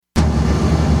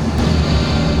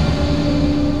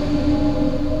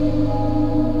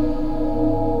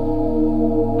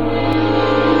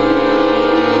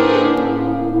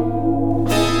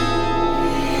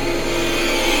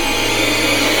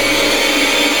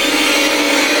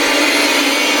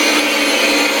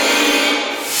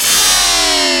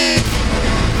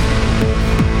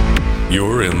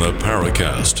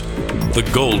Paracast, the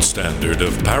gold standard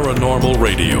of paranormal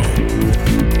radio.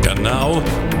 And now,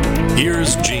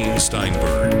 here's Gene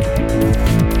Steinberg.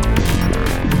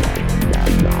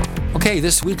 Okay,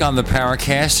 this week on the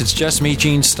Paracast, it's just me,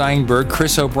 Gene Steinberg.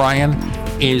 Chris O'Brien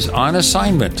is on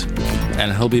assignment,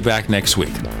 and he'll be back next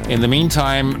week. In the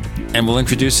meantime, and we'll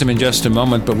introduce him in just a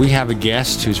moment, but we have a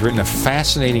guest who's written a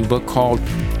fascinating book called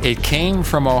It Came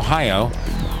from Ohio.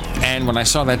 And when I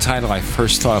saw that title, I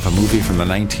first thought of a movie from the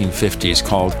 1950s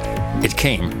called It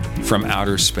Came from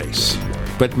Outer Space.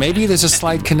 But maybe there's a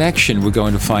slight connection we're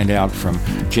going to find out from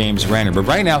James Renner. But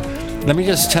right now, let me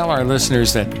just tell our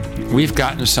listeners that we've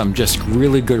gotten some just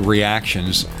really good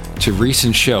reactions to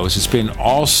recent shows. It's been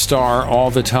all-star all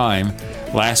the time.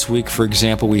 Last week, for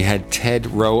example, we had Ted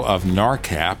Rowe of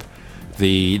NARCAP,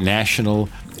 the National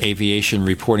Aviation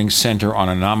Reporting Center on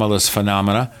Anomalous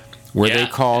Phenomena, where they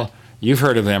call... You've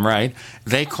heard of them, right?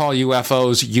 They call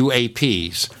UFOs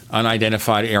UAPs,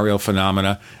 unidentified aerial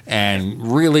phenomena,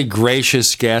 and really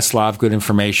gracious guests, a lot of good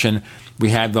information. We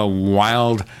had the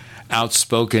wild,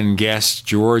 outspoken guest,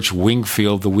 George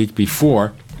Wingfield, the week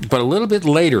before. But a little bit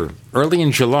later, early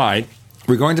in July,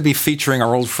 we're going to be featuring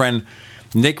our old friend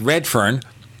Nick Redfern,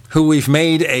 who we've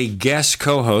made a guest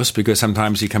co-host because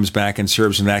sometimes he comes back and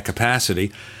serves in that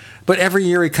capacity. But every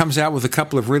year he comes out with a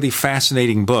couple of really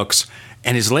fascinating books,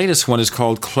 and his latest one is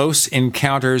called Close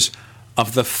Encounters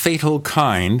of the Fatal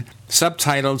Kind,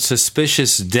 subtitled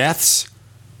Suspicious Deaths,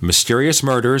 Mysterious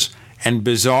Murders, and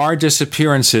Bizarre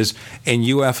Disappearances in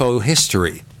UFO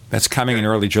History. That's coming in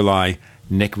early July,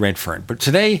 Nick Redfern. But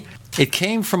today, it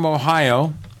came from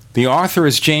Ohio. The author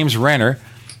is James Renner.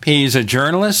 He's a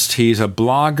journalist, he's a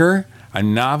blogger, a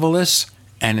novelist,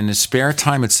 and in his spare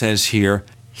time, it says here,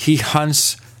 he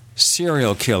hunts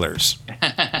serial killers.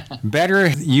 Better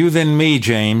you than me,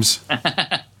 James.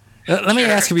 Let me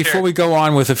ask you before we go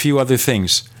on with a few other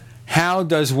things. How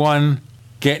does one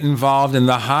get involved in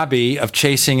the hobby of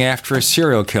chasing after a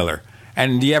serial killer?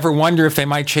 And do you ever wonder if they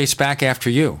might chase back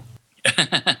after you?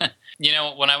 You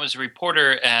know, when I was a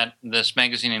reporter at this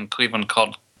magazine in Cleveland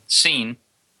called Scene,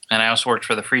 and I also worked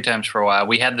for the Free Times for a while,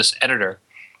 we had this editor.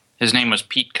 His name was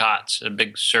Pete Kotz, a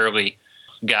big surly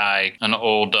guy, an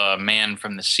old man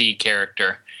from the sea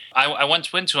character. I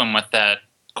once went to him with that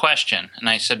question, and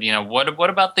I said, you know, what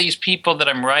about these people that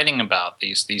I'm writing about,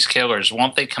 these killers?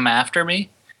 Won't they come after me?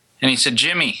 And he said,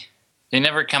 Jimmy, they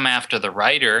never come after the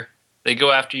writer. They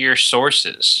go after your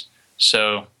sources.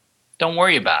 So don't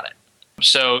worry about it.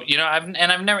 So, you know,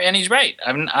 and he's right.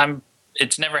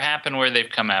 It's never happened where they've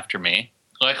come after me.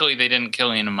 Luckily, they didn't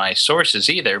kill any of my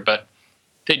sources either, but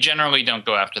they generally don't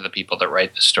go after the people that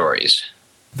write the stories.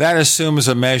 That assumes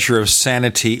a measure of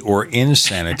sanity or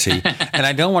insanity, and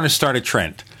I don't want to start a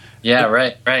trend. Yeah,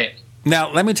 right.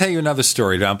 Now, let me tell you another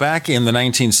story. Now, back in the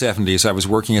 1970s, I was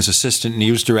working as assistant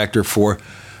news director for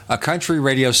a country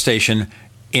radio station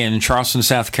in Charleston,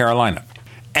 South Carolina.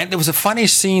 And there was a funny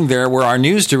scene there where our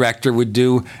news director would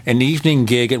do an evening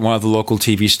gig at one of the local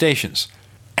TV stations.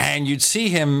 And you'd see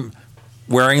him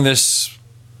wearing this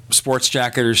sports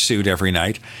jacket or suit every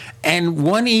night. And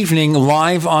one evening,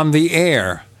 live on the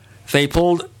air, they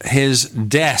pulled his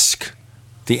desk,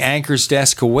 the anchor's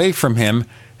desk, away from him,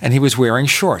 and he was wearing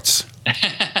shorts.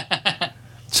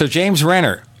 So, James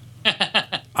Renner,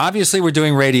 obviously we're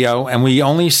doing radio, and we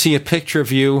only see a picture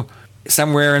of you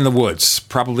somewhere in the woods,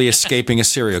 probably escaping a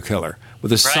serial killer,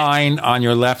 with a sign on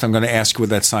your left. I'm going to ask you what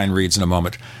that sign reads in a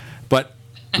moment. But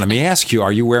let me ask you,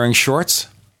 are you wearing shorts?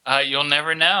 You'll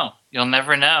never know. You'll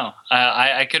never know.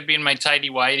 I could be in my tidy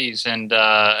whities and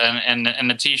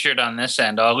a T-shirt on this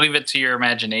end. I'll leave it to your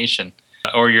imagination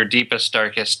or your deepest,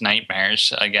 darkest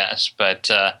nightmares, I guess. But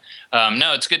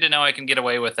no, it's good to know I can get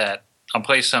away with that. I'll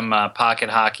play some pocket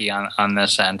hockey on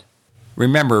this end.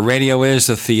 Remember, radio is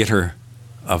the theater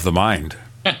of the mind.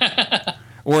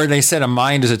 Or they said a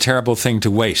mind is a terrible thing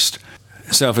to waste.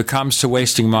 So if it comes to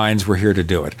wasting minds, we're here to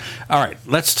do it. All right,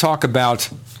 let's talk about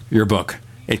your book.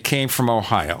 It came from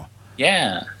Ohio.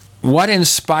 Yeah. What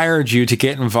inspired you to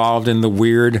get involved in the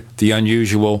weird, the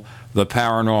unusual, the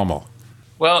paranormal?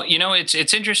 Well, you know, it's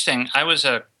interesting. I was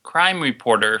a crime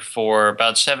reporter for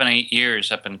about 7-8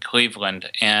 years up in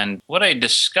Cleveland, and what I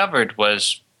discovered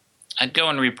was I'd go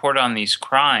and report on these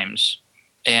crimes,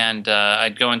 and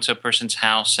I'd go into a person's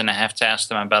house, and I have to ask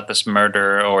them about this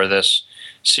murder or this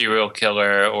serial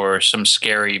killer or some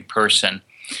scary person.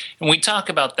 And we talk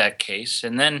about that case,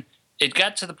 and then it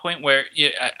got to the point where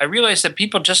I realized that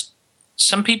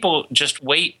some people just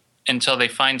wait until they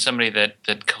find somebody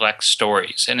that collects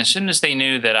stories. And as soon as they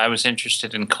knew that I was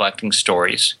interested in collecting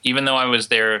stories, even though I was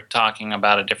there talking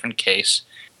about a different case,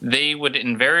 they would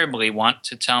invariably want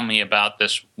to tell me about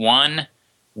this one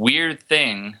weird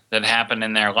thing that happened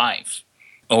in their life,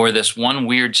 or this one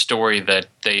weird story that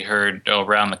they heard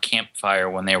around the campfire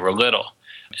when they were little.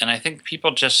 And I think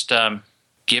people just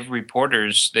give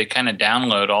reporters, they kind of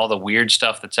download all the weird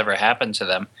stuff that's ever happened to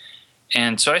them.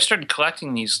 And so I started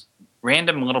collecting these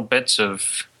random little bits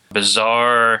of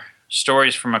bizarre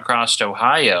stories from across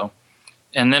Ohio.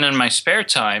 And then in my spare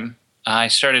time, I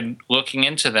started looking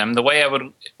into them the way I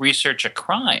would research a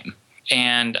crime.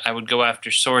 And I would go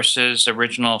after sources,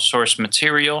 original source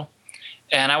material.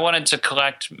 And I wanted to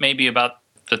collect maybe about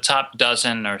the top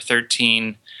dozen or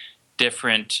 13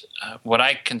 different, what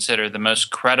I consider the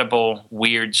most credible,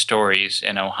 weird stories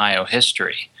in Ohio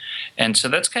history. And so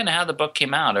that's kind of how the book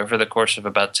came out over the course of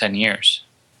about 10 years.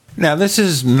 Now, this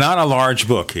is not a large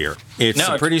book here. It's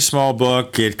a pretty small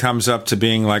book. It comes up to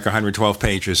being like 112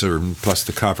 pages or plus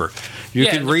the cover. You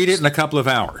can read it in a couple of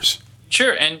hours.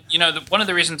 Sure. And, one of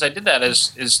the reasons I did that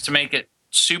is to make it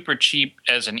super cheap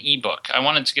as an ebook. I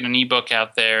wanted to get an ebook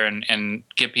out there and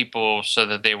get people so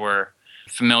that they were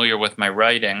familiar with my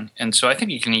writing. And so I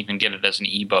think you can even get it as an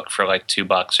ebook for like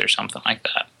 $2 or something like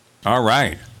that. All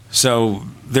right. So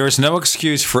there is no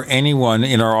excuse for anyone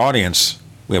in our audience,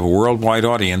 we have a worldwide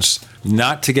audience,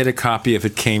 not to get a copy if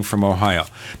it came from Ohio.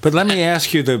 But let me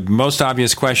ask you the most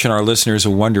obvious question our listeners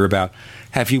will wonder about.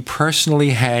 Have you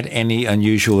personally had any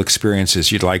unusual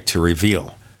experiences you'd like to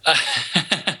reveal?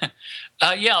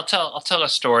 Yeah, I'll tell a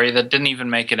story that didn't even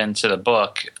make it into the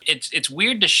book. It's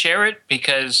weird to share it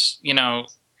because,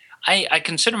 I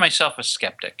consider myself a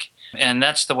skeptic. And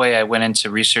that's the way I went into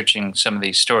researching some of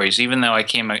these stories, even though I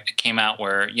came out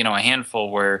where, a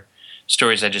handful were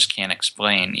stories I just can't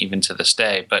explain, even to this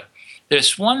day. But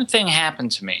this one thing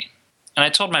happened to me, and I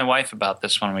told my wife about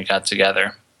this when we got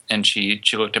together, and she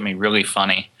looked at me really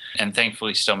funny, and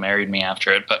thankfully still married me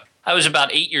after it. But I was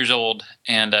about 8 years old,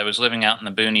 and I was living out in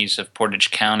the boonies of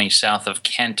Portage County, south of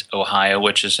Kent, Ohio,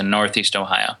 which is in northeast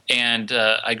Ohio. And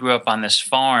I grew up on this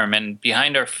farm, and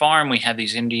behind our farm we had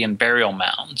these Indian burial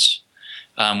mounds,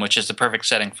 which is the perfect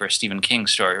setting for a Stephen King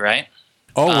story, right?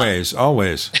 Always.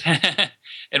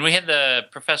 And we had the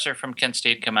professor from Kent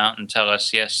State come out and tell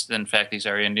us, yes, in fact, these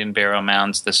are Indian burial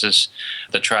mounds. This is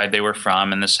the tribe they were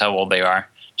from, and this is how old they are.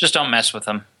 Just don't mess with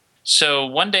them. So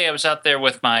one day I was out there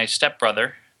with my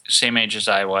stepbrother, same age as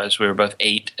I was. We were both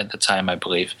 8 at the time, I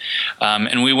believe.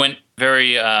 And we went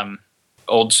very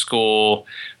old school,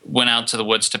 went out to the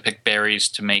woods to pick berries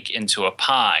to make into a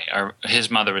pie.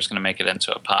 His mother was going to make it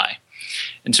into a pie.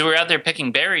 And so we were out there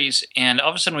picking berries, and all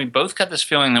of a sudden we both got this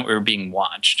feeling that we were being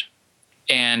watched.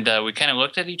 And we kind of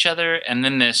looked at each other, and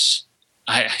then this,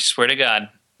 I swear to God,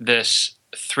 this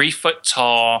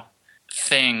 3-foot-tall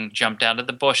thing jumped out of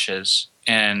the bushes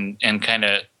and kind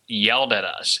of yelled at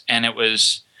us. And it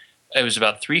was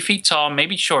about 3 feet tall,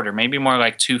 maybe shorter, maybe more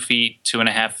like 2 feet,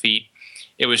 2.5 feet.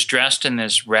 It was dressed in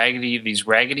these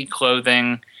raggedy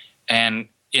clothing, and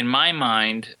in my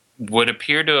mind would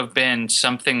appear to have been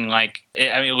something like,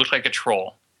 it looked like a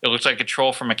troll. It looked like a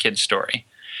troll from a kid's story.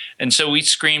 And so we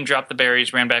screamed, dropped the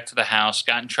berries, ran back to the house,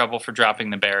 got in trouble for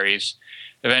dropping the berries.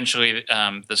 Eventually,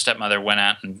 the stepmother went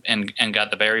out and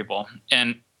got the berry bowl.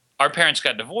 And our parents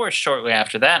got divorced shortly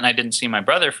after that, and I didn't see my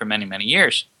brother for many, many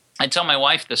years. I tell my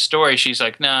wife this story. She's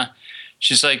like, nah.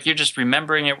 She's like, you're just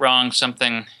remembering it wrong.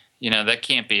 Something, that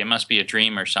can't be. It must be a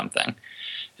dream or something.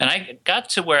 And I got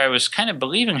to where I was kind of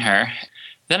believing her.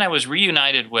 Then I was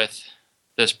reunited with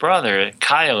this brother.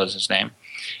 Kyle is his name.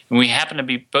 And we happened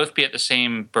to both be at the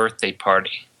same birthday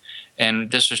party.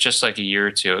 And this was just like a year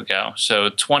or two ago. So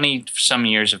 20-some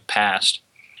years have passed.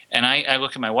 And I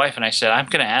look at my wife and I said, I'm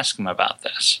going to ask him about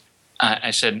this.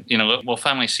 I said, we'll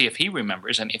finally see if he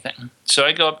remembers anything. So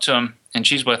I go up to him, and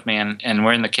she's with me, and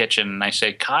we're in the kitchen. And I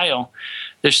say, Kyle,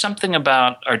 there's something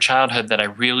about our childhood that I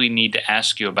really need to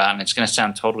ask you about, and it's going to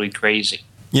sound totally crazy.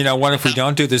 What if we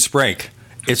don't do this break?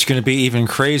 It's going to be even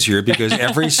crazier because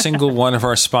every single one of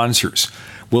our sponsors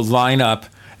will line up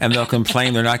and they'll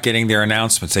complain they're not getting their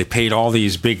announcements. They paid all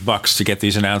these big bucks to get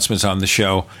these announcements on the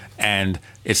show, and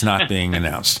it's not being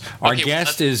announced. Our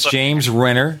guest is James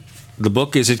Renner. The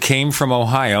book is It Came from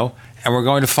Ohio, and we're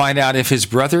going to find out if his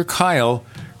brother Kyle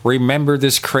remembered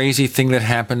this crazy thing that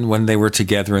happened when they were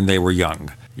together and they were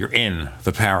young. You're in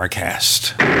the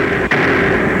Paracast.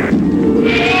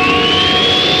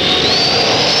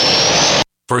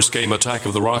 First came Attack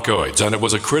of the Rockoids, and it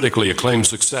was a critically acclaimed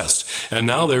success. And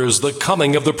now there's The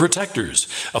Coming of the Protectors.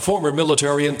 A former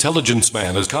military intelligence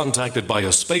man is contacted by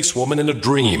a space woman in a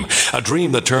dream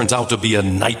that turns out to be a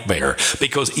nightmare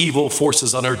because evil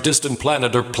forces on her distant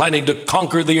planet are planning to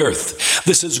conquer the Earth.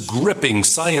 This is gripping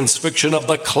science fiction of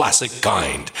the classic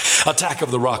kind. Attack of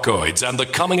the Rockoids and the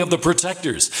Coming of the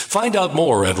Protectors. Find out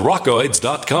more at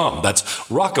rockoids.com. That's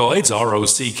Rockoids,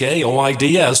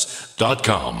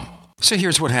 ROCKOIDS.com. So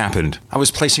here's what happened. I was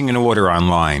placing an order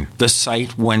online. The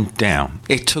site went down.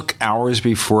 It took hours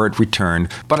before it returned,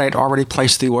 but I'd already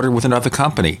placed the order with another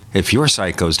company. If your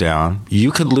site goes down,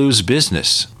 you could lose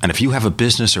business. And if you have a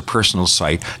business or personal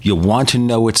site, you'll want to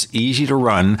know it's easy to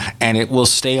run and it will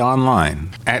stay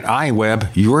online. At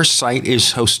iWeb, your site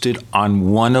is hosted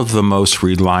on one of the most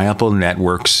reliable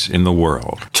networks in the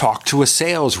world. Talk to a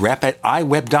sales rep at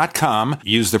iWeb.com.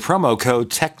 Use the promo code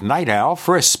TechNightOwl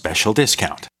for a special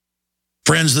discount.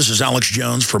 Friends, this is Alex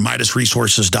Jones for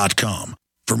MidasResources.com.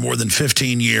 For more than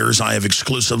 15 years, I have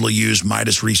exclusively used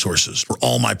Midas Resources for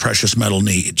all my precious metal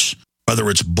needs.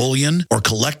 Whether it's bullion or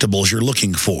collectibles you're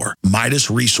looking for, Midas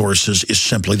Resources is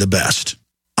simply the best.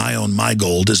 I own my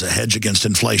gold as a hedge against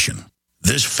inflation.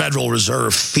 This Federal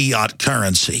Reserve fiat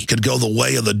currency could go the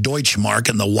way of the Deutschmark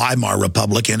and the Weimar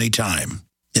Republic anytime.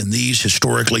 In these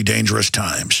historically dangerous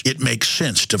times, it makes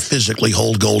sense to physically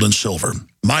hold gold and silver.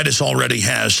 Midas already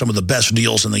has some of the best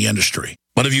deals in the industry.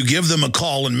 But if you give them a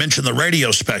call and mention the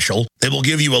radio special, they will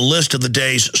give you a list of the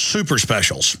day's super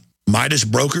specials. Midas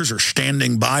brokers are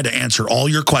standing by to answer all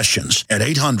your questions at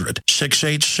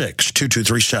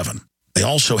 800-686-2237. They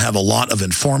also have a lot of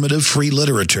informative free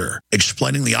literature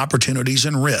explaining the opportunities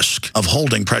and risk of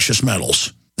holding precious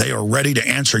metals. They are ready to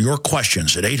answer your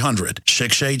questions at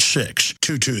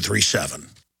 800-686-2237.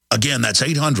 Again, that's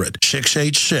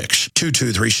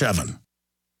 800-686-2237.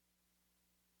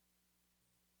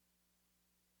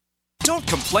 Don't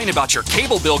complain about your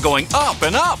cable bill going up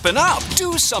and up and up.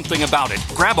 Do something about it.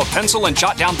 Grab a pencil and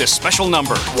jot down this special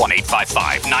number,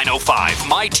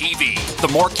 1-855-905-MY-TV. The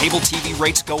more cable TV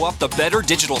rates go up, the better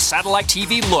digital satellite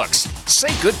TV looks. Say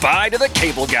goodbye to the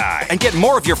cable guy and get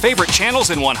more of your favorite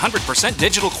channels in 100%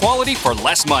 digital quality for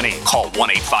less money. Call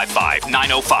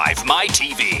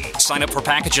 1-855-905-MY-TV. Sign up for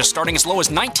packages starting as low as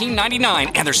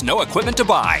 $19.99 and there's no equipment to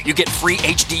buy. You get free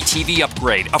HD TV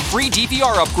upgrade, a free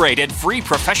DVR upgrade, and free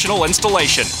professional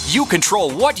installation. You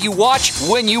control what you watch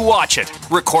when you watch it.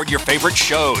 Record your favorite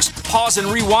shows, pause and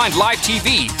rewind live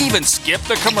TV, even skip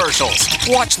the commercials.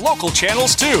 Watch local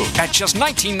channels too. At just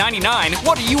 $19.99,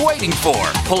 what are you waiting for?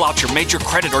 Pull out your major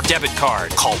credit or debit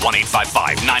card. Call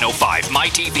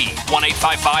 1-855-905-MY-TV.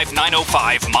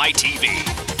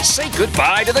 1-855-905-MY-TV. Say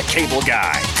goodbye to the cable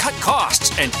guy. Cut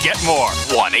costs and get more.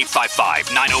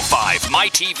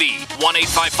 1-855-905-MY-TV.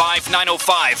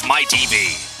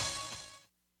 1-855-905-MY-TV.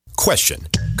 Question: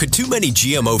 could too many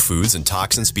GMO foods and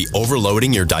toxins be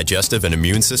overloading your digestive and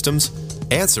immune systems?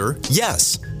 Answer: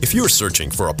 yes. If you're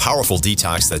searching for a powerful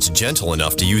detox that's gentle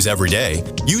enough to use every day,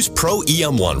 use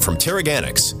Pro-EM1 from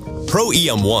Terraganics.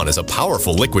 Pro-EM1 is a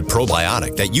powerful liquid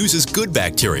probiotic that uses good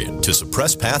bacteria to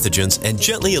suppress pathogens and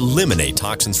gently eliminate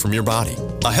toxins from your body.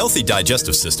 A healthy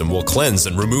digestive system will cleanse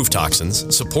and remove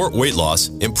toxins, support weight loss,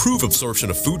 improve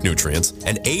absorption of food nutrients,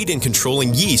 and aid in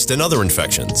controlling yeast and other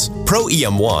infections.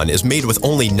 Pro-EM1 is made with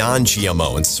only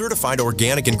non-GMO and certified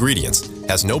organic ingredients,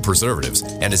 has no preservatives,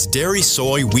 and is dairy,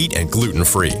 soy, wheat, and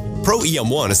gluten-free.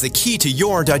 Pro-EM1 is the key to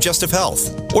your digestive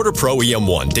health. Order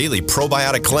Pro-EM1 Daily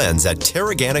Probiotic Cleanse at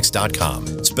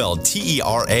Terraganics.com, spelled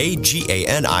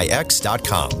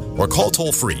Terraganix.com, or call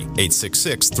toll-free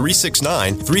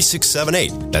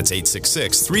 866-369-3678. That's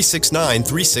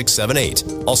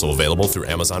 866-369-3678. Also available through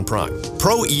Amazon Prime.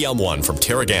 Pro-EM1 from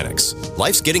Terraganics.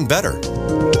 Life's getting better.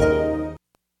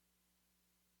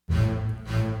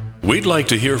 We'd like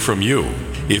to hear from you.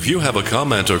 If you have a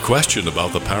comment or question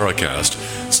about the Paracast,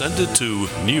 send it to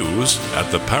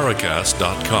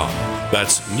news@theparacast.com.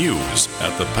 That's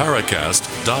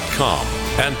news@theparacast.com.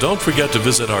 And don't forget to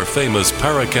visit our famous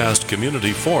Paracast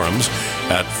community forums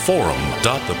at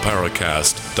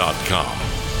forum.theparacast.com.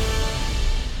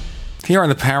 Here on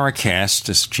the Paracast,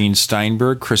 this is Gene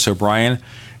Steinberg. Chris O'Brien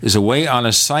is away on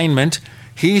assignment.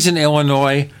 He's in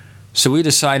Illinois, so we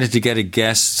decided to get a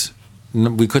guest.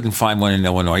 We couldn't find one in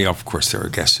Illinois. Of course, there are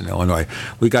guests in Illinois.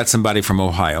 We got somebody from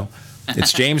Ohio.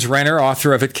 It's James Renner,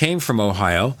 author of It Came From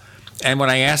Ohio. And when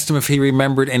I asked him if he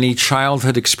remembered any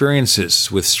childhood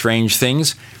experiences with strange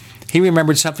things, he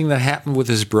remembered something that happened with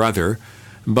his brother.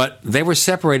 But they were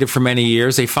separated for many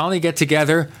years. They finally get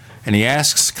together, and he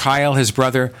asks Kyle, his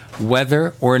brother,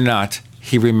 whether or not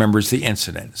he remembers the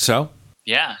incident. So?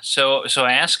 Yeah. So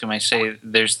I ask him, I say,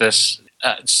 there's this...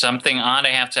 something odd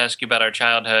I have to ask you about our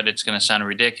childhood. It's going to sound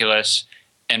ridiculous.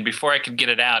 And before I could get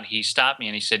it out, he stopped me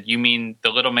and he said, "You mean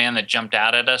the little man that jumped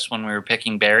out at us when we were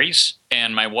picking berries?"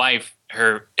 And my wife,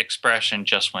 her expression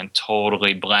just went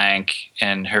totally blank.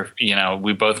 And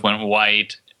we both went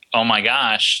white. oh my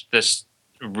gosh, this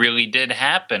really did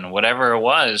happen, whatever it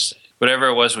was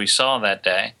we saw that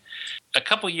day. A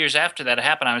couple years after that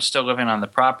happened, I was still living on the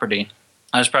property.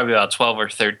 I was probably about 12 or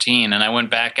 13, and I went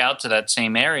back out to that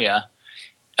same area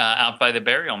out by the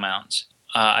burial mounds.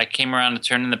 I came around to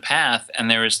turn in the path,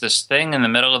 and there was this thing in the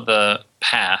middle of the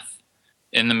path,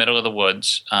 in the middle of the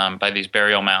woods by these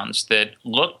burial mounds that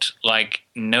looked like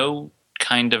no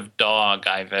kind of dog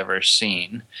I've ever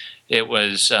seen. It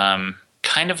was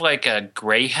kind of like a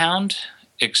greyhound,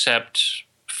 except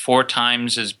 4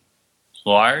 times as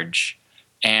large,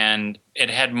 and it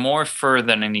had more fur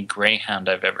than any greyhound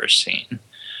I've ever seen.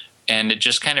 And it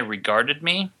just kind of regarded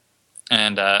me,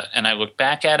 and I looked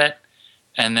back at it,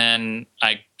 and then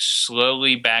I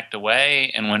slowly backed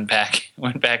away and went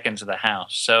back into the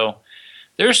house. So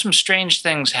there are some strange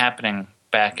things happening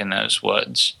back in those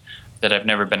woods that I've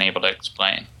never been able to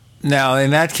explain. Now, in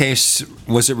that case,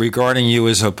 was it regarding you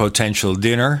as a potential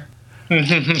dinner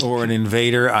or an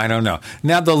invader? I don't know.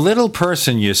 Now, the little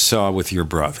person you saw with your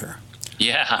brother.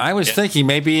 Yeah. I was thinking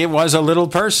maybe it was a little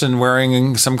person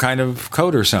wearing some kind of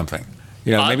coat or something.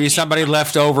 Maybe somebody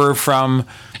left over from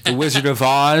The Wizard of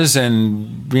Oz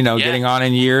and, getting on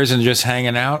in years and just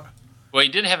hanging out. Well, he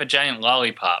did have a giant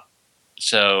lollipop.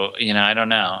 So, I don't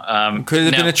know. Could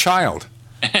have been a child.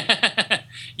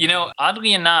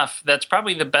 Oddly enough, that's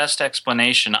probably the best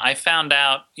explanation. I found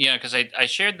out, because I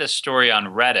shared this story on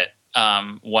Reddit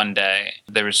one day.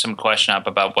 There was some question up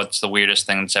about what's the weirdest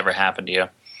thing that's ever happened to you.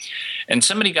 And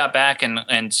somebody got back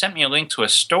and sent me a link to a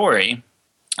story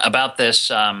about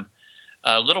this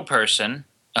little person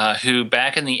who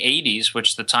back in the 80s,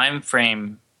 which the time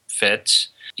frame fits,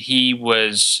 he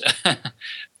was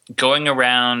going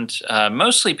around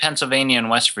mostly Pennsylvania and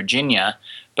West Virginia,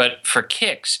 but for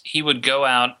kicks, he would go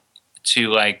out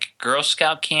to like Girl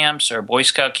Scout camps or Boy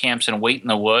Scout camps and wait in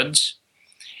the woods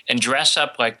and dress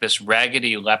up like this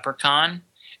raggedy leprechaun.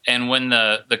 And when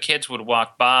the kids would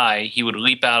walk by, he would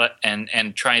leap out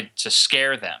and try to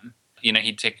scare them.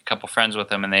 He'd take a couple friends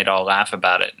with him and they'd all laugh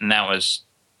about it. And that was...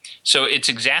 So it's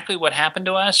exactly what happened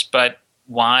to us, but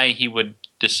why he would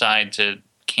decide to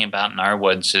camp out in our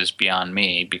woods is beyond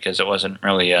me, because it wasn't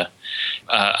really a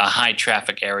high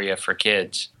traffic area for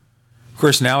kids. Of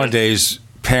course, nowadays,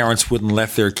 parents wouldn't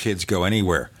let their kids go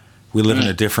anywhere. We live in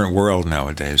a different world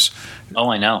nowadays. Oh,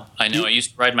 I know. I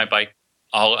used to ride my bike,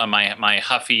 all my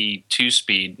Huffy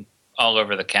 2-speed, all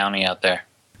over the county out there.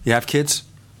 You have kids?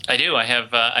 I do. I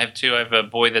have 2. I have a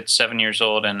boy that's 7 years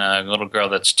old and a little girl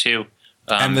that's 2.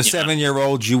 And the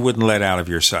 7-year-old you wouldn't let out of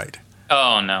your sight?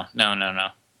 Oh, no.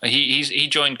 He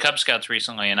joined Cub Scouts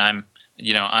recently, and I'm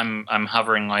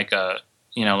hovering like a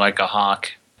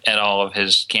hawk at all of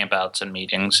his campouts and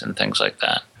meetings and things like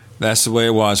that. That's the way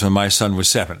it was when my son was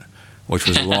 7, which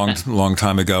was a long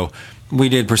time ago. We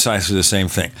did precisely the same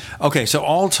thing. Okay, so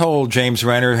all told, James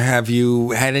Renner, have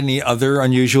you had any other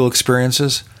unusual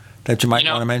experiences that you might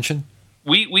want to mention?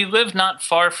 We live not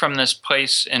far from this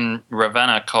place in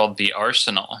Ravenna called the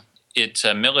Arsenal. It's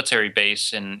a military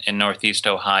base in northeast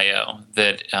Ohio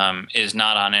that is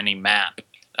not on any map,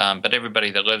 but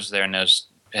everybody that lives there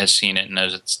has seen it and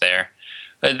knows it's there.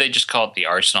 They just call it the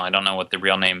Arsenal. I don't know what the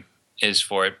real name is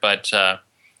for it, but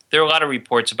there are a lot of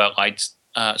reports about lights,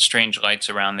 strange lights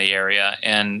around the area.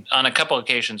 And on a couple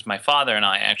occasions, my father and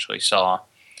I actually saw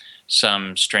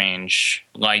some strange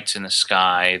lights in the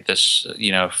sky,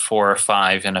 4 or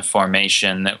 5 in a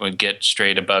formation that would get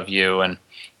straight above you and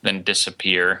then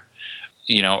disappear,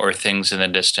 or things in the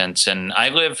distance. And I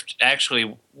lived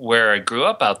actually where I grew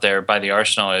up out there by the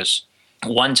Arsenal is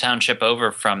one township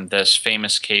over from this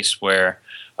famous case where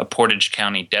a Portage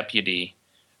County deputy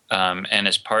and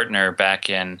his partner back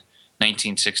in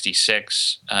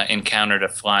 1966 encountered a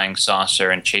flying saucer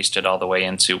and chased it all the way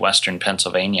into western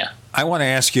Pennsylvania. I want to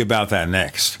ask you about that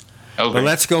next. Okay. But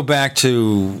let's go back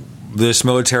to this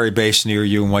military base near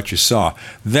you and what you saw.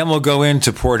 Then we'll go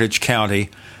into Portage County.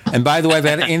 And by the way,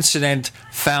 that incident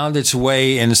found its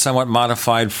way in somewhat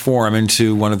modified form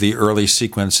into one of the early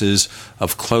sequences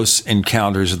of Close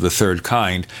Encounters of the Third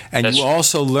Kind. And you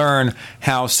also learn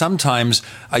how sometimes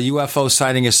a UFO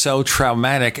sighting is so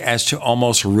traumatic as to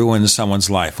almost ruin someone's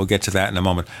life. We'll get to that in a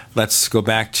moment. Let's go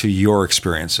back to your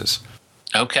experiences.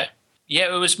 Okay.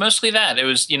 Yeah, it was mostly that. It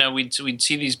was, we'd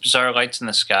see these bizarre lights in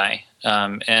the sky,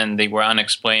 and they were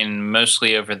unexplained,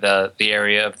 mostly over the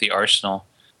area of the Arsenal.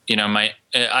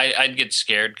 I'd get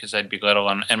scared because I'd be little,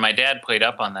 and my dad played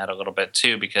up on that a little bit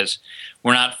too, because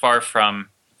we're not far from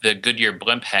the Goodyear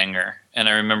blimp hangar. And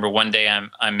I remember one day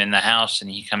I'm in the house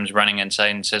and he comes running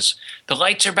inside and says, "The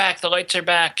lights are back, the lights are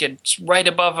back. It's right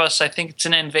above us. I think it's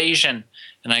an invasion."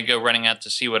 And I go running out to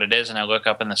see what it is, and I look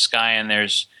up in the sky and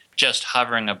there's just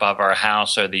hovering above our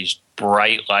house are these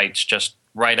bright lights just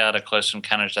right out of Close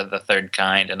Encounters of the Third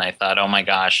Kind. And I thought, oh my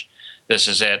gosh, this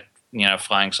is it.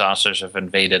 Flying saucers have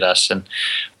invaded us.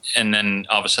 And then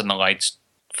all of a sudden the lights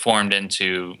formed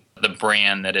into the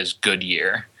brand that is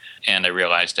Goodyear. And I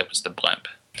realized it was the blimp.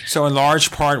 So in large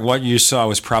part, what you saw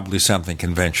was probably something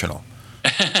conventional.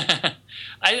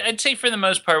 I'd say for the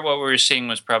most part, what we were seeing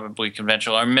was probably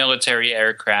conventional or military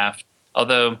aircraft.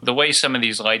 Although the way some of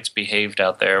these lights behaved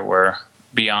out there were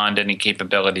beyond any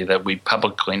capability that we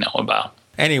publicly know about.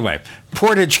 Anyway,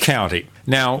 Portage County.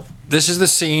 Now, this is the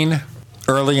scene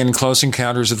early in Close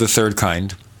Encounters of the Third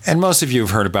Kind. And most of you have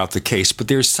heard about the case, but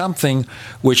there's something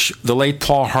which the late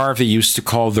Paul Harvey used to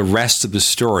call the rest of the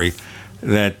story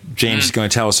that James is going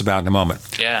to tell us about in a moment.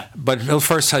 Yeah. But he'll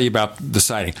first tell you about the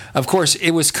sighting. Of course,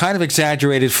 it was kind of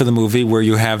exaggerated for the movie where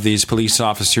you have these police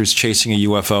officers chasing a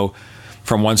UFO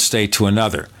from one state to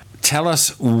another. Tell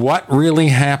us what really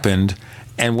happened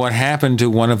and what happened to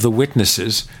one of the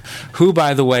witnesses, who,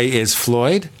 by the way, is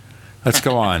Floyd. Let's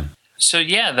go on. So,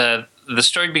 yeah, the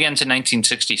story begins in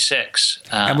 1966.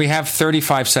 And we have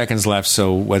 35 seconds left,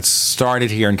 so let's start it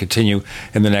here and continue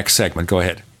in the next segment. Go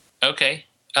ahead. Okay.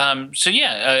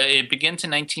 It begins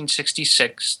in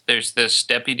 1966. There's this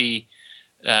deputy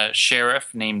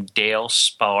sheriff named Dale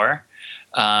Spaur,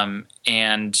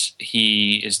 and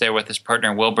he is there with his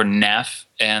partner Wilbur Neff,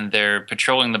 and they're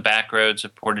patrolling the back roads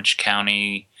of Portage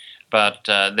County. But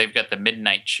they've got the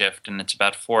midnight shift, and it's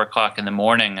about 4 o'clock in the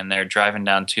morning, and they're driving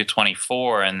down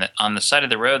 224, and on the side of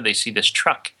the road they see this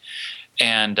truck,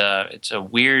 and it's a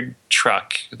weird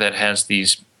truck that has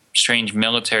these strange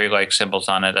military-like symbols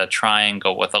on it, a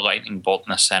triangle with a lightning bolt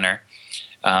in the center,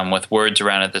 with words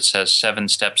around it that says 7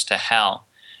 steps to hell.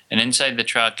 And inside the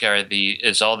truck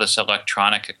is all this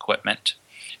electronic equipment.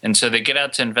 And so they get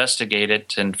out to investigate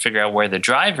it and figure out where the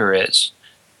driver is.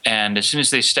 And as soon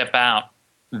as they step out,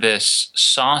 this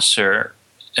saucer,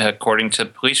 according to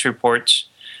police reports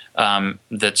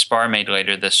that Spaur made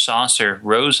later, the saucer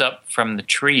rose up from the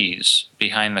trees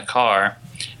behind the car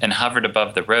and hovered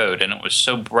above the road, and it was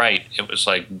so bright it was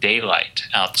like daylight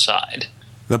outside.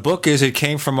 The book is It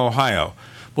Came from Ohio.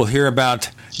 We'll hear about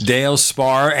Dale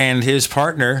Spaur and his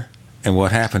partner and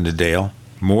what happened to Dale.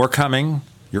 More coming.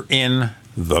 You're in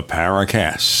the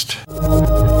Paracast.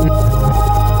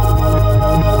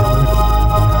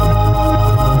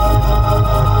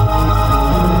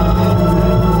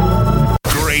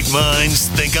 Minds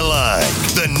think alike.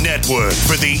 The network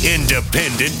for the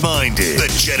independent-minded. The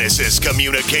Genesis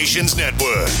Communications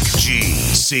Network.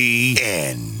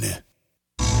 GCN.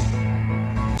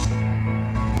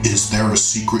 Is there a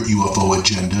secret UFO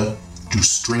agenda? Do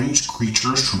strange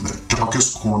creatures from the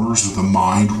darkest corners of the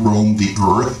mind roam the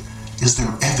earth? Is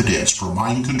there evidence for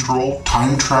mind control,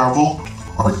 time travel,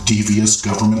 or devious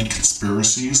government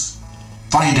conspiracies?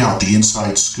 Find out the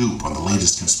inside scoop on the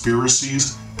latest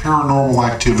conspiracies, paranormal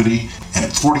activity, and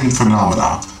Freudian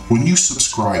phenomena when you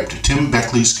subscribe to Tim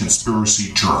Beckley's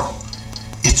Conspiracy Journal.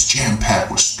 It's jam-packed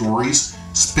with stories,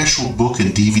 special book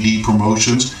and DVD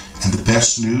promotions, and the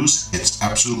best news, it's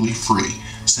absolutely free,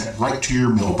 sent right to your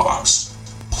mailbox.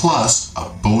 Plus, a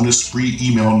bonus free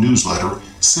email newsletter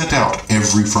sent out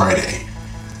every Friday.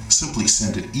 Simply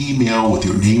send an email with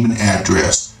your name and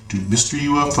address to Mr.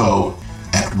 UFO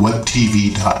at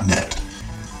webtv.net.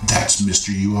 That's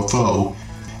Mr. UFO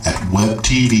at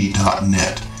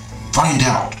webtv.net. Find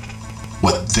out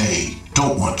what they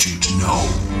don't want you to know.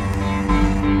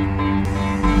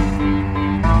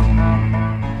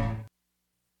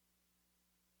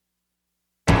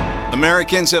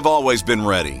 Americans have always been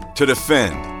ready to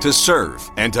defend, to serve,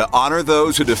 and to honor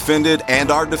those who defended and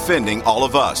are defending all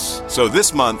of us. So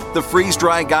this month, the Freeze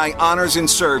Dry Guy honors and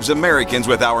serves Americans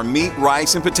with our meat,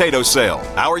 rice, and potato sale.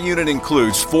 Our unit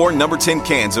includes 4 number 10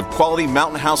 cans of quality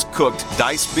Mountain House cooked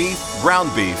diced beef, ground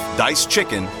beef, diced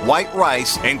chicken, white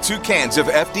rice, and 2 cans of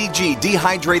FDG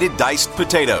dehydrated diced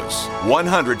potatoes.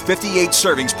 158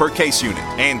 servings per case unit.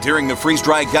 And during the Freeze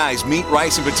Dry Guy's meat,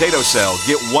 rice, and potato sale,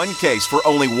 get 1 case for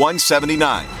only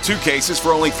 $1.79, 2 cases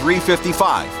for only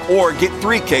 $3.55, or get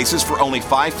 3 cases for only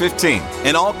 $5.15.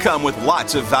 And all come with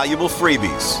lots of valuable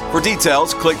freebies. For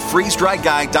details, click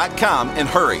freezedryguy.com and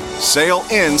hurry. Sale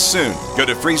ends soon. Go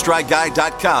to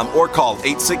freezedryguy.com or call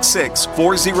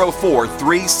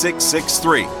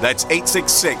 866-404-3663. That's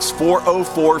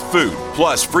 866-404-FOOD.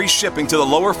 Plus free shipping to the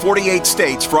lower 48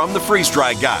 states from the Freeze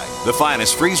Dry Guy. The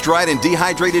finest freeze-dried and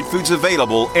dehydrated foods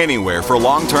available anywhere for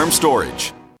long-term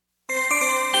storage.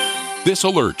 This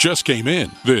alert just came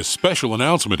in. This special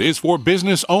announcement is for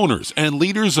business owners and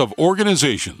leaders of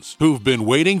organizations who've been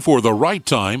waiting for the right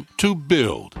time to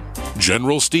build.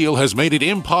 General Steel has made it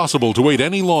impossible to wait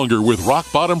any longer with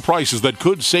rock-bottom prices that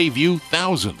could save you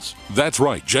thousands. That's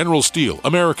right, General Steel,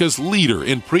 America's leader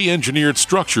in pre-engineered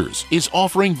structures, is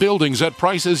offering buildings at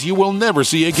prices you will never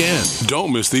see again.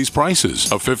 Don't miss these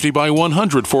prices. A 50 by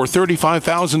 100 for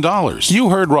 $35,000. You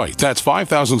heard right, that's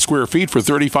 5,000 square feet for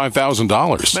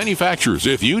 $35,000. Manufacturers,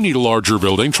 if you need a larger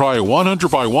building, try a 100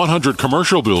 by 100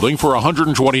 commercial building for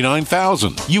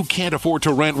 $129,000. You can't afford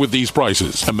to rent with these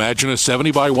prices. Imagine a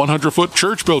 70 by 100-foot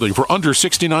church building for under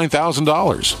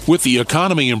 $69,000. With the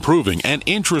economy improving and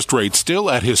interest rates still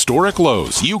at historic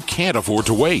lows, you can't afford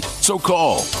to wait. So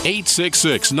call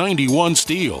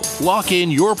 866-91-STEEL. Lock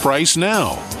in your price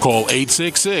now. Call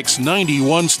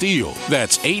 866-91-STEEL.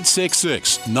 That's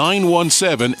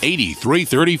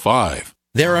 866-917-8335.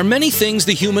 There are many things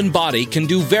the human body can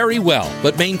do very well,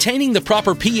 but maintaining the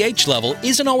proper pH level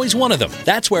isn't always one of them.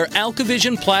 That's where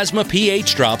AlkaVision Plasma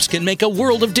pH Drops can make a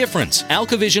world of difference.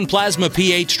 AlkaVision Plasma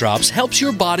pH Drops helps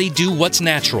your body do what's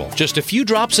natural. Just a few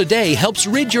drops a day helps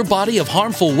rid your body of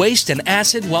harmful waste and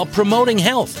acid while promoting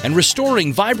health and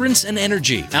restoring vibrance and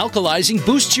energy. Alkalizing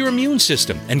boosts your immune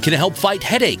system and can help fight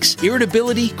headaches,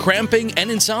 irritability, cramping, and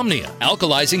insomnia.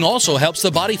 Alkalizing also helps the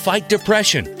body fight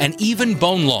depression and even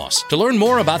bone loss. To learn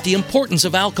more about the importance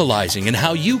of alkalizing and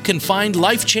how you can find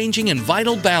life-changing and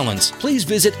vital balance, please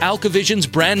visit AlkaVision's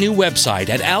brand new website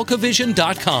at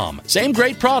alkavision.com. Same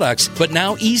great products, but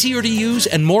now easier to use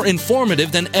and more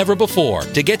informative than ever before.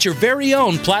 To get your very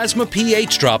own Plasma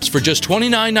pH Drops for just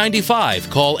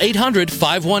 $29.95, call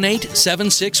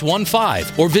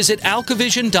 800-518-7615 or visit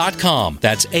alkavision.com.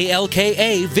 That's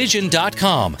ALKA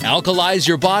vision.com. Alkalize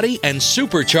your body and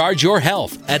supercharge your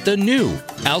health at the new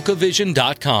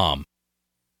alkavision.com.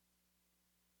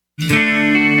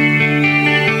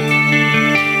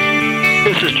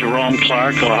 This is Jerome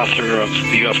Clark, author of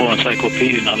the UFO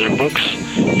Encyclopedia and other books.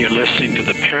 You're listening to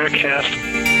the Paracast.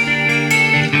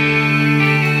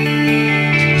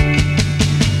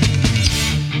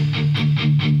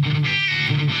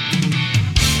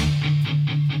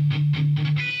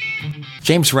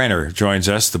 James Renner joins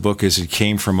us. The book is It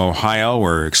Came from Ohio.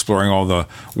 We're exploring all the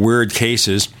weird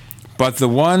cases. But the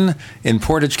one in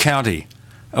Portage County,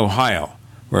 Ohio,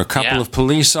 where a couple of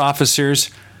police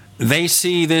officers, they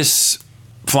see this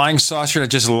flying saucer that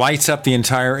just lights up the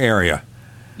entire area.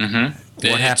 Mm-hmm.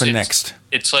 What happened next?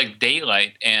 It's like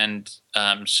daylight, and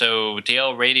so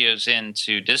Dale radios in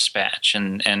to dispatch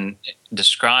and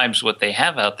describes what they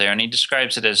have out there, and he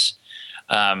describes it as,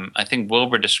 I think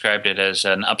Wilbur described it as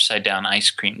an upside-down ice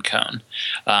cream cone.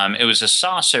 It was a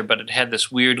saucer, but it had this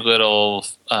weird little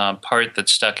part that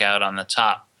stuck out on the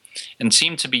top, and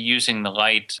seemed to be using the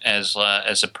light as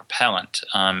a propellant.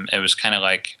 It was kind of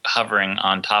like hovering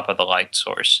on top of the light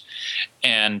source.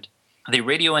 And they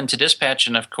radio into dispatch,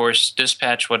 and of course,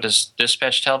 dispatch, what does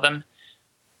dispatch tell them?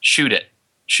 Shoot it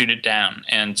down.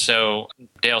 And so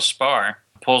Dale Spaur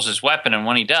pulls his weapon, and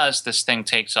when he does, this thing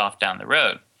takes off down the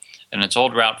road. And it's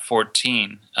old Route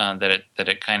 14 that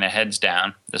it kind of heads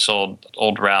down, this old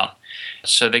route.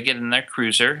 So they get in their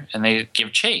cruiser, and they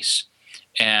give chase.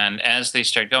 And as they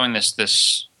start going,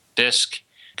 this disc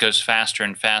goes faster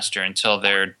and faster until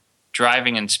they're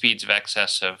driving in speeds of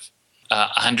excess of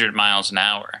 100 miles an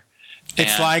hour.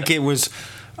 It's like it was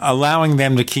allowing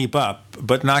them to keep up,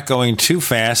 but not going too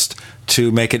fast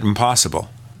to make it impossible.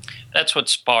 That's what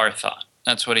Spaur thought.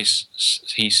 That's what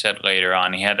he said later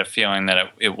on. He had a feeling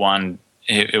that it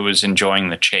was enjoying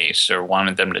the chase or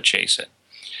wanted them to chase it.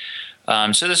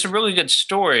 So this is a really good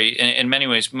story in many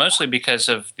ways, mostly because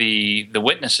of the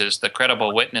witnesses, the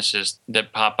credible witnesses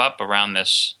that pop up around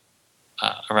this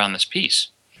piece.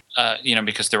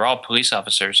 Because they're all police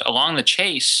officers. Along the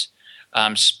chase,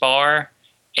 Spaur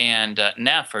and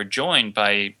Neff are joined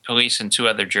by police in two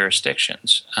other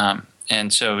jurisdictions.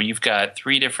 And so you've got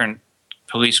three different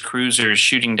police cruisers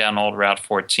shooting down old Route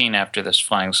 14 after this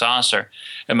flying saucer.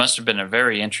 It must have been a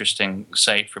very interesting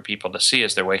sight for people to see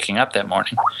as they're waking up that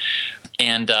morning.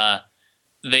 And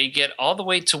they get all the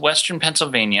way to western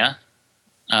Pennsylvania.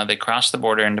 They cross the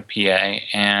border into PA,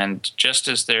 and just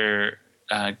as they're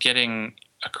getting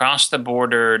across the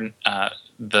border,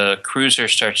 the cruiser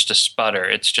starts to sputter.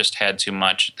 It's just had too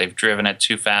much. They've driven it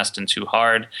too fast and too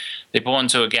hard. They pull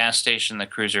into a gas station. The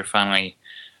cruiser finally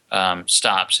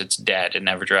stops. It's dead. It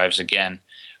never drives again.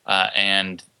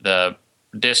 And the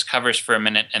disc hovers for a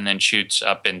minute and then shoots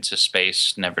up into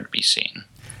space, never to be seen.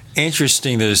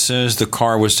 Interesting that as soon as the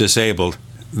car was disabled,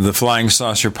 the flying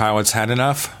saucer pilots had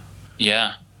enough?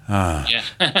 Yeah. Yeah.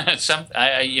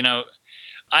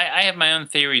 I have my own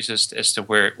theories as to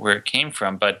where it came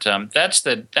from, but that's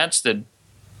the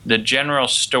general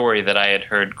story that I had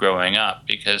heard growing up,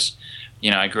 because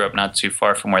I grew up not too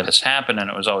far from where this happened, and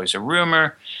it was always a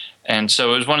rumor. And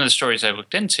so it was one of the stories I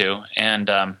looked into. And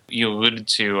you alluded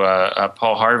to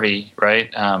Paul Harvey,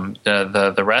 right?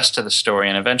 The rest of the story,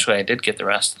 and eventually I did get the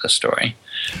rest of the story.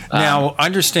 Now,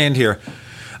 understand here,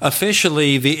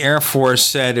 officially the Air Force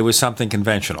said it was something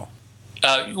conventional.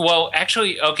 Well,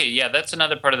 actually, okay, yeah, that's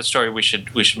another part of the story we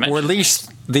should mention. Or at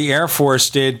least the Air Force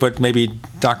did, but maybe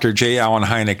Dr. J. Allen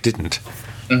Hynek didn't.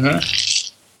 Mm-hmm.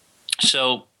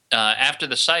 So after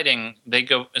the sighting,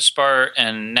 Spaur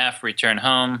and Neff return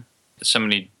home.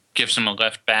 Somebody gives them a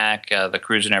lift back. The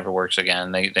cruiser never works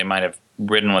again. They might have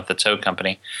ridden with the tow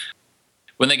company.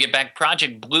 When they get back,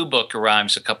 Project Blue Book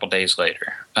arrives a couple days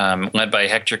later, led by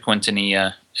Hector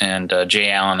Quintanilla and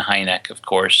J. Allen Hynek, of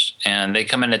course. And they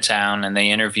come into town and they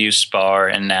interview Spaur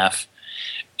and Neff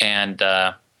and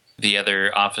the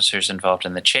other officers involved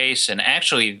in the chase. And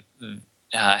actually,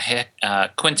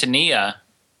 Quintanilla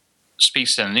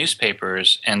speaks to the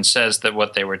newspapers and says that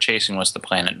what they were chasing was the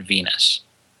planet Venus.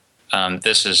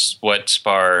 This is what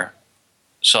Spaur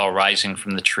saw rising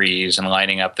from the trees and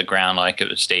lighting up the ground like it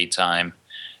was daytime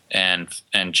and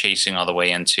chasing all the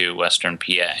way into western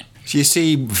PA. You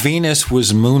see, Venus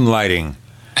was moonlighting.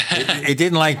 It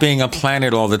didn't like being a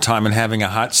planet all the time and having a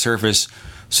hot surface,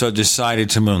 so it decided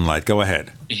to moonlight. Go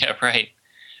ahead. Yeah, right.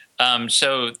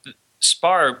 So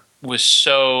Spaur was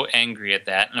so angry at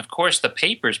that. And, of course, the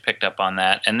papers picked up on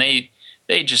that, and they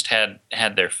just had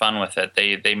their fun with it.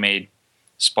 They made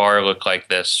Spaur look like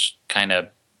this kind of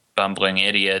bumbling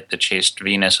idiot that chased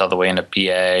Venus all the way into PA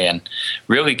and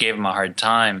really gave him a hard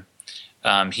time.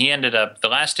 He ended up, the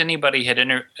last anybody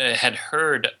had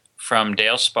heard from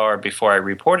Dale Spaur before I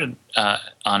reported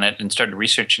on it and started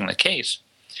researching the case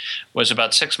was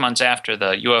about 6 months after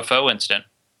the UFO incident.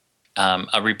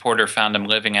 A reporter found him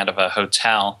living out of a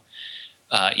hotel,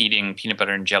 eating peanut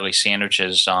butter and jelly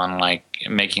sandwiches on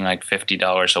making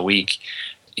 $50 a week.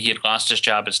 He had lost his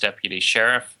job as deputy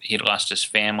sheriff. He had lost his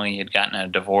family. He had gotten a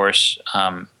divorce.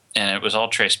 And it was all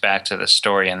traced back to the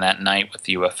story in that night with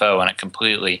the UFO, and it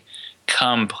completely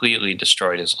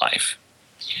destroyed his life.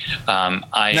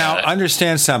 Now,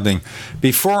 understand something.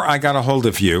 Before I got a hold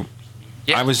of you,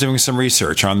 I was doing some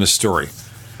research on this story.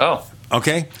 Oh.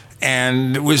 Okay?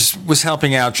 And it was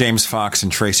helping out James Fox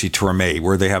and Tracy Torme,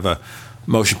 where they have a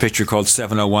motion picture called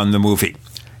 701, the movie.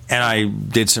 And I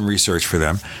did some research for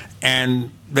them.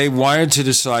 And they wanted to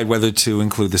decide whether to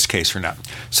include this case or not.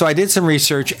 So I did some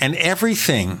research, and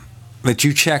everything that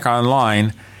you check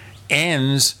online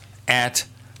ends at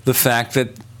the fact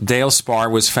that Dale Spaur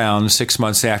was found 6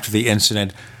 months after the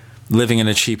incident, living in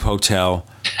a cheap hotel,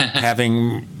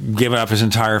 having given up his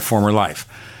entire former life.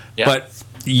 Yeah. But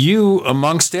you,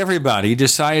 amongst everybody,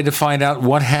 decided to find out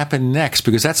what happened next,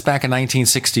 because that's back in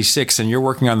 1966, and you're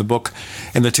working on the book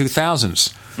in the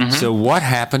 2000s. Mm-hmm. So what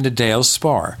happened to Dale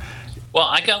Spaur? Well,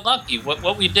 I got lucky.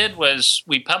 What we did was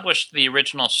we published the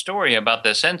original story about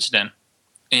this incident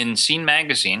in Scene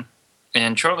magazine,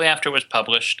 and shortly after it was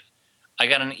published, I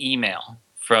got an email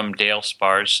from Dale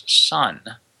Spaur's son.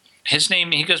 His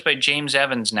name, he goes by James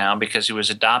Evans now because he was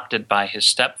adopted by his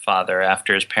stepfather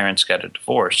after his parents got a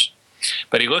divorce.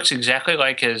 But he looks exactly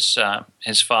like his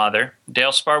father.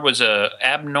 Dale Spaur was a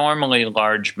abnormally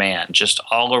large man, just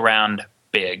all around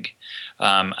big.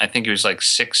 I think he was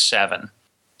 6'7".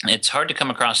 It's hard to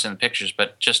come across in the pictures,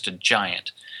 but just a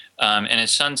giant. And his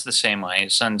son's the same way.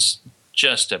 His son's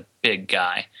just a big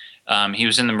guy. He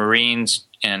was in the Marines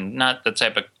and not the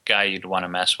type of guy you'd want to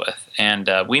mess with. And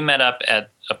we met up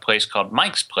at a place called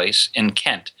Mike's Place in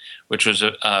Kent, which was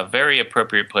a very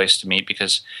appropriate place to meet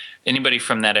because anybody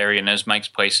from that area knows Mike's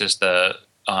Place is the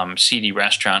seedy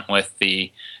restaurant with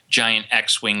the giant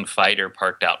X-Wing fighter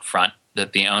parked out front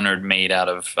that the owner made out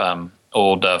of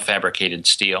old fabricated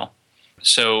steel.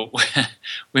 So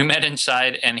we met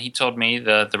inside, and he told me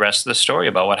the rest of the story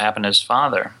about what happened to his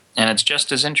father, and it's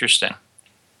just as interesting.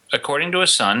 According to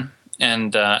his son,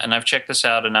 and I've checked this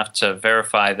out enough to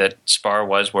verify that Spaur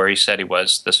was where he said he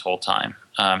was this whole time.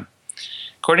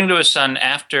 According to his son,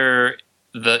 after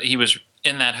he was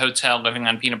in that hotel living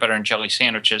on peanut butter and jelly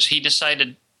sandwiches, he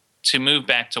decided to move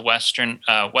back to West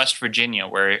Virginia,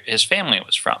 where his family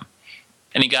was from.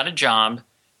 And he got a job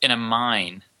in a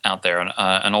mine out there,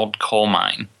 an old coal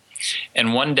mine.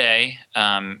 And one day,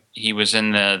 he was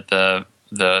in the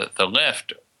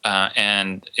lift,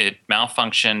 and it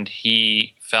malfunctioned.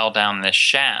 He fell down this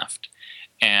shaft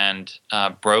and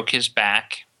broke his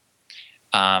back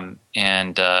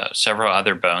and several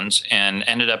other bones, and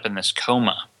ended up in this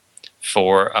coma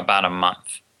for about a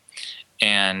month.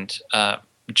 And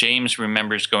James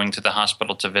remembers going to the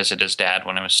hospital to visit his dad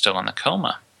when he was still in the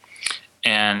coma.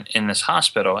 and in this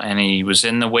hospital, and he was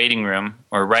in the waiting room,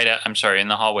 or in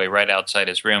the hallway right outside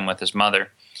his room with his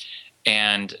mother.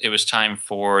 And it was time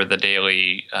for the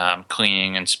daily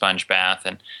cleaning and sponge bath.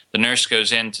 And the nurse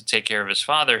goes in to take care of his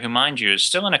father, who, mind you, is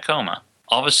still in a coma.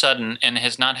 All of a sudden, and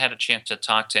has not had a chance to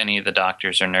talk to any of the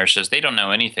doctors or nurses. They don't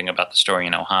know anything about the story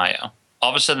in Ohio. All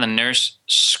of a sudden, the nurse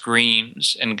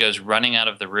screams and goes running out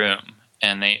of the room.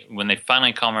 And when they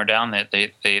finally calm her down,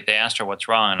 they asked her what's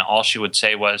wrong. And all she would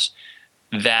say was,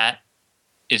 "That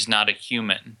is not a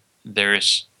human.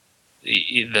 That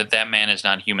man is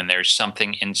not human. There's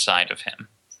something inside of him."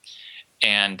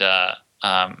 And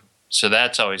so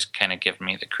that's always kind of given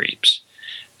me the creeps.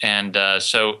 And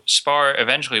so Spaur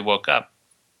eventually woke up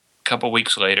a couple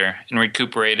weeks later and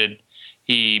recuperated.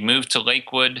 He moved to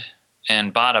Lakewood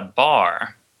and bought a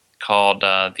bar called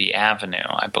The Avenue,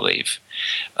 I believe.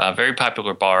 A very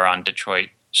popular bar on Detroit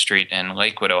Street in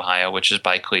Lakewood, Ohio, which is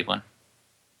by Cleveland.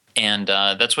 And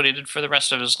that's what he did for the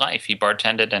rest of his life. He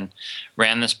bartended and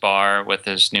ran this bar with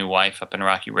his new wife up in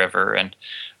Rocky River. And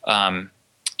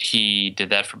he did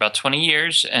that for about 20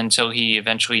 years until he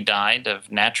eventually died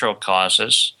of natural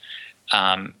causes.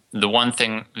 The one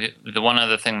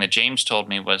other thing that James told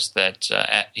me was that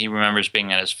he remembers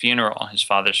being at his funeral, his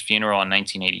father's funeral in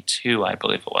 1982, I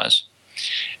believe it was.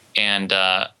 And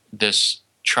this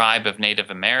tribe of Native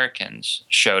Americans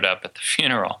showed up at the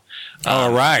funeral.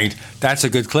 All right. That's a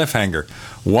good cliffhanger.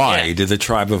 Why did the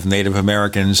tribe of Native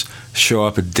Americans show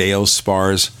up at Dale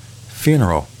Spaur's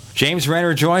funeral? James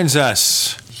Renner joins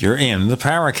us. You're in the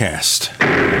Paracast.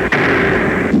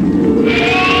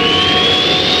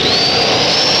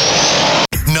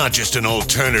 Not just an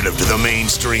alternative to the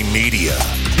mainstream media.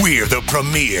 We're the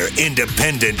premier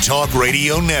independent talk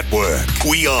radio network.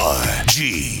 We are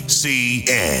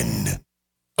GCN.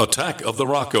 Attack of the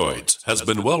Rockoids has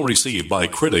been well received by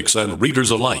critics and readers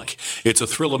alike. It's a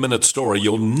thrill-a-minute story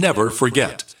you'll never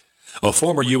forget. A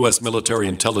former U.S. military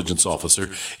intelligence officer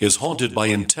is haunted by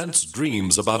intense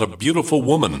dreams about a beautiful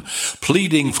woman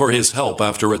pleading for his help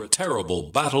after a terrible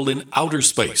battle in outer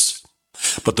space.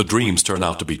 But the dreams turn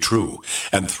out to be true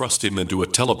and thrust him into a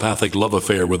telepathic love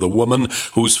affair with a woman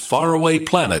whose faraway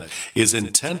planet is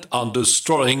intent on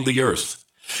destroying the Earth.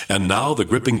 And now the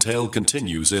gripping tale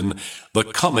continues in The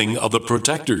Coming of the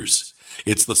Protectors.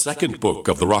 It's the second book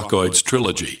of the Rockoids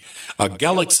trilogy, a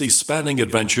galaxy-spanning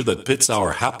adventure that pits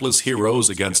our hapless heroes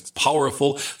against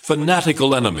powerful,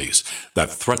 fanatical enemies that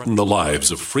threaten the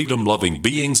lives of freedom-loving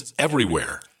beings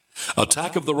everywhere.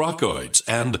 Attack of the Rockoids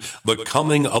and The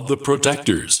Coming of the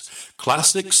Protectors.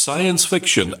 Classic science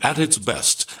fiction at its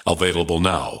best, available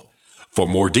now. For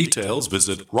more details,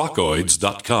 visit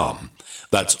rockoids.com.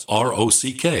 That's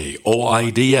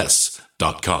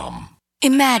ROCKOIDS.com.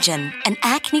 Imagine an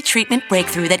acne treatment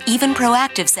breakthrough that even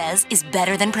Proactive says is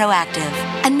better than Proactive.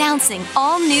 Announcing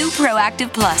all new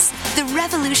Proactive Plus, the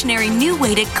revolutionary new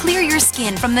way to clear your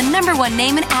skin from the #1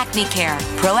 name in acne care.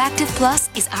 Proactive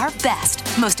Plus is our best,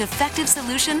 most effective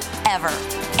solution ever.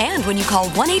 And when you call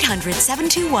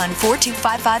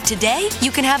 1-800-721-4255 today, you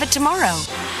can have it tomorrow.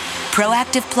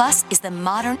 Proactive Plus is the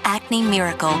modern acne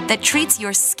miracle that treats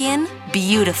your skin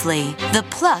beautifully. The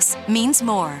plus means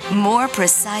more. More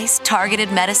precise,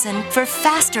 targeted medicine for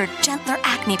faster, gentler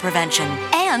acne prevention.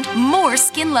 And more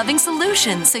skin-loving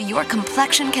solutions so your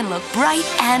complexion can look bright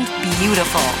and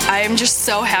beautiful. I am just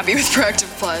so happy with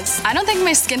Proactive Plus. I don't think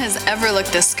my skin has ever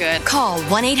looked this good. Call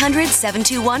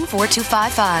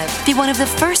 1-800-721-4255. Be one of the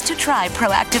first to try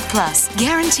Proactive Plus.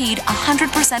 Guaranteed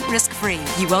 100% risk-free.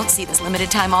 You won't see this limited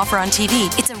time offer on TV.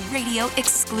 It's a radio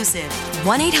exclusive.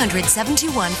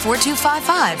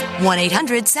 1-800-721-4255.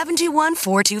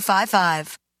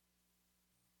 1-800-721-4255.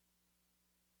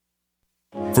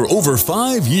 For over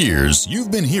 5 years, you've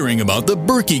been hearing about the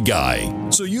Berkey guy,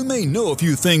 so you may know a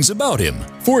few things about him.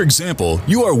 For example,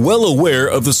 you are well aware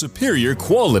of the superior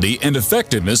quality and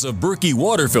effectiveness of Berkey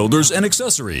water filters and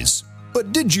accessories.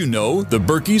 But did you know the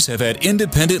Berkeys have had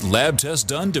independent lab tests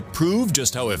done to prove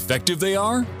just how effective they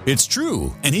are? It's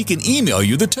true, and he can email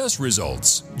you the test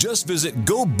results. Just visit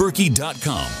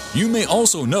goberkey.com. You may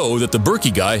also know that the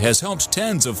Berkey Guy has helped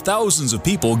tens of thousands of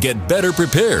people get better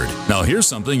prepared. Now here's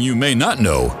something you may not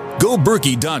know.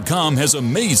 GoBerkey.com has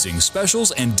amazing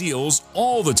specials and deals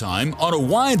all the time on a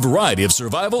wide variety of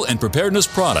survival and preparedness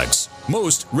products.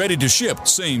 Most ready to ship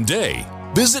same day.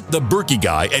 Visit the Berkey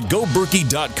Guy at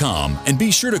GoBerkey.com and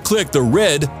be sure to click the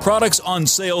red Products on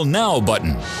Sale Now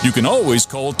button. You can always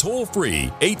call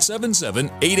toll-free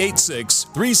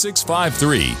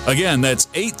 877-886-3653. Again, that's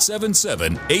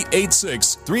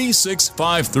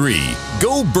 877-886-3653.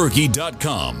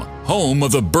 GoBerkey.com, home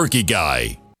of the Berkey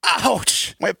Guy.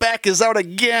 Ouch! My back is out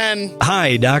again.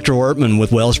 Hi, Dr. Ortman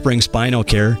with Wellspring Spinal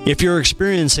Care. If you're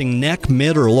experiencing neck,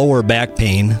 mid, or lower back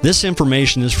pain, this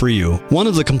information is for you. One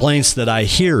of the complaints that I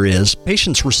hear is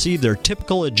patients receive their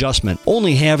typical adjustment,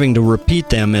 only having to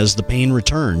repeat them as the pain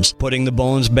returns. Putting the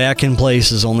bones back in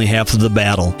place is only half of the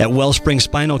battle. At Wellspring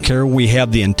Spinal Care, we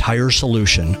have the entire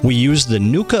solution. We use the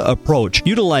NUCA approach,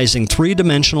 utilizing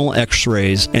three-dimensional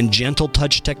x-rays and gentle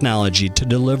touch technology to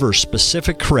deliver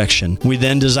specific correction. We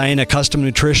then design a custom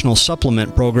nutritional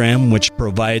supplement program which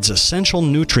provides essential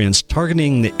nutrients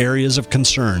targeting the areas of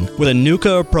concern. With a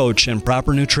NUCA approach and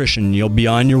proper nutrition, you'll be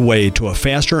on your way to a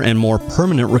faster and more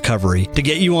permanent recovery. To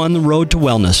get you on the road to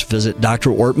wellness, visit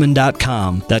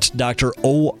drortman.com. That's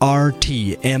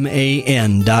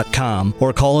drortman.com.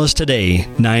 Or call us today,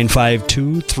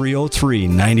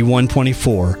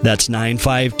 952-303-9124. That's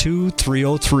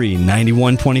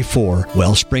 952-303-9124.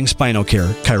 Wellspring Spinal Care,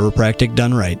 chiropractic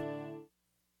done right.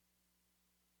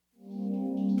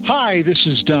 Hi, this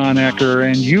is Don Ecker,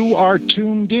 and you are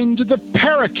tuned into the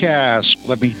Paracast.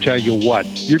 Let me tell you what,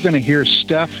 you're going to hear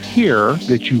stuff here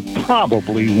that you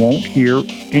probably won't hear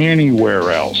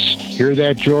anywhere else. Hear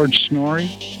that, George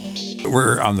Snorri?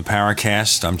 We're on the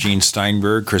Paracast. I'm Gene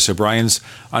Steinberg. Chris O'Brien's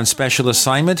on special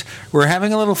assignment. We're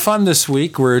having a little fun this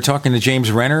week. We're talking to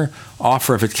James Renner,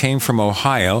 author of It Came From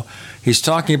Ohio. He's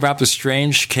talking about the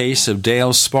strange case of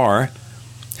Dale Spaur,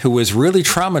 who was really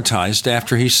traumatized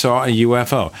after he saw a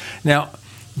UFO. Now,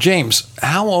 James,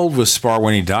 how old was Spaur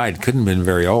when he died? Couldn't have been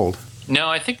very old. No,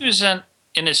 I think he was in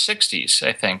his 60s,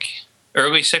 I think.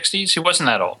 Early 60s? He wasn't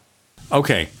that old.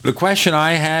 Okay, the question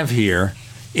I have here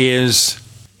is,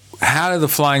 how did the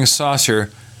flying saucer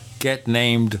get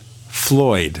named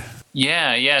Floyd?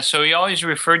 Yeah. So he always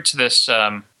referred to this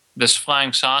this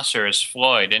flying saucer as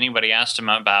Floyd. Anybody asked him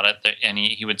about it, and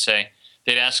he would say,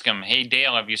 they'd ask him, "Hey,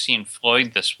 Dale, have you seen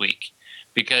Floyd this week?"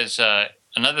 Because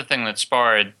another thing that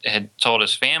Spaur had told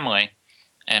his family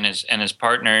and his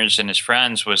partners and his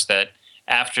friends was that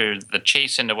after the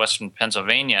chase into western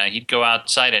Pennsylvania, he'd go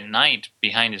outside at night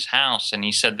behind his house, and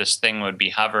he said this thing would be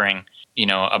hovering,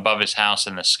 above his house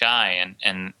in the sky,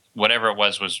 and whatever it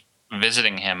was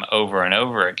visiting him over and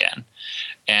over again.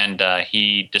 And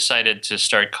he decided to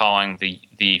start calling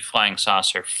the flying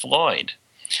saucer Floyd,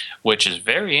 which is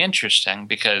very interesting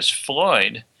because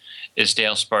Floyd is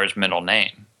Dale Spaur's middle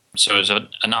name. So it was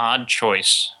an odd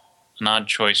choice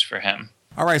for him.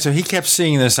 All right, so he kept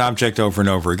seeing this object over and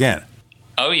over again.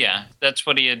 Oh, yeah. That's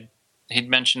what he'd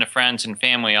mentioned to friends and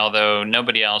family, although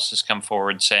nobody else has come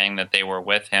forward saying that they were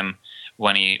with him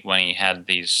when he had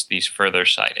these further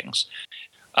sightings.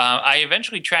 I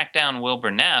eventually tracked down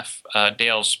Wilbur Neff,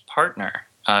 Dale's partner,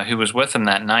 who was with him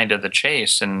that night of the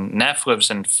chase, and Neff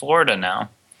lives in Florida now.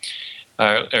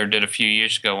 Or did a few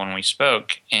years ago when we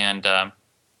spoke, and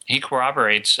he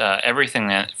corroborates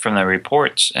everything from the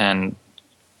reports and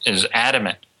is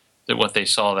adamant that what they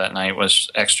saw that night was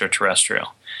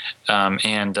extraterrestrial,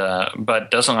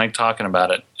 but doesn't like talking about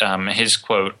it. His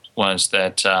quote was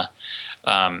that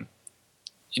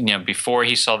before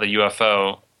he saw the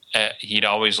UFO, he'd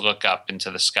always look up into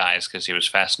the skies because he was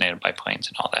fascinated by planes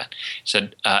and all that. He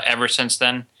said ever since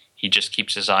then, he just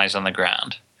keeps his eyes on the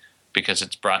ground, because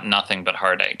it's brought nothing but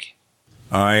heartache.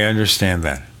 I understand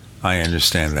that.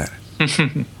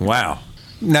 Wow.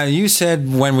 Now, you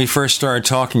said when we first started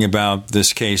talking about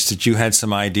this case that you had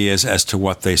some ideas as to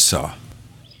what they saw.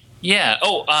 Yeah.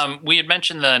 We had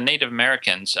mentioned the Native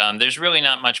Americans. There's really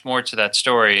not much more to that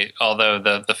story, although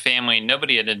the family,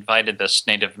 nobody had invited this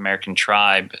Native American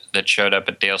tribe that showed up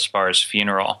at Dale Spaur's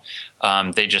funeral.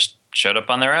 They just showed up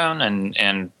on their own,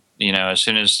 and as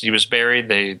soon as he was buried,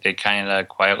 they kind of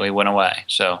quietly went away.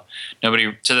 So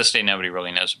nobody, to this day, nobody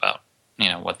really knows about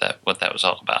what that was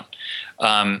all about.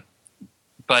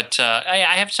 But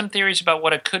I have some theories about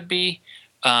what it could be.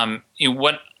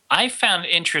 What I found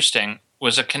interesting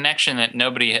was a connection that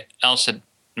nobody else had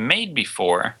made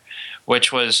before,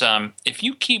 which was if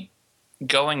you keep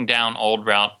going down Old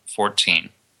Route 14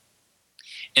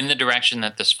 in the direction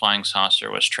that this flying saucer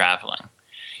was traveling,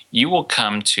 you will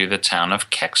come to the town of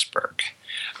Kecksburg.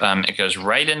 It goes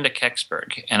right into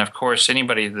Kecksburg. And of course,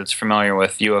 anybody that's familiar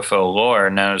with UFO lore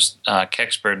knows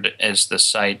Kecksburg is the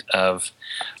site of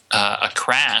a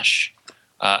crash,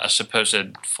 a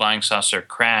supposed flying saucer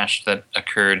crash that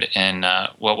occurred in,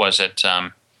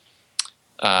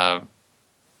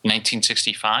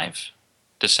 1965?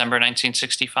 December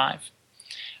 1965?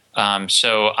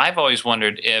 So I've always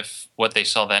wondered if what they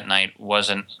saw that night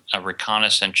wasn't a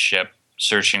reconnaissance ship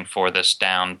searching for this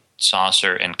downed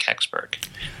saucer in Kecksburg.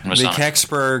 The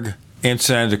Kecksburg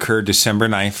incident occurred December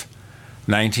 9th,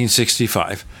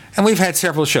 1965. And we've had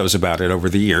several shows about it over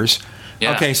the years.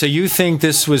 Yeah. Okay, so you think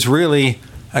this was really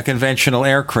a conventional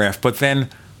aircraft, but then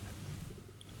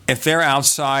if they're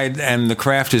outside and the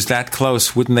craft is that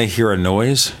close, wouldn't they hear a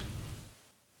noise?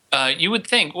 You would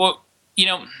think. Well,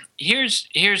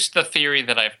 here's the theory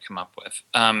that I've come up with.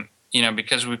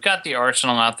 Because we've got the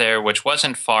arsenal out there, which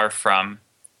wasn't far from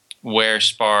where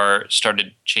Spaur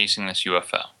started chasing this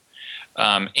UFO.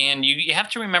 And you have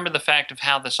to remember the fact of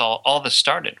how this all this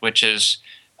started, which is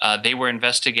they were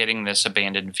investigating this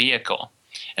abandoned vehicle.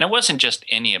 And it wasn't just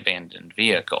any abandoned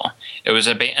vehicle. It was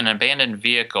an abandoned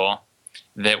vehicle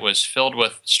that was filled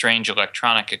with strange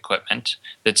electronic equipment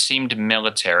that seemed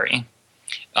military,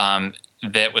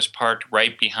 that was parked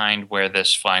right behind where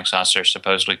this flying saucer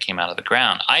supposedly came out of the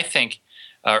ground. I think,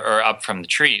 or up from the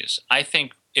trees. I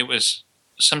think it was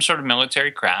some sort of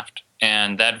military craft,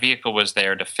 and that vehicle was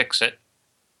there to fix it.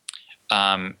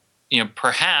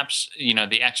 Perhaps,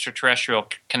 the extraterrestrial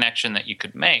connection that you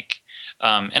could make.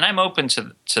 And I'm open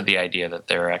to the idea that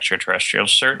there are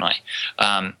extraterrestrials, certainly.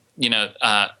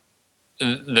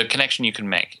 The connection you can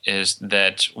make is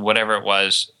that whatever it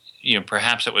was,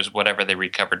 perhaps it was whatever they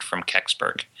recovered from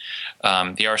Kecksburg.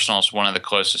 The arsenal is one of the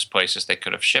closest places they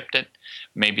could have shipped it.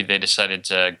 Maybe they decided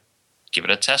to give it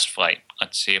a test flight.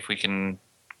 Let's see if we can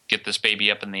get this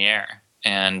baby up in the air.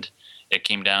 And it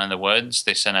came down in the woods.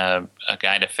 They sent a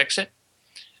guy to fix it.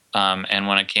 And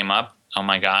when it came up, oh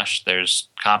my gosh, there's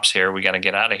cops here. We got to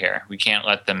get out of here. We can't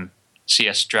let them see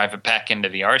us drive it back into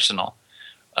the arsenal.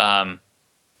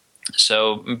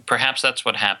 So perhaps that's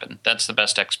what happened. That's the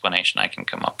best explanation I can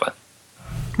come up with.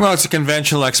 Well, it's a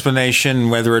conventional explanation.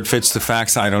 Whether it fits the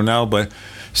facts, I don't know. But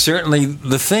certainly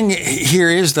the thing here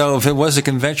is, though, if it was a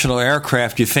conventional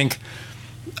aircraft, you think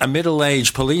a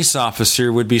middle-aged police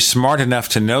officer would be smart enough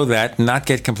to know that and not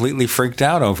get completely freaked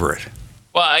out over it.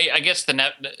 Well, I guess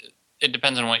it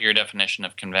depends on what your definition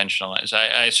of conventional is.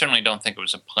 I certainly don't think it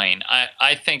was a plane.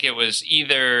 I think it was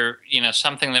either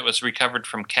something that was recovered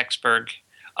from Kecksburg.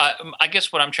 I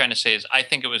guess what I'm trying to say is I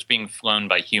think it was being flown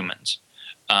by humans.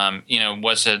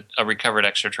 Was it a recovered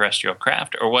extraterrestrial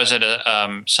craft, or was it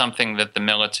something that the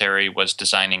military was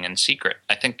designing in secret?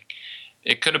 I think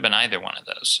it could have been either one of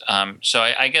those. So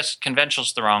I guess conventional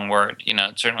is the wrong word.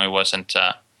 It certainly wasn't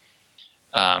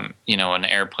an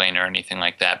airplane or anything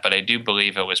like that, but I do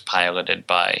believe it was piloted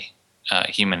by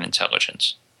human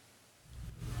intelligence.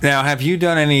 Now, have you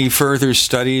done any further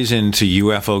studies into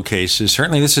UFO cases?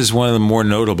 Certainly this is one of the more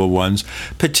notable ones,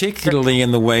 particularly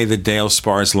in the way that Dale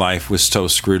Spaur's life was so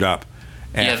screwed up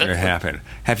after it happened.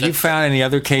 Have you found any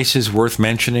other cases worth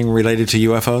mentioning related to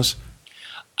UFOs?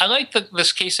 I like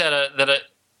this case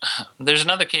there's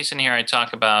another case in here I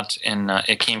talk about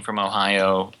It Came from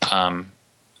Ohio,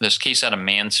 this case out of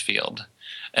Mansfield.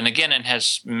 And again, it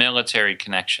has military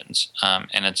connections,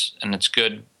 and it's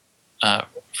good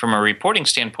from a reporting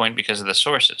standpoint because of the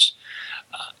sources.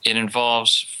 It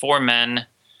involves 4 men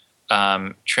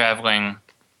traveling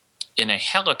in a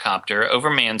helicopter over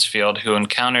Mansfield who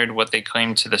encountered what they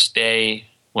claim to this day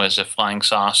was a flying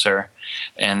saucer,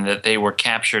 and that they were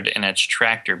captured in its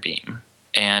tractor beam.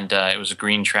 And it was a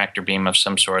green tractor beam of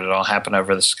some sort. It all happened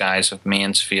over the skies of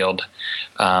Mansfield,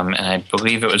 and I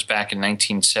believe it was back in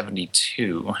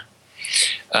 1972.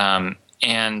 And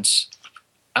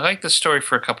I like this story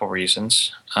for a couple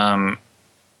reasons.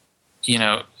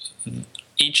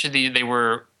 Each of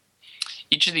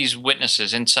these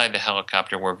witnesses inside the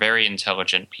helicopter were very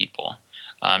intelligent people.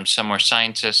 Some were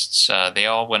scientists. They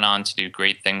all went on to do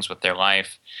great things with their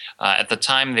life. At the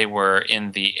time, they were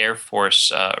in the Air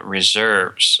Force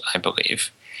reserves, I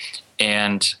believe.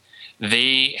 And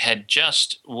they had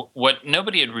just what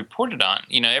nobody had reported on.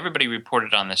 Everybody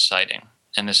reported on this sighting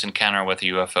and this encounter with a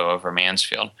UFO over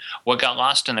Mansfield. What got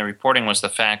lost in the reporting was the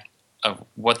fact of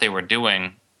what they were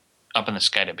doing up in the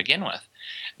sky to begin with.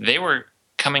 They were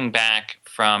coming back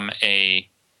from a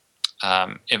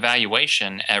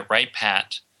evaluation at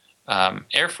Wright-Patt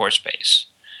Air Force Base,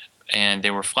 and they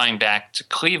were flying back to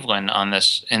Cleveland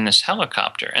in this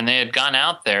helicopter, and they had gone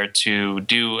out there to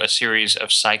do a series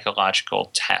of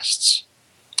psychological tests,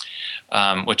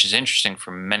 which is interesting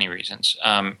for many reasons.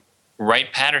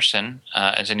 Wright-Patterson,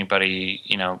 as anybody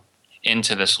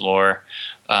into this lore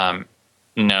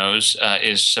knows,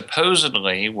 is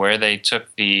supposedly where they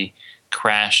took the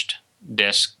crashed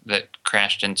disc that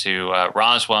crashed into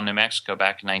Roswell, New Mexico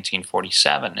back in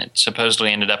 1947. It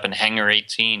supposedly ended up in Hangar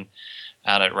 18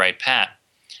 out at Wright-Patt.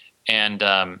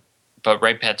 But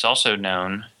Wright-Patt's also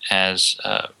known as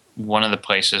one of the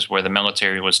places where the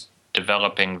military was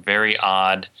developing very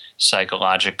odd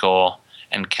psychological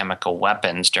and chemical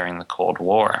weapons during the Cold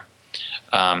War.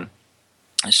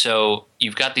 So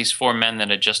you've got these 4 men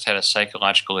that had just had a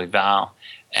psychological eval,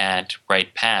 at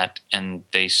Wright Pat, and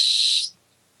they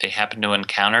happened to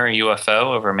encounter a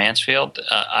UFO over Mansfield.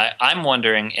 I'm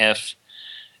wondering if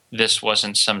this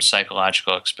wasn't some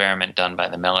psychological experiment done by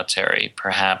the military.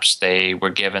 Perhaps they were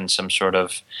given some sort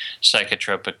of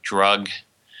psychotropic drug,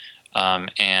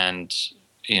 and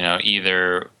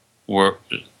either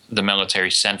the military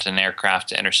sent an aircraft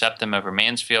to intercept them over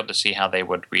Mansfield to see how they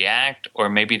would react, or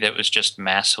maybe that was just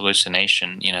mass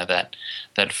hallucination.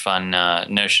 That fun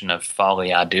notion of folie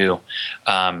à deux,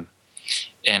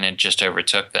 and it just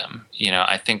overtook them.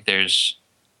 I think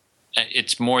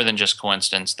it's more than just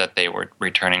coincidence that they were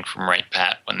returning from Wright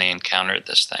Pat when they encountered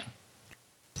this thing.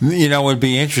 It would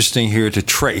be interesting here to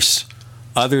trace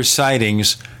other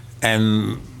sightings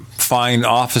and find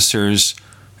officers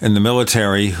in the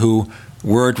military who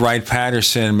were at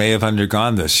Wright-Patterson and may have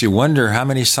undergone this. You wonder how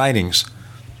many sightings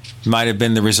might have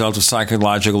been the result of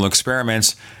psychological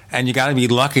experiments, and you got to be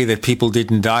lucky that people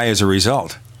didn't die as a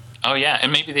result. Oh, yeah,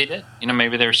 and maybe they did.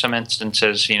 Maybe there were some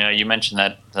instances, you mentioned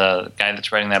that the guy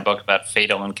that's writing that book about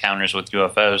fatal encounters with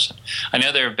UFOs. I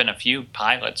know there have been a few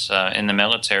pilots in the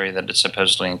military that have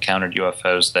supposedly encountered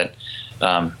UFOs that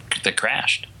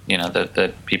crashed,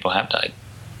 that people have died.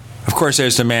 Of course,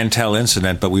 there's the Mantell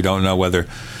incident, but we don't know whether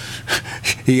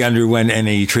he underwent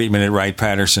any treatment at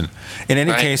Wright-Patterson. In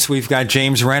any case, we've got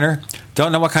James Renner.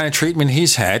 Don't know what kind of treatment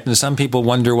he's had, and some people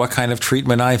wonder what kind of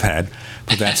treatment I've had.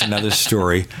 But that's another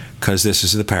story, because this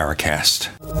is the Paracast.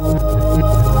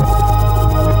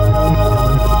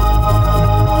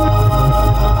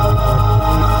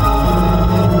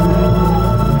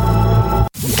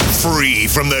 Free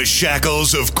from the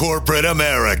shackles of corporate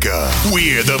America,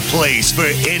 we're the place for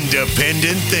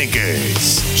independent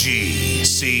thinkers.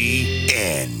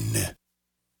 GCN.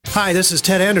 Hi, this is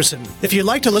Ted Anderson. If you'd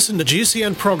like to listen to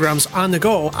GCN programs on the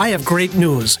go, I have great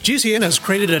news. GCN has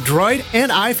created a Droid and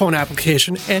iPhone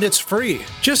application, and it's free.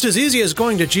 Just as easy as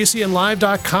going to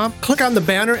GCNlive.com, click on the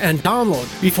banner, and download.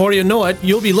 Before you know it,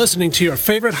 you'll be listening to your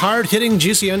favorite hard-hitting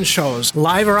GCN shows,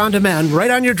 live or on demand,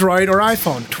 right on your Droid or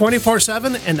iPhone,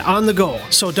 24/7 and on the go.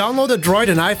 So download the Droid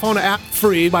and iPhone app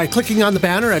free by clicking on the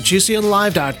banner at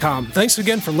GCNlive.com. Thanks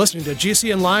again for listening to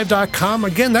GCNlive.com.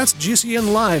 Again, that's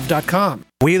GCNlive.com.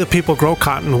 We the people grow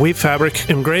cotton, weave fabric,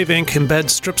 engrave ink, embed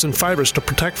strips and fibers to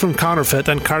protect from counterfeit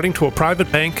and carting to a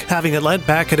private bank, having it led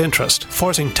back at interest,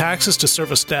 forcing taxes to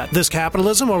service debt. This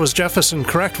capitalism, or was Jefferson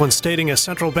correct when stating a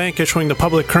central bank issuing the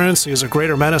public currency is a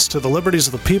greater menace to the liberties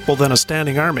of the people than a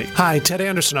standing army? Hi, Ted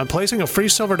Anderson. I'm placing a free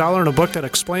silver dollar in a book that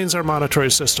explains our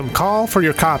monetary system. Call for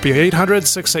your copy,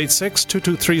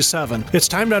 800-686-2237. It's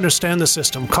time to understand the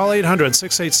system. Call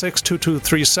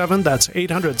 800-686-2237. That's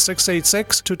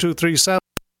 800-686-2237.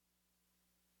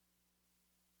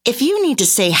 If you need to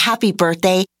say happy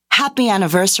birthday, happy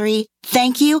anniversary,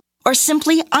 thank you, or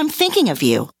simply I'm thinking of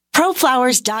you,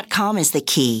 ProFlowers.com is the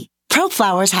key.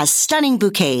 ProFlowers has stunning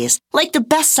bouquets, like the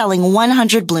best-selling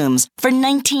 100 blooms for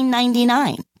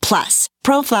 $19.99. Plus,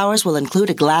 ProFlowers will include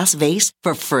a glass vase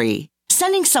for free.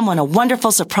 Sending someone a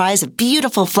wonderful surprise of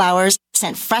beautiful flowers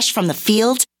sent fresh from the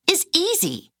field is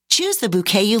easy. Choose the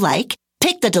bouquet you like,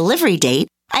 pick the delivery date,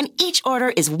 and each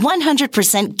order is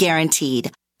 100%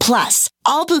 guaranteed. Plus,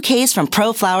 all bouquets from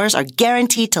ProFlowers are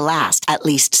guaranteed to last at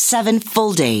least 7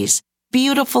 full days.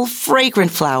 Beautiful,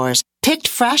 fragrant flowers, picked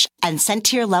fresh and sent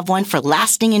to your loved one for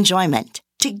lasting enjoyment.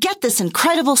 To get this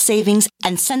incredible savings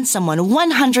and send someone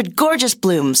 100 gorgeous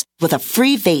blooms with a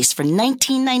free vase for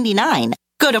 $19.99,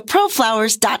 go to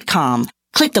ProFlowers.com.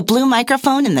 Click the blue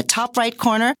microphone in the top right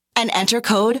corner and enter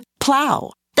code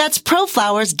PLOW. That's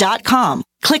ProFlowers.com.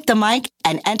 Click the mic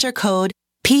and enter code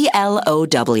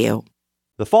PLOW.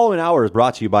 The following hour is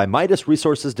brought to you by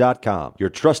MidasResources.com, your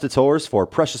trusted source for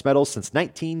precious metals since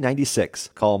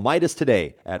 1996. Call Midas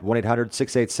today at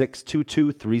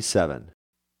 1-800-686-2237.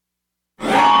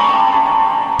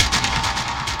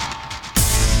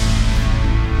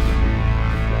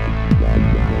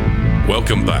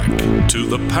 Welcome back to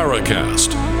the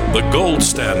Paracast, the gold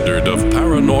standard of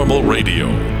paranormal radio.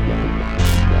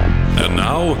 And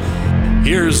now,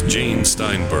 here's Gene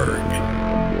Steinberg.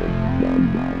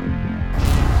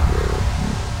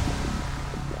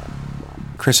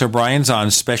 Chris O'Brien's on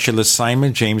special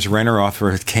assignment. James Renner, author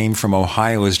of Came from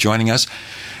Ohio, is joining us.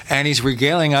 And he's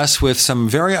regaling us with some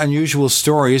very unusual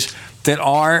stories that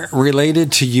are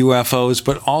related to UFOs,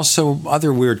 but also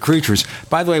other weird creatures.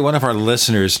 By the way, one of our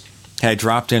listeners had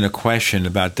dropped in a question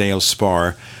about Dale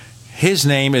Spaur. His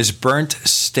name is Burnt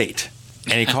State,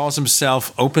 and he calls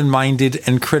himself open-minded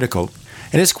and critical.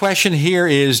 And his question here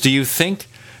is, do you think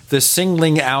the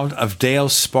singling out of Dale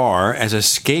Spaur as a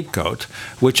scapegoat,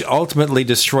 which ultimately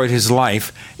destroyed his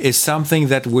life, is something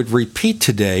that would repeat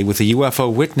today with a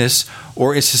UFO witness,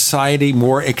 or is society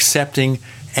more accepting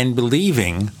and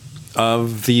believing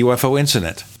of the UFO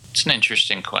incident? It's an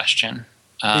interesting question.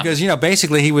 Because,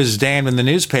 basically he was damned in the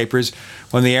newspapers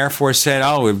when the Air Force said,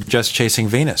 we're just chasing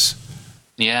Venus.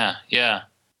 Yeah.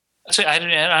 So I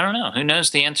don't know. Who knows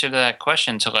the answer to that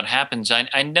question until it happens?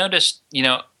 I noticed,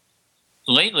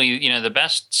 lately, the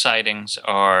best sightings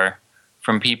are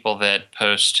from people that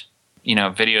post,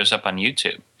 videos up on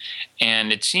YouTube.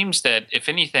 And it seems that, if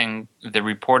anything, the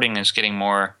reporting is getting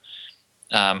more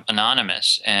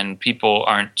anonymous, and people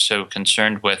aren't so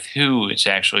concerned with who is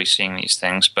actually seeing these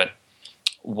things, but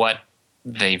what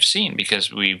they've seen,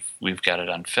 because we've got it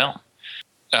on film.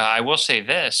 I will say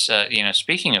this,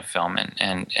 speaking of film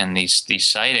and these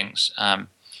sightings,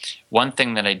 one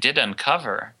thing that I did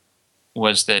uncover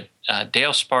was that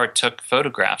Dale Spaur took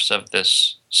photographs of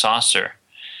this saucer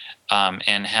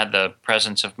and had the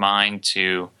presence of mind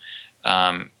to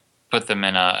put them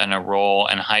in a roll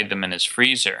and hide them in his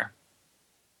freezer.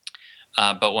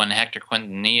 But when Hector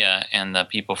Quintanilla and the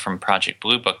people from Project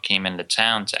Blue Book came into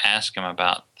town to ask him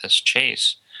about this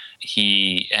chase,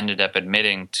 he ended up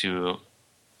admitting to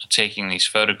taking these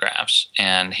photographs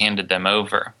and handed them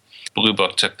over. Blue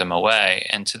Book took them away,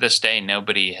 and to this day,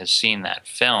 nobody has seen that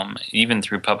film, even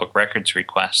through public records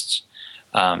requests.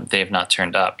 They have not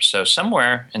turned up. So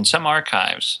somewhere in some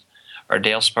archives are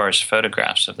Dale Spaur's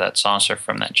photographs of that saucer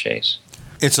from that chase.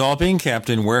 It's all being kept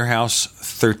in Warehouse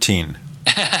 13.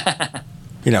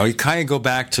 You kind of go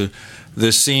back to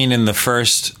the scene in the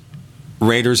first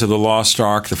Raiders of the Lost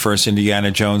Ark, the first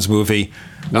Indiana Jones movie,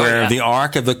 where the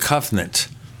Ark of the Covenant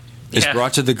is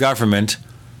brought to the government,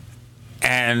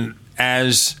 and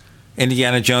as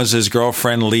Indiana Jones's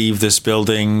girlfriend leave this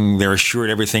building, they're assured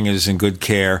everything is in good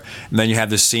care, and then you have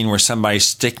this scene where somebody's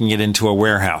sticking it into a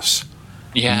warehouse,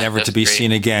 never to be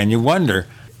seen again. You wonder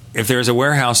if there's a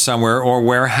warehouse somewhere, or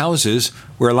warehouses,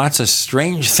 where lots of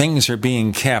strange things are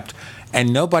being kept,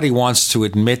 and nobody wants to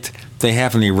admit they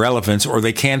have any relevance, or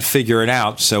they can't figure it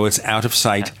out, so it's out of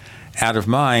sight, out of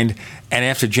mind. And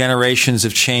after generations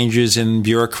of changes in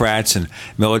bureaucrats and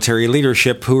military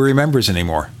leadership, who remembers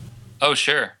anymore? Oh,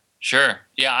 sure.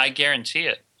 Yeah, I guarantee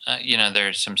it.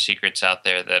 There's some secrets out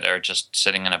there that are just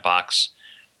sitting in a box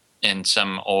in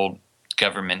some old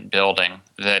government building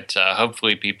that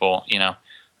hopefully people,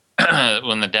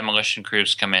 when the demolition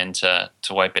crews come in to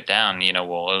wipe it down,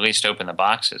 we'll at least open the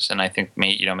boxes. And I think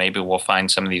maybe we'll find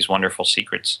some of these wonderful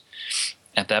secrets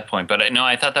at that point. But no,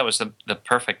 I thought that was the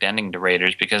perfect ending to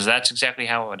Raiders, because that's exactly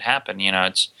how it would happen.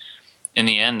 It's, in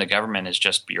the end, the government is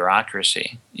just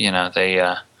bureaucracy.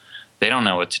 They don't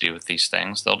know what to do with these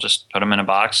things. They'll just put them in a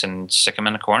box and stick them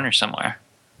in a corner somewhere.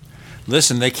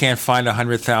 Listen, they can't find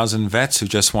 100,000 vets who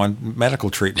just want medical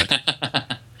treatment.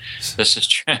 This is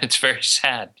true. It's very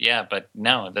sad. Yeah, but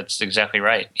no, that's exactly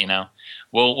right.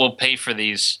 We'll pay for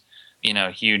these,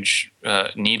 huge,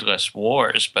 needless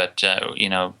wars, but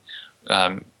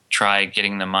try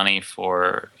getting the money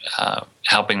for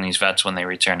helping these vets when they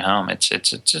return home.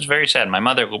 It's very sad. My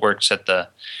mother works at the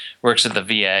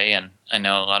VA, and I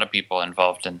know a lot of people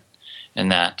involved in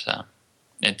that.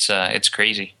 It's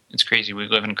crazy. It's crazy. We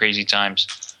live in crazy times.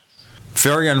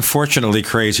 Very unfortunately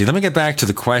crazy. Let me get back to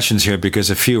the questions here, because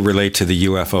a few relate to the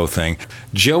UFO thing.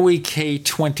 Joey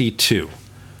K22,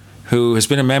 who has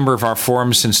been a member of our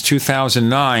forum since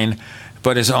 2009,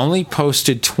 but has only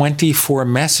posted 24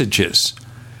 messages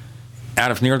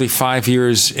out of nearly 5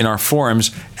 years in our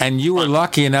forums, and you were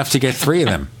lucky enough to get 3 of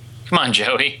them. Come on,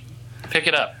 Joey. Pick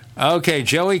it up. Okay,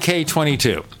 Joey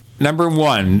K22. Number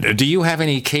 1, do you have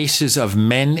any cases of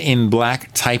men in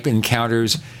black type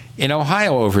encounters in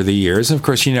Ohio over the years? Of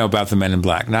course, you know about the Men in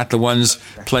Black, not the ones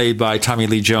played by Tommy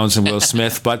Lee Jones and Will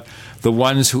Smith, but the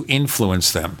ones who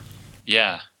influenced them.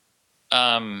 Yeah.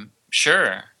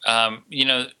 Sure.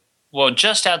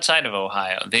 Just outside of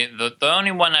Ohio, the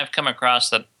only one I've come across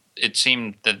that it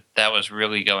seemed that was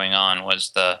really going on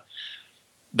was the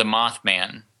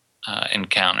Mothman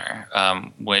encounter,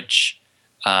 which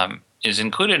is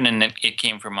included in It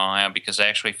Came From Ohio, because I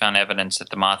actually found evidence that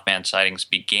the Mothman sightings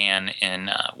began in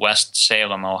West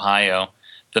Salem, Ohio,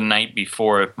 the night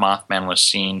before Mothman was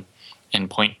seen in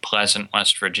Point Pleasant,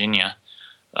 West Virginia.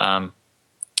 I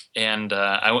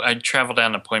traveled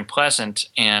down to Point Pleasant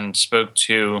and spoke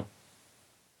to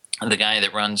the guy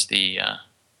that runs the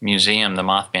museum, the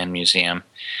Mothman Museum.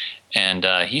 And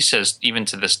he says even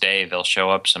to this day they'll show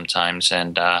up sometimes.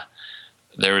 And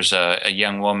there was a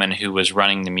young woman who was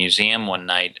running the museum one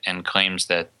night and claims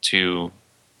that 2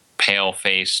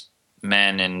 pale-faced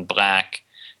men in black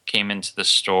came into the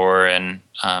store and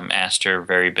asked her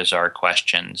very bizarre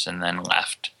questions and then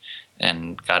left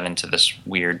and got into this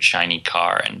weird shiny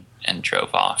car and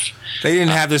drove off. They didn't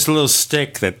have this little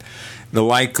stick that the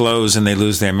light glows and they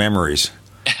lose their memories.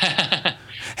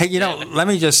 Hey, let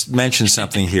me just mention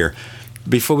something here.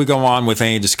 Before we go on with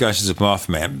any discussions of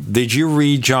Mothman, did you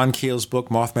read John Keel's book,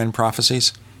 Mothman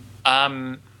Prophecies?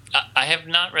 I have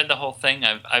not read the whole thing.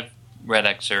 I've read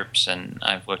excerpts and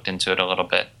I've looked into it a little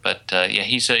bit. But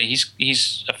he's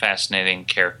a fascinating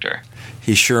character.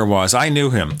 He sure was. I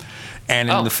knew him. And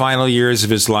in the final years of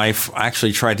his life, I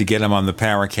actually tried to get him on the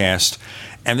Paracast.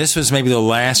 And this was maybe the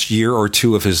last year or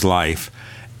two of his life.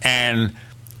 And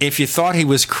if you thought he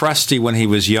was crusty when he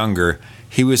was younger,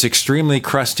 he was extremely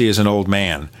crusty as an old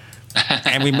man.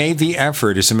 And we made the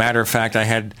effort. As a matter of fact, I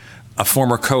had a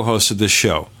former co-host of this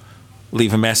show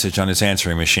leave a message on his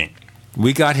answering machine.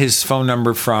 We got his phone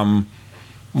number from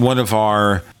one of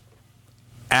our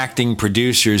acting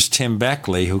producers, Tim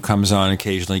Beckley, who comes on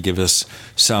occasionally, give us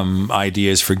some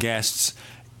ideas for guests.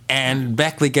 And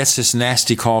Beckley gets this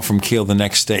nasty call from Keel the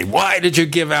next day. Why did you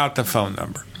give out the phone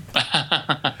number?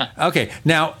 Okay,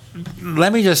 now,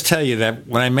 let me just tell you that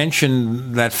when I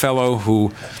mentioned that fellow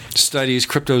who studies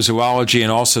cryptozoology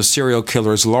and also serial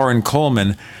killers, Lauren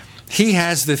Coleman, he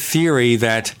has the theory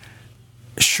that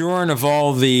shorn of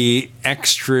all the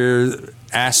extra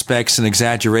aspects and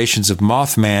exaggerations of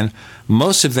Mothman,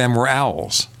 most of them were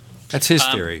owls. That's his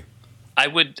theory. I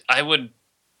would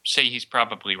say he's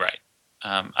probably right.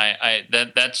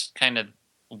 That's kind of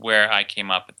where I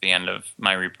came up at the end of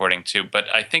my reporting too. But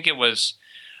I think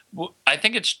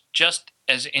it's just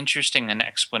as interesting an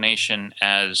explanation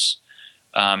as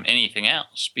anything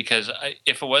else. Because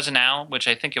if it was an owl, which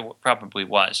I think it probably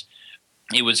was,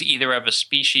 it was either of a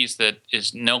species that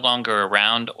is no longer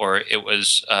around, or it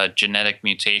was a genetic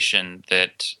mutation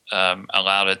that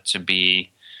allowed it to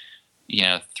be,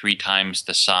 3 times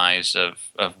the size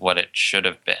of what it should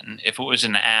have been. If it was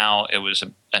an owl, it was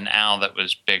an owl that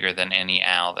was bigger than any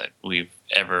owl that we've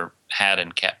ever had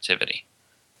in captivity.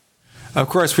 Of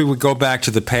course, we would go back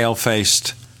to the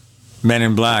pale-faced men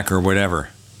in black or whatever.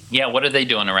 Yeah, what are they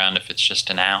doing around if it's just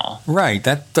an owl? Right,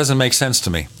 that doesn't make sense to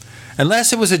me.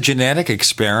 Unless it was a genetic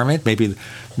experiment, maybe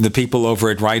the people over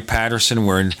at Wright-Patterson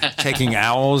were taking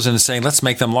owls and saying, let's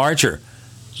make them larger.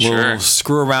 Sure. We'll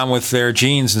screw around with their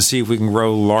genes and see if we can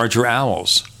grow larger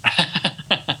owls.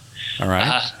 All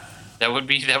right. That would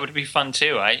be fun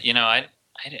too. I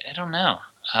don't know.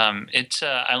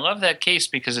 I love that case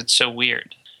because it's so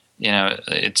weird.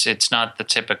 It's not the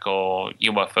typical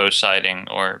UFO sighting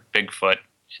or Bigfoot.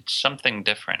 It's something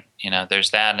different.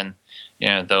 There's that, and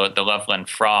the Loveland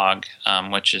frog,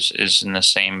 which is in the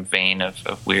same vein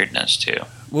of weirdness too.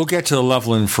 We'll get to the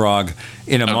Loveland frog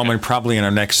in a moment, probably in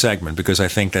our next segment, because I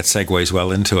think that segues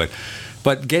well into it.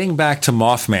 But getting back to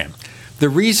Mothman, the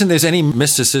reason there's any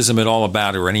mysticism at all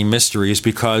about it or any mystery is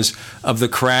because of the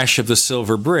crash of the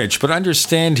Silver Bridge. But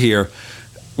understand here,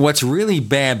 what's really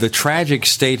bad, the tragic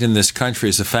state in this country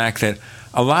is the fact that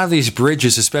a lot of these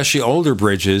bridges, especially older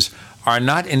bridges, are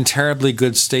not in terribly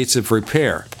good states of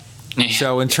repair.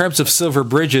 So in terms of silver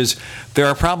bridges, there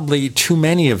are probably too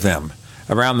many of them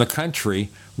around the country.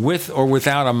 With or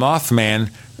without a Mothman,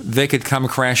 they could come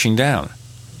crashing down.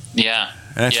 Yeah.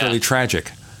 And that's really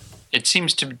tragic. It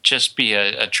seems to just be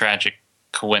a tragic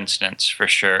coincidence for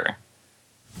sure.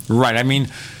 Right. I mean,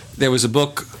 there was a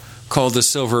book called The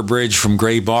Silver Bridge from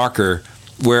Gray Barker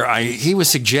where he was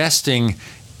suggesting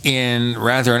in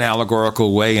rather an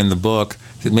allegorical way in the book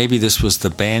that maybe this was the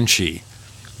Banshee,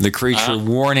 the creature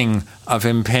warning of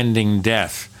impending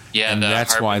death. Yeah, and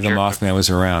that's why the Mothman was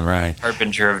around, right?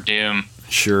 Harbinger of Doom.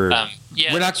 Sure.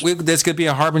 There's going to be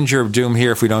a Harbinger of Doom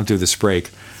here if we don't do this break.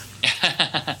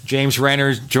 James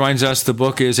Renner joins us. The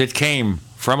book is It Came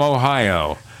from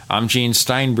Ohio. I'm Gene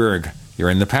Steinberg. You're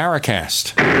in the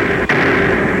Paracast.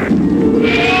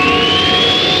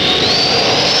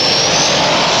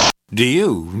 Do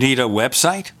you need a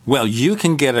website? Well, you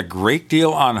can get a great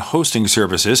deal on hosting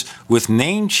services with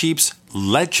Namecheap's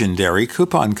legendary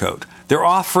coupon code. They're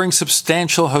offering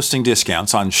substantial hosting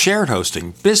discounts on shared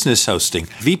hosting, business hosting,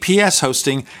 VPS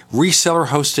hosting, reseller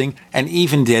hosting, and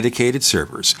even dedicated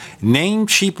servers.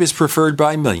 Namecheap is preferred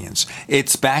by millions.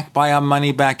 It's backed by a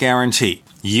money-back guarantee.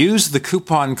 Use the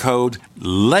coupon code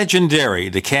LEGENDARY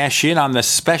to cash in on the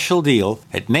special deal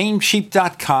at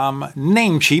Namecheap.com,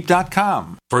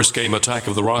 Namecheap.com. First came Attack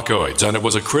of the Rockoids, and it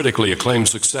was a critically acclaimed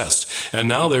success. And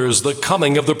now there is The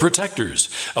Coming of the Protectors.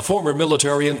 A former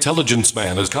military intelligence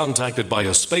man is contacted by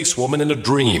a space woman in a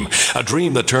dream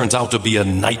that turns out to be a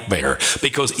nightmare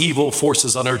because evil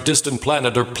forces on her distant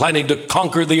planet are planning to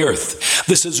conquer the Earth.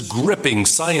 This is gripping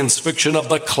science fiction of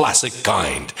the classic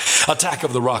kind. Attack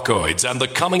of the Rockoids and The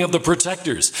Coming of the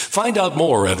Protectors. Find out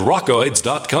more at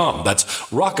rockoids.com. That's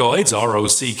Rockoids,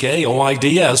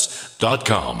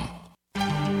 ROCKOIDS.com.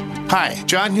 Hi,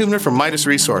 John Hubner from Midas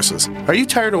Resources. Are you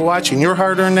tired of watching your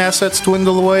hard-earned assets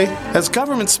dwindle away? As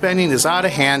government spending is out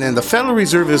of hand and the Federal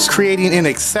Reserve is creating in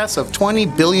excess of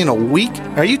 $20 billion a week,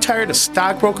 are you tired of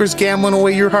stockbrokers gambling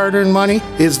away your hard-earned money?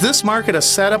 Is this market a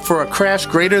setup for a crash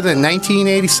greater than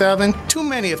 1987? Too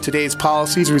many of today's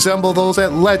policies resemble those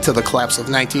that led to the collapse of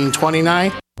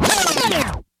 1929.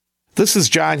 This is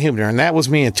John Hubner, and that was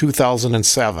me in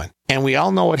 2007. And we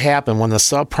all know what happened when the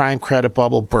subprime credit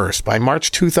bubble burst. By March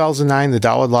 2009, the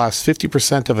dollar lost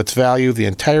 50% of its value. The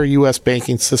entire U.S.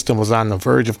 banking system was on the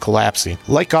verge of collapsing.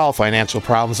 Like all financial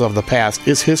problems of the past,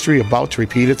 is history about to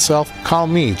repeat itself? Call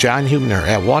me, John Hubner,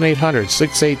 at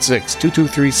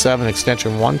 1-800-686-2237,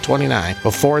 extension 129,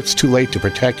 before it's too late to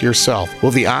protect yourself.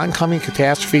 Will the oncoming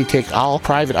catastrophe take all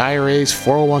private IRAs,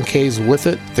 401ks with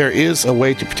it? There is a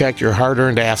way to protect your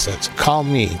hard-earned assets. Call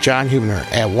me, John Hubner,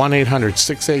 at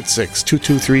 1-800-686-2237,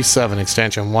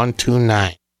 extension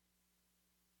 129.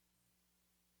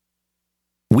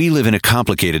 We live in a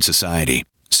complicated society.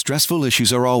 Stressful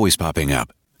issues are always popping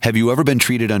up. Have you ever been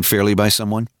treated unfairly by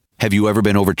someone? Have you ever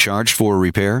been overcharged for a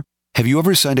repair? Have you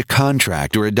ever signed a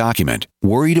contract or a document?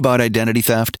 Worried about identity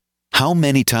theft? How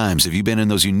many times have you been in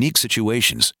those unique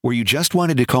situations where you just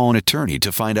wanted to call an attorney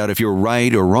to find out if you're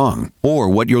right or wrong, or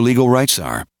what your legal rights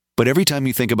are? But every time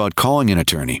you think about calling an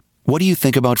attorney, what do you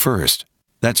think about first?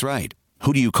 That's right.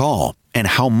 Who do you call, and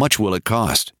how much will it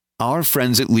cost? Our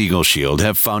friends at Legal Shield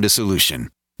have found a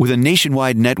solution. With a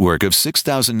nationwide network of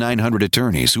 6,900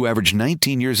 attorneys who average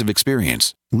 19 years of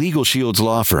experience, Legal Shield's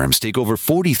law firms take over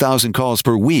 40,000 calls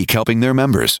per week helping their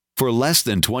members. For less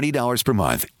than $20 per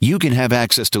month, you can have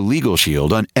access to Legal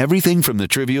Shield on everything from the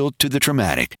trivial to the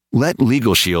traumatic. Let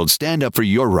Legal Shield stand up for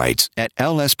your rights at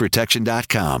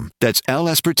lsprotection.com. That's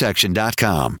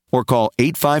lsprotection.com. Or call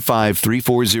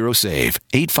 855-340-SAVE,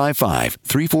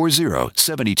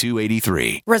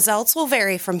 855-340-7283. Results will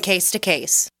vary from case to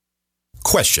case.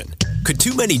 Question: could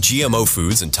too many GMO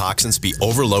foods and toxins be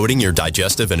overloading your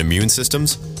digestive and immune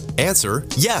systems? Answer: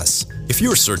 yes. If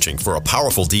you're searching for a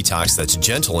powerful detox that's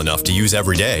gentle enough to use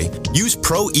every day, use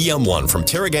Pro EM1 from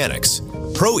Terraganics.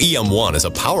 Pro EM1 is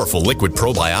a powerful liquid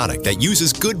probiotic that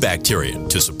uses good bacteria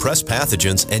to suppress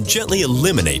pathogens and gently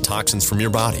eliminate toxins from your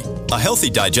body. A healthy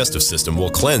digestive system will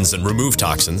cleanse and remove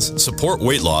toxins, support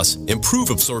weight loss, improve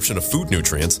absorption of food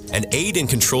nutrients, and aid in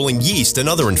controlling yeast and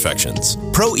other infections.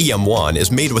 Pro EM1 is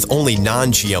made with only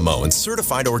non-GMO and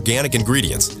certified organic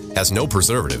ingredients, has no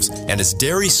preservatives, and is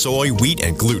dairy, soy, wheat,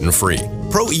 and gluten-free.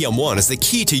 Pro EM1 is the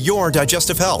key to your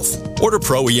digestive health. Order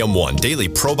Pro EM1 Daily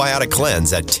Probiotic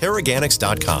Cleanse at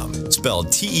Terraganics.com, spelled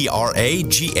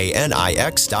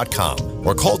Terraganix.com,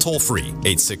 or call toll-free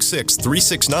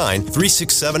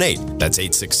 866-369-3678. That's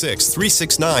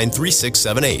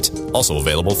 866-369-3678. Also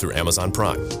available through Amazon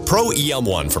Prime. Pro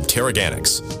EM1 from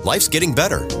Terraganics. Life's getting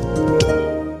better.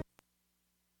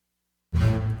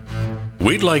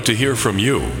 We'd like to hear from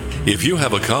you. If you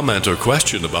have a comment or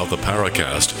question about the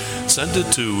Paracast, send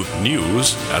it to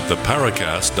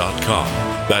news@theparacast.com.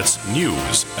 That's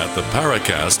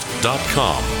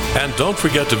news@theparacast.com. And don't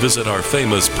forget to visit our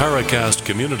famous Paracast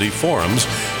community forums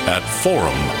at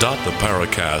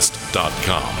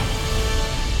forum.theparacast.com.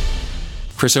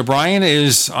 Chris O'Brien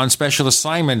is on special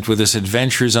assignment with this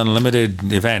Adventures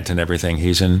Unlimited event and everything.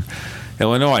 He's in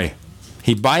Illinois.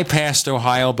 He bypassed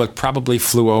Ohio, but probably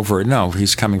flew over. No,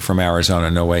 he's coming from Arizona.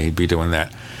 No way he'd be doing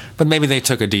that. But maybe they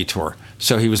took a detour.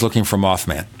 So he was looking for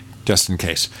Mothman, just in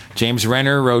case. James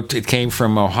Renner wrote, it came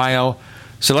from Ohio.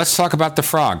 So let's talk about the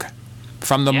frog.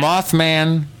 From the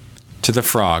Mothman to the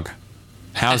frog.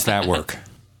 How's that work?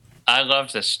 I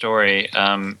love this story.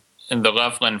 And the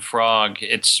Loveland frog,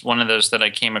 it's one of those that I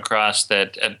came across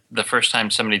that the first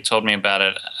time somebody told me about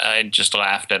it, I just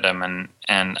laughed at them,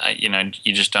 and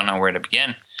you just don't know where to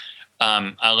begin.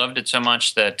 I loved it so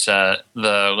much that the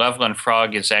Loveland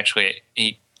frog is actually,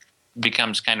 he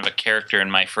becomes kind of a character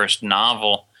in my first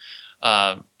novel,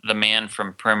 The Man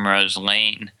from Primrose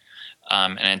Lane,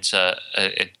 and it's the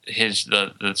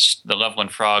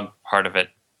Loveland frog part of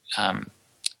it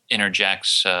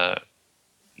interjects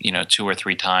 2 or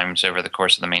 3 times over the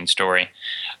course of the main story.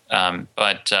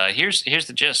 But here's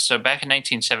the gist. So back in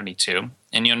 1972,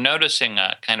 and you're noticing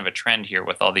kind of a trend here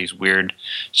with all these weird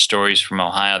stories from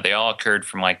Ohio. They all occurred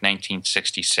from like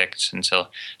 1966 until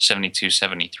 72,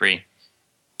 73.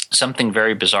 Something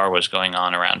very bizarre was going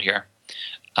on around here.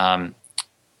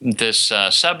 This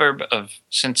suburb of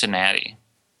Cincinnati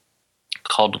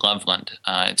called Loveland.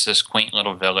 It's this quaint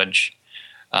little village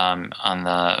on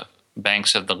the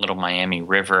banks of the Little Miami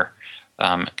River,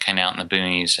 kind of out in the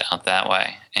boonies out that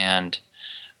way. And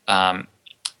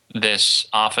this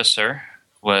officer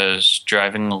was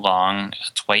driving along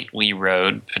Twightwee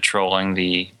Road, patrolling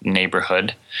the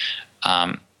neighborhood,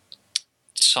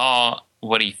 saw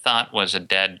what he thought was a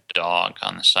dead dog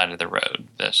on the side of the road,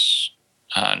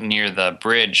 near the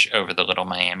bridge over the Little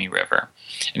Miami River.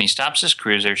 And he stops his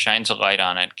cruiser, shines a light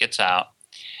on it, gets out,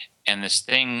 and this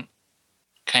thing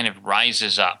kind of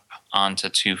rises up onto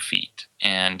 2 feet.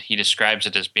 And he describes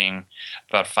it as being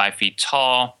about 5 feet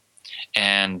tall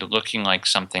and looking like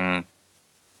something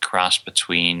cross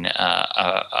between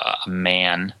a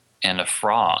man and a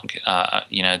frog.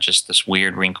 Just this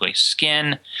weird wrinkly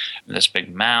skin, this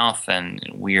big mouth, and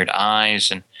weird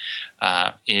eyes. And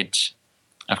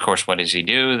of course, what does he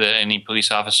do? Any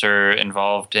police officer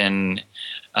involved in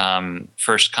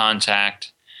first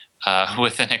contact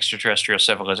with an extraterrestrial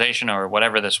civilization or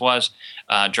whatever this was,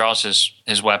 draws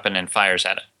his weapon and fires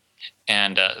at it.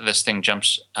 And this thing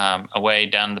jumps away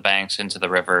down the banks into the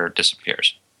river,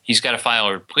 disappears. He's got to file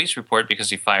a police report because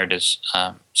he fired his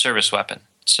service weapon.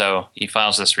 So he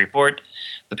files this report.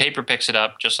 The paper picks it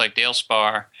up, just like Dale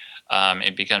Spaur.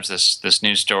 It becomes this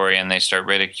news story, and they start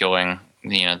ridiculing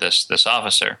this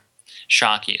officer.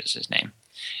 Shockey is his name.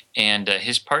 And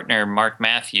his partner, Mark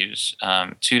Matthews,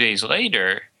 2 days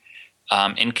later,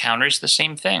 encounters the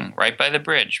same thing right by the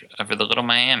bridge over the Little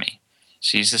Miami.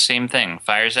 Sees the same thing,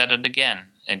 fires at it again,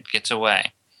 it gets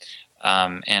away.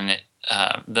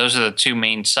 Those are the 2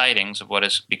 main sightings of what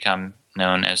has become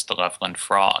known as the Loveland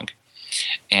Frog.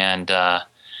 And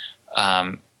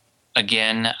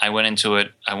again, I went into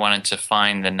it, I wanted to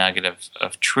find the nugget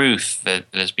of truth that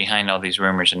is behind all these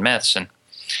rumors and myths. And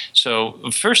so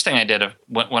the first thing I did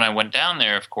when I went down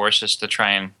there, of course, is to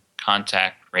try and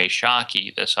contact Ray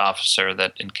Shockey, this officer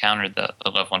that encountered the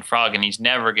Loveland Frog, and he's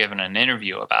never given an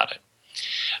interview about it.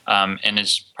 And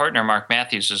his partner, Mark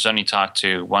Matthews, has only talked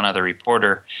to one other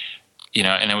reporter,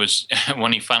 and it was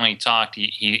when he finally talked,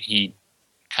 he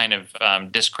kind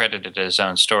of discredited his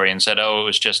own story and said,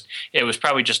 it was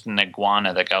probably just an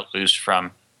iguana that got loose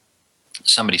from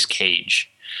somebody's cage.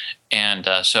 And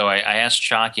so I asked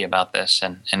Shockey about this,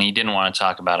 and he didn't want to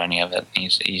talk about any of it.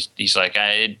 He's like,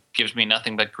 it gives me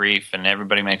nothing but grief, and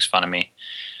everybody makes fun of me.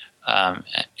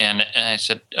 And I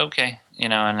said, okay,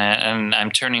 and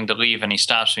I'm turning to leave, and he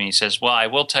stops me. He says, well, I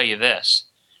will tell you this.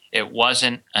 It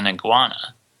wasn't an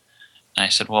iguana. And I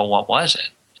said, well, what was it?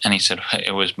 And he said,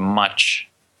 it was much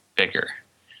bigger.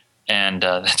 And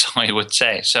that's all he would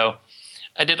say. So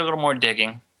I did a little more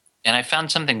digging, and I found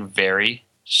something very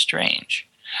strange.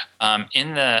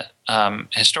 In the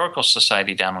Historical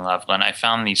Society down in Loveland, I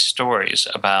found these stories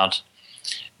about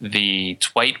the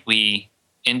Twightwee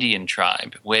Indian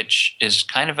tribe, which is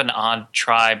kind of an odd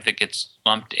tribe that gets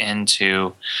lumped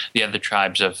into the other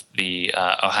tribes of the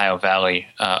Ohio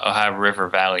River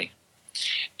Valley.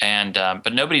 And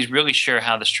but nobody's really sure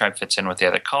how this tribe fits in with the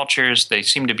other cultures. They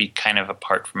seem to be kind of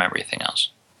apart from everything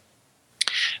else.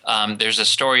 There's a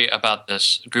story about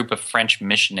this group of French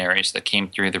missionaries that came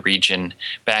through the region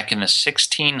back in the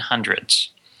 1600s.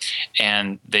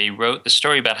 And they wrote the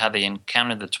story about how they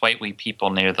encountered the Twightwee people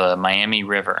near the Miami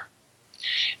River.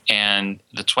 And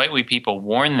the Twightwee people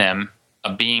warned them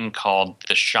of a being called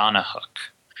the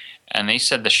Shawnahook. And they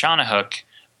said the Shawnahook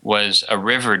was a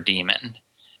river demon,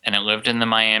 and it lived in the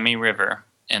Miami River.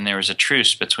 And there was a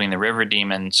truce between the river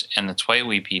demons and the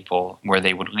Twightwee people where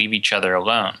they would leave each other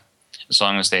alone, as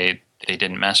long as they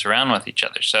didn't mess around with each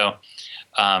other. So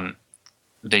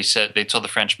they told the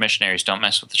French missionaries, don't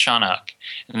mess with the Shawnahook.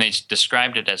 And they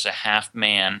described it as a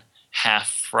half-man,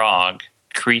 half-frog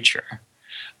creature.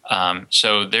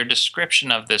 So their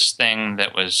description of this thing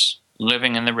that was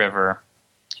living in the river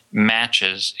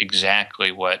matches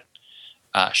exactly what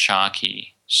Shockey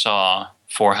saw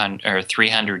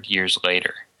 300 years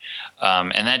later.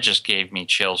 And that just gave me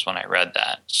chills when I read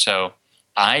that. So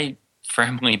I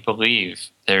firmly believe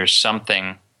there's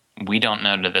something we don't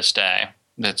know to this day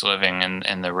that's living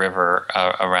in the river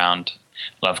around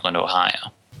Loveland,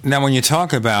 Ohio. Now, when you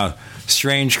talk about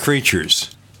strange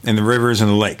creatures in the rivers and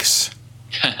the lakes,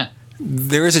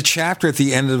 there is a chapter at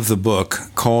the end of the book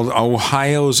called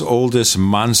Ohio's Oldest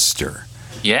Monster.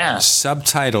 Yeah.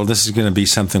 Subtitle, this is going to be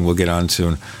something we'll get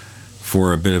onto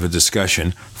for a bit of a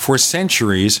discussion. For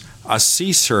centuries, a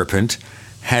sea serpent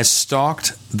has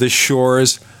stalked the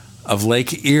shores of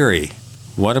Lake Erie.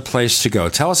 What a place to go.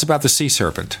 Tell us about the sea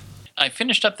serpent. I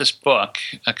finished up this book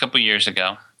a couple years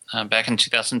ago, back in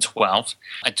 2012.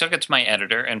 I took it to my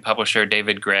editor and publisher,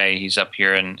 David Gray. He's up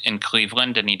here in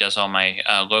Cleveland, and he does all my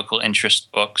local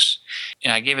interest books.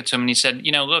 And I gave it to him, and he said,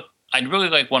 look, I'd really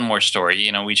like one more story.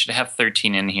 We should have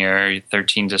 13 in here.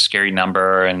 13's a scary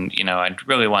number, and, I'd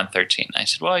really want 13. I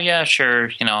said, well, yeah,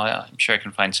 sure. I'm sure I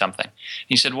can find something.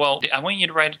 He said, well, I want you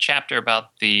to write a chapter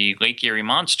about the Lake Erie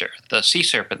monster, the sea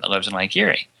serpent that lives in Lake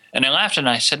Erie. And I laughed, and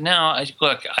I said, no,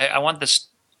 look, I want this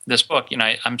book.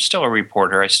 I'm still a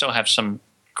reporter. I still have some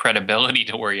credibility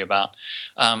to worry about.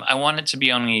 I want it to be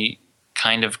only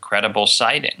kind of credible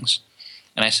sightings.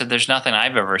 And I said, there's nothing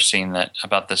I've ever seen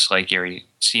about this Lake Erie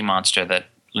sea monster that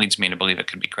leads me to believe it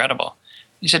could be credible.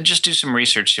 He said, just do some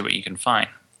research, see what you can find.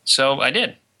 So I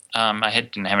did. I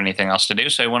didn't have anything else to do,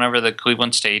 so I went over to the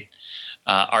Cleveland State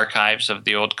archives of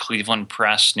the old Cleveland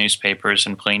Press newspapers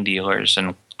and Plain Dealers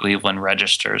and Cleveland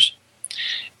Registers.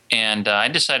 And I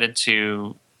decided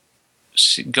to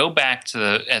go back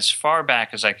to as far back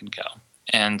as I could go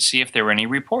and see if there were any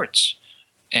reports.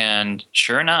 And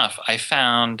sure enough, I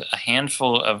found a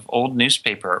handful of old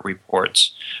newspaper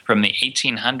reports from the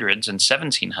 1800s and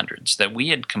 1700s that we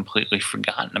had completely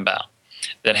forgotten about,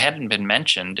 that hadn't been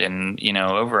mentioned in,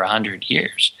 over 100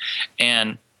 years.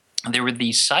 And there were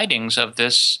these sightings of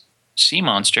this sea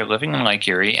monster living in Lake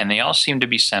Erie, and they all seemed to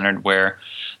be centered where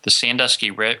the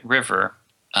Sandusky River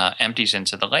empties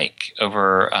into the lake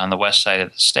over on the west side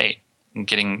of the state, and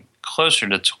getting closer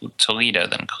to Toledo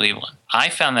than Cleveland. I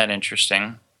found that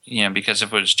interesting, because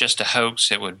if it was just a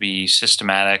hoax, it would be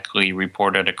systematically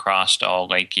reported across all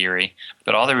Lake Erie.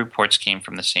 But all the reports came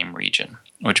from the same region,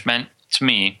 which meant to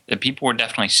me that people were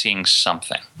definitely seeing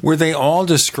something. Were they all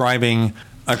describing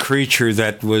a creature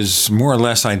that was more or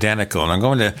less identical? And I'm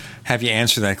going to have you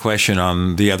answer that question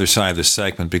on the other side of the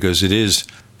segment, because it is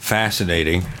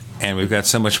fascinating, and we've got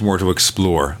so much more to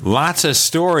explore. Lots of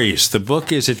stories. The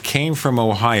book is It Came from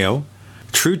Ohio,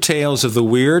 True Tales of the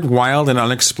Weird, Wild, and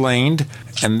Unexplained,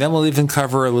 and then we'll even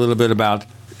cover a little bit about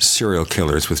serial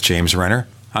killers with James Renner.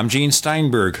 I'm Gene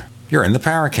Steinberg. You're in the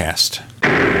Paracast.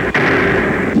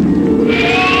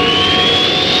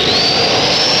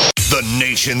 The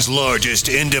nation's largest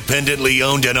independently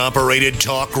owned and operated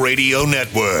talk radio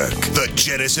network. The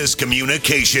Genesis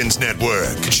Communications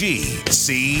Network.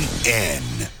 GCN.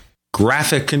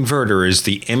 Graphic Converter is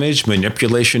the image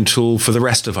manipulation tool for the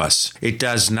rest of us. It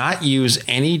does not use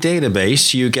any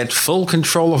database. You get full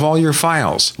control of all your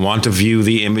files. Want to view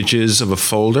the images of a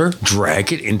folder?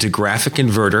 Drag it into Graphic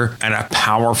Converter, and a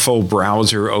powerful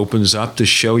browser opens up to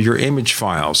show your image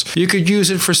files. You could use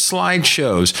it for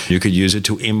slideshows. You could use it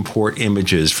to import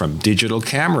images from digital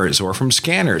cameras or from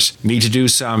scanners. Need to do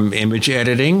some image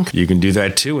editing? You can do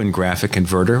that too in Graphic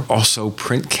Converter. Also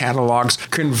print catalogs.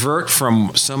 Convert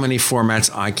from so many formats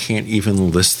I can't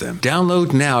even list them.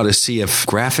 Download now to see if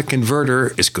Graphic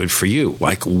Converter is good for you,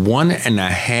 like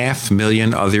 1.5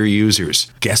 million other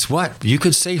users. Guess what? You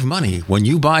could save money when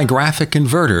you buy Graphic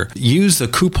Converter. Use the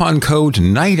coupon code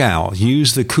Night Owl.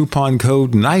 Use the coupon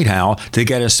code Night Owl to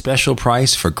get a special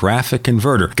price for Graphic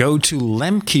Converter. Go to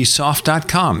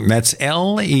lemkesoft.com. That's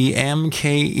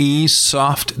LEMKE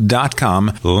soft.com.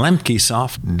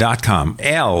 lemkesoft.com.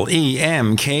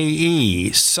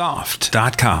 LEMKE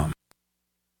soft.com.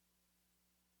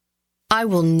 I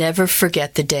will never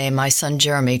forget the day my son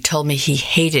Jeremy told me he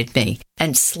hated me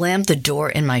and slammed the door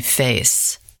in my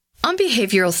face. I'm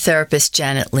behavioral therapist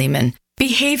Janet Lehman.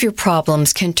 Behavior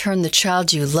problems can turn the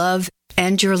child you love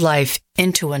and your life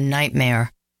into a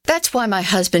nightmare. That's why my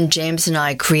husband James and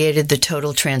I created the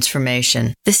Total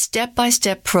Transformation, the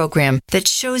step-by-step program that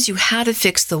shows you how to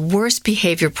fix the worst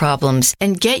behavior problems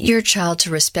and get your child to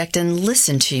respect and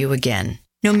listen to you again.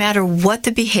 No matter what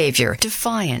the behavior,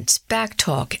 defiance,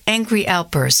 backtalk, angry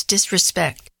outbursts,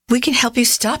 disrespect, we can help you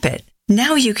stop it.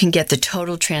 Now you can get the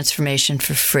Total Transformation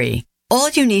for free.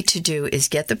 All you need to do is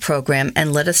get the program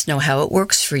and let us know how it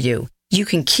works for you. You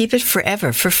can keep it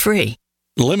forever for free.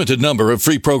 Limited number of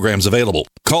free programs available.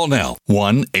 Call now.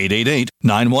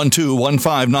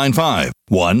 1-888-912-1595.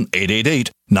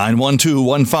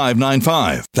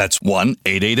 1-888-912-1595. That's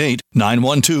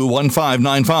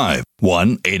 1-888-912-1595.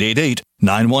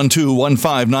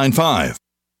 1-888-912-1595.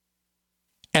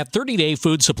 At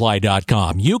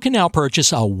 30dayfoodsupply.com, you can now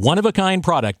purchase a one-of-a-kind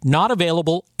product not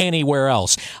available anywhere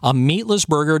else. A meatless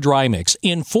burger dry mix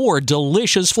in 4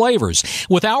 delicious flavors.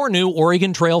 With our new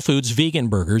Oregon Trail Foods vegan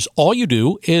burgers, all you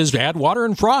do is add water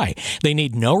and fry. They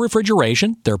need no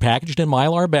refrigeration. They're packaged in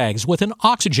Mylar bags with an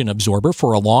oxygen absorber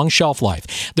for a long shelf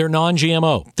life. They're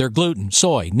non-GMO. They're gluten,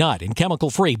 soy, nut, and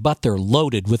chemical-free, but they're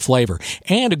loaded with flavor.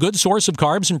 And a good source of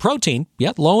carbs and protein,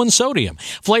 yet low in sodium.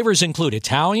 Flavors include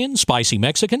Italian, spicy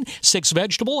Mexican, 6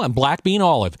 vegetable, and black bean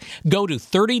olive. Go to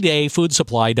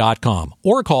 30dayfoodsupply.com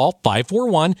or call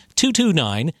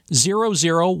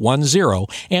 541-229-0010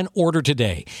 and order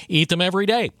today. Eat them every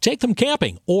day, take them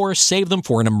camping, or save them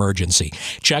for an emergency.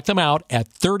 Check them out at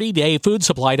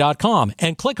 30dayfoodsupply.com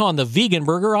and click on the vegan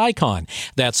burger icon.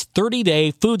 That's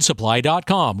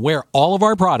 30dayfoodsupply.com, where all of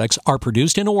our products are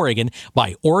produced in Oregon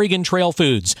by Oregon Trail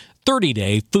Foods.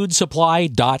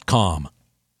 30dayfoodsupply.com.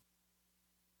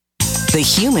 The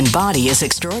human body is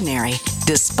extraordinary.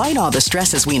 Despite all the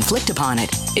stresses we inflict upon it,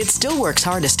 it still works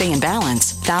hard to stay in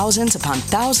balance. Thousands upon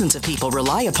thousands of people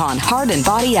rely upon Heart and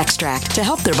Body Extract to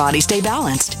help their body stay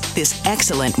balanced. This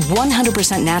excellent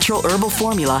 100% natural herbal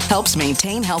formula helps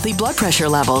maintain healthy blood pressure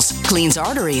levels, cleans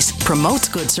arteries, promotes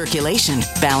good circulation,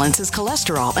 balances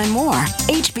cholesterol, and more.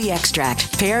 HB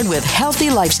Extract, paired with healthy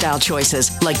lifestyle choices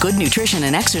like good nutrition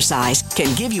and exercise,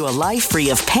 can give you a life free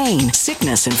of pain,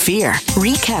 sickness, and fear.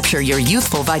 Recapture your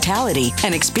youthful vitality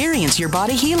and experience your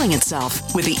body healing itself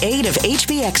with the aid of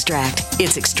HB Extract.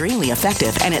 It's extremely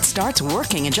effective and it starts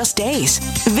working in just days.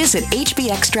 Visit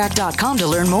hbextract.com to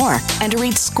learn more and to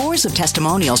read scores of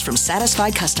testimonials from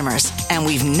satisfied customers. And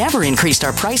we've never increased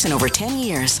our price in over 10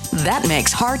 years. That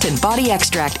makes Heart and Body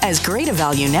Extract as great a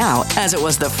value now as it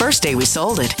was the first day we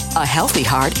sold it. A healthy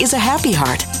heart is a happy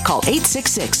heart. Call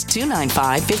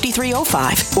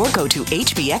 866-295-5305 or go to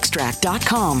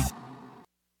hbextract.com.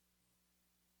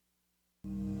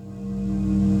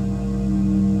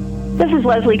 This is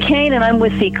Leslie Kane, and I'm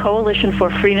with the Coalition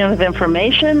for Freedom of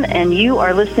Information, and you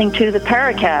are listening to the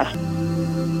Paracast.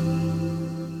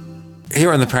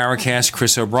 Here on the Paracast,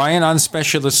 Chris O'Brien on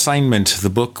special assignment. The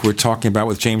book we're talking about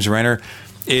with James Renner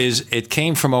is It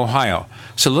Came from Ohio.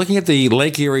 So looking at the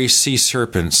Lake Erie sea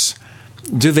serpents,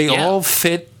 do they all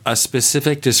fit a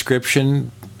specific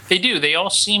description? They do. They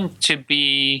all seem to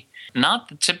be not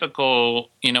the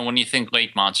typical, when you think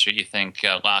lake monster, you think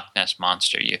Loch Ness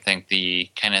monster. You think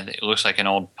it looks like an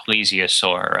old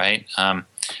plesiosaur, right?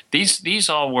 These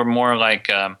all were more like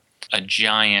a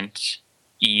giant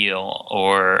eel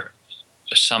or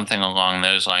something along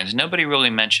those lines. Nobody really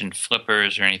mentioned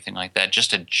flippers or anything like that.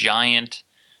 Just a giant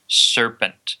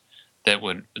serpent that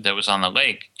was on the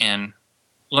lake. And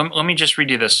let me just read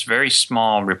you this very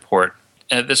small report.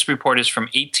 This report is from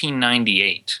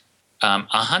 1898.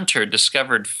 A hunter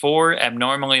discovered 4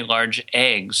 abnormally large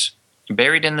eggs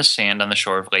buried in the sand on the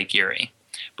shore of Lake Erie.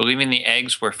 Believing the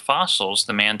eggs were fossils,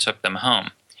 the man took them home.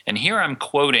 And here I'm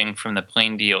quoting from the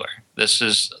Plain Dealer. This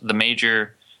is the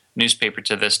major newspaper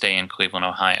to this day in Cleveland,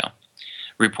 Ohio.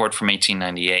 Report from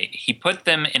 1898. He put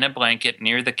them in a blanket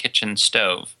near the kitchen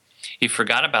stove. He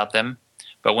forgot about them,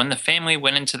 but when the family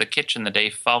went into the kitchen the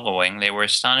day following, they were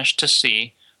astonished to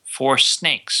see 4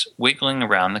 snakes wiggling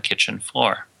around the kitchen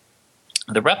floor.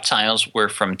 The reptiles were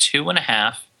from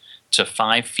 2.5 to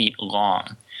 5 feet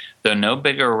long, though no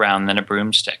bigger around than a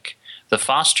broomstick. The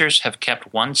Fosters have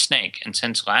kept 1 snake, and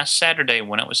since last Saturday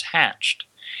when it was hatched,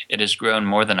 it has grown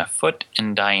more than 1 foot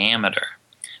in diameter.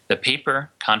 The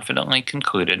paper confidently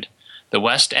concluded, the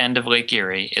west end of Lake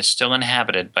Erie is still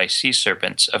inhabited by sea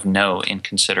serpents of no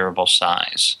inconsiderable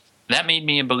size. That made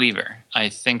me a believer. I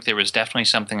think there was definitely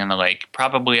something in the lake,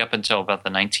 probably up until about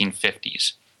the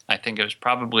 1950s. I think it was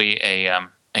probably a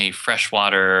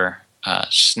freshwater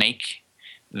snake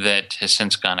that has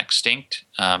since gone extinct.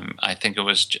 I think it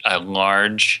was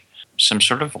some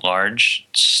sort of large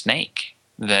snake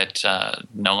that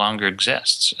no longer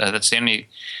exists. That's the only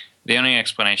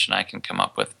explanation I can come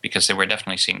up with, because they were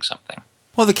definitely seeing something.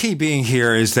 Well, the key being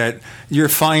here is that you're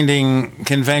finding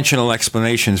conventional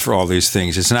explanations for all these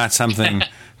things. It's not something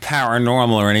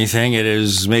paranormal or anything. It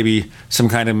is maybe some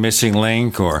kind of missing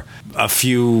link or a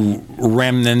few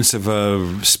remnants of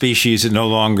a species that no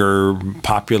longer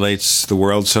populates the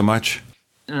world so much.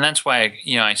 And that's why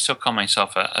I still call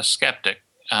myself a skeptic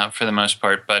for the most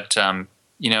part. But I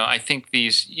think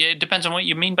it depends on what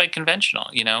you mean by conventional.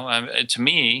 To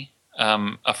me,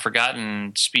 a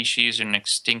forgotten species or an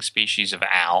extinct species of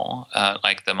owl,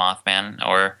 like the Mothman,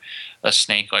 or a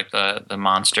snake like the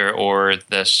monster, or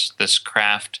this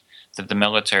craft that the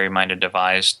military might have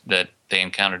devised that they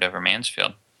encountered over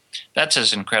Mansfield. That's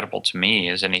as incredible to me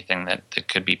as anything that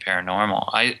could be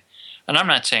paranormal. And I'm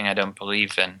not saying I don't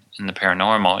believe in the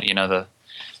paranormal.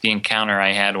 The encounter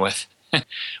I had with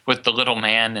with the little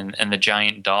man and the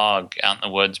giant dog out in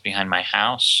the woods behind my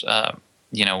house,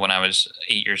 when I was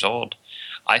 8 years old,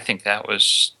 I think that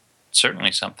was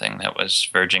certainly something that was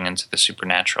verging into the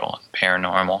supernatural and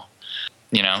paranormal.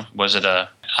 Was it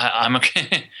I'm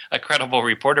a credible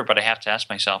reporter, but I have to ask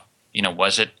myself,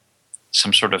 was it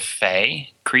some sort of fae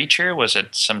creature? Was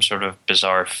it some sort of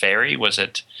bizarre fairy? Was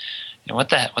it, what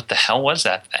the hell was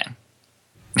that thing?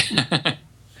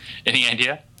 Any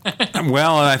idea?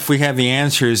 Well, if we had the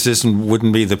answers, this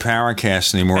wouldn't be the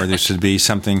Paracast anymore. This would be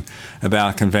something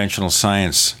about conventional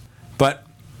science. But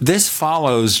this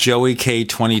follows Joey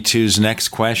K22's next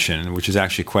question, which is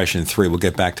actually question 3. We'll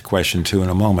get back to question 2 in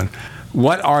a moment.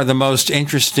 What are the most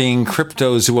interesting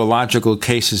cryptozoological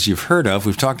cases you've heard of?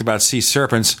 We've talked about sea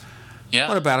serpents. Yeah.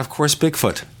 What about, of course,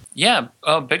 Bigfoot? Yeah.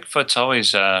 Oh, Bigfoot's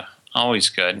always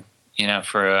good,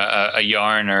 for a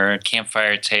yarn or a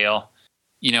campfire tale.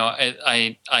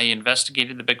 I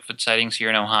investigated the Bigfoot sightings here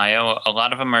in Ohio. A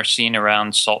lot of them are seen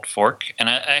around Salt Fork. And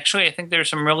I think there's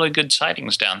some really good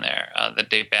sightings down there that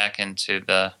date back into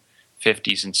the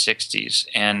 50s and 60s.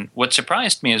 And what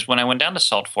surprised me is when I went down to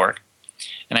Salt Fork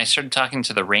and I started talking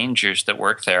to the rangers that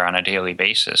work there on a daily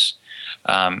basis,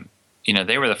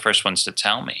 they were the first ones to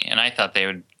tell me. And I thought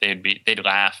they'd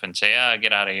laugh and say, "Oh,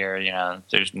 get out of here,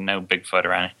 there's no Bigfoot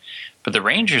around." But the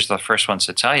rangers are the first ones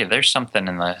to tell you there's something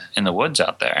in the woods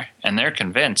out there, and they're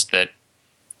convinced that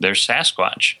there's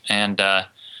Sasquatch. And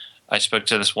I spoke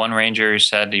to this one ranger who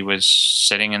said he was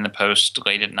sitting in the post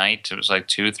late at night. It was like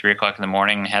 2, 3 o'clock in the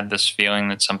morning, and had this feeling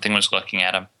that something was looking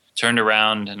at him. Turned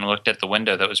around and looked at the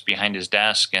window that was behind his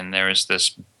desk, and there was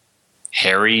this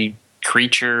hairy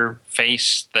creature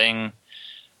face thing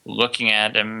looking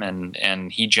at him,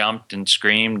 and he jumped and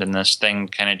screamed, and this thing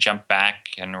kind of jumped back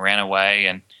and ran away,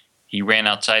 and he ran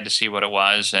outside to see what it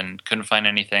was and couldn't find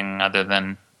anything other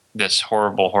than this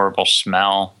horrible, horrible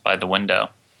smell by the window.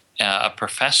 A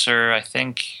professor, I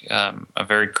think, a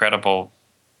very credible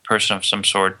person of some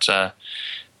sort,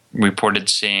 reported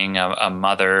seeing a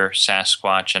mother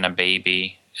Sasquatch and a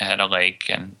baby at a lake.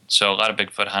 And so a lot of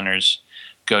Bigfoot hunters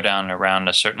go down around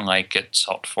a certain lake at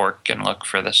Salt Fork and look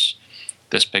for this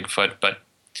Bigfoot. But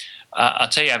I'll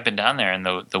tell you, I've been down there, and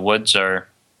the woods are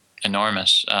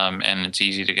enormous, and it's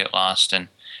easy to get lost. And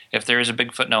if there is a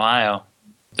Bigfoot in Ohio,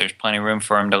 there's plenty of room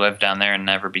for him to live down there and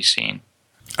never be seen.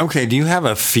 Okay, do you have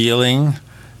a feeling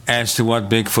as to what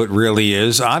Bigfoot really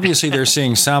is? Obviously, they're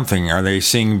seeing something. Are they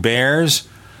seeing bears?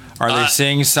 Are they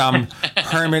seeing some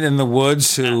hermit in the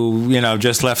woods who,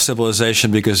 just left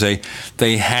civilization because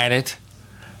they had it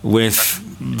with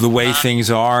the way things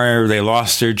are? They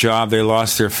lost their job, they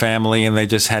lost their family, and they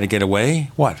just had to get away?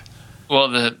 What? Well,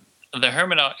 the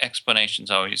hermit explanation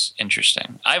is always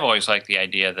interesting. I've always liked the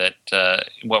idea that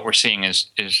what we're seeing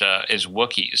is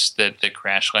Wookiees that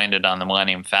crash landed on the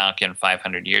Millennium Falcon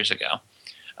 500 years ago.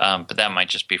 But that might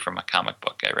just be from a comic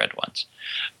book I read once.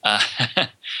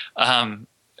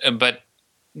 But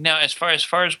now, as far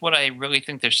as what I really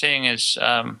think they're saying is,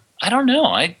 I don't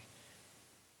know.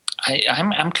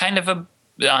 I'm kind of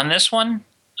on this one.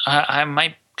 I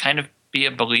might kind of be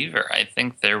a believer. I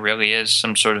think there really is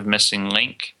some sort of missing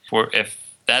link.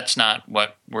 If that's not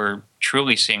what we're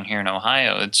truly seeing here in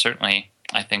Ohio, it's certainly,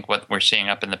 I think, what we're seeing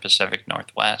up in the Pacific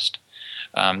Northwest.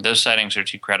 Those sightings are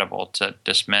too credible to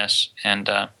dismiss, and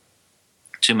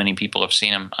too many people have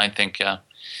seen them. I think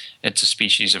it's a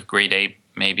species of great ape,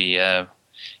 maybe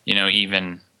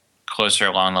even closer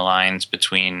along the lines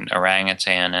between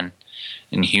orangutan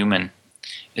and human.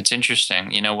 It's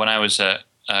interesting. When I was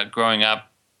growing up,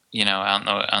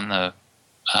 out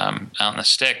in the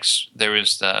sticks, there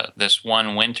was this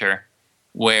one winter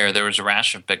where there was a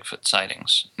rash of Bigfoot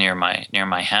sightings near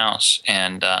my house,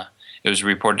 and it was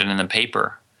reported in the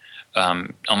paper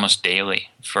almost daily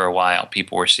for a while.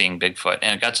 People were seeing Bigfoot,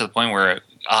 and it got to the point where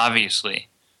obviously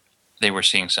they were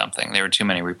seeing something. There were too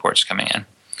many reports coming in,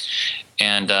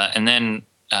 and then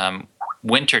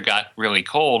winter got really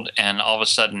cold, and all of a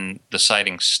sudden the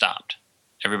sightings stopped.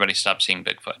 Everybody stopped seeing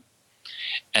Bigfoot.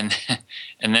 And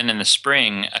then in the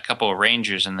spring, a couple of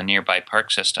rangers in the nearby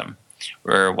park system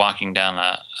were walking down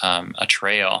a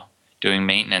trail doing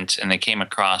maintenance, and they came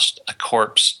across a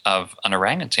corpse of an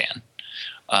orangutan.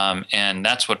 And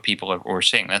that's what people were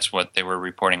seeing. That's what they were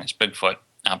reporting as Bigfoot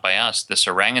out by us. This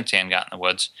orangutan got in the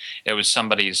woods. It was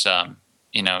somebody's,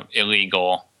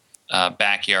 illegal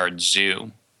backyard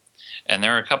zoo. And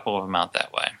there were a couple of them out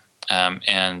that way.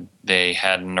 And they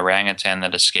had an orangutan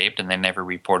that escaped, and they never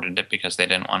reported it because they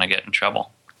didn't want to get in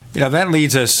trouble. That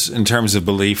leads us, in terms of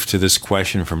belief, to this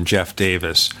question from Jeff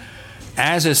Davis.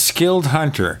 As a skilled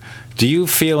hunter, do you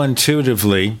feel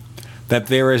intuitively that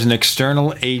there is an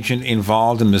external agent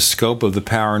involved in the scope of the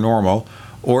paranormal,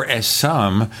 or as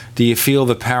some, do you feel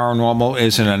the paranormal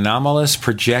is an anomalous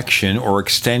projection or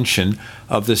extension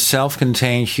of the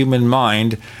self-contained human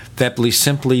mind that we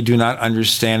simply do not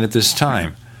understand at this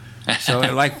time? So,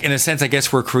 like, in a sense, I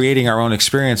guess we're creating our own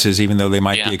experiences, even though they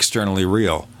might be externally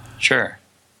real. Sure.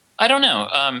 I don't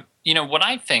know. What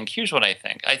I think, here's what I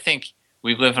think. I think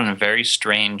we live in a very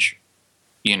strange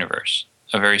universe,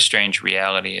 a very strange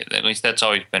reality. At least that's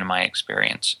always been my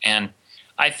experience. And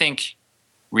I think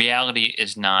reality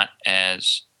is not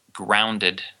as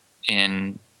grounded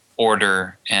in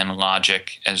order and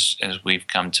logic as we've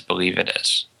come to believe it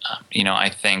is. I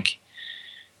think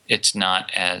it's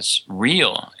not as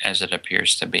real as it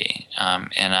appears to be.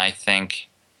 And I think,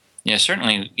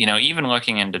 certainly, even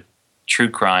looking into true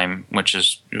crime, which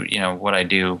is, what I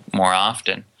do more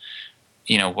often,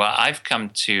 what I've come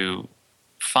to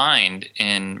find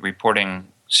in reporting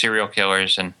serial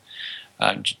killers and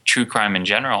true crime in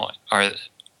general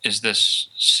is this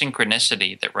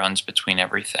synchronicity that runs between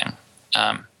everything.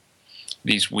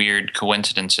 These weird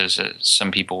coincidences, as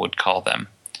some people would call them.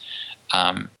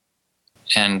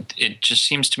 And it just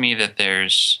seems to me that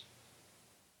there's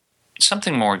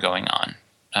something more going on,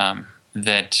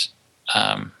 that,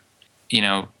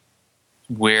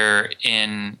 we're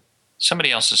in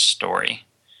somebody else's story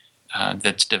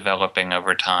that's developing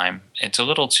over time. It's a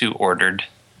little too ordered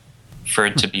for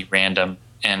it to be random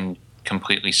and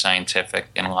completely scientific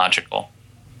and logical.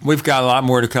 We've got a lot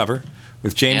more to cover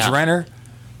with James Renner,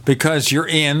 because you're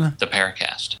in the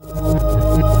Paracast.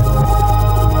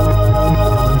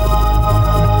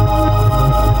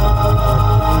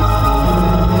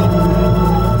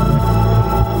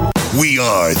 We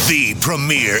are the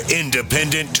premier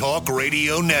independent talk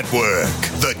radio network,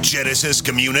 the Genesis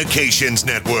Communications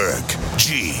Network,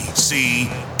 GCN.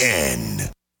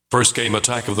 First came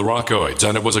Attack of the Rockoids,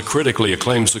 and it was a critically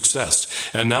acclaimed success.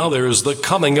 And now there is The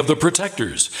Coming of the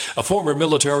Protectors. A former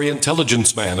military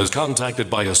intelligence man is contacted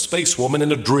by a space woman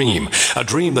in a dream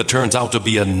that turns out to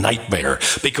be a nightmare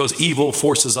because evil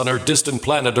forces on her distant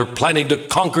planet are planning to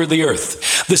conquer the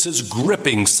Earth. This is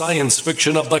gripping science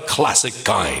fiction of the classic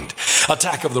kind.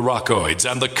 Attack of the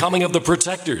Rockoids and The Coming of the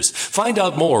Protectors. Find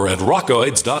out more at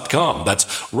rockoids.com. That's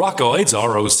Rockoids,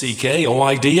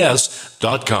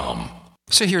 ROCKOIDS.com.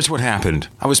 So here's what happened.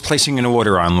 I was placing an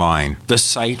order online. The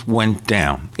site went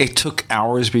down. It took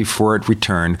hours before it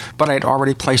returned, but I'd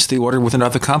already placed the order with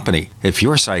another company. If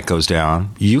your site goes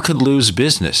down, you could lose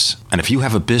business. And if you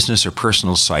have a business or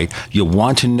personal site, you'll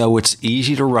want to know it's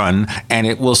easy to run and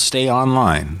it will stay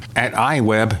online. At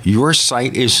iWeb, your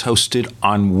site is hosted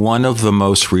on one of the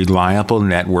most reliable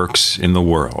networks in the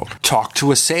world. Talk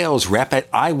to a sales rep at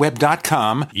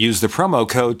iWeb.com. Use the promo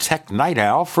code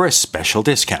TechNightOwl for a special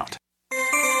discount.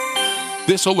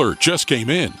 This alert just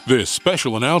came in. This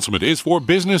special announcement is for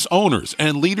business owners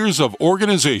and leaders of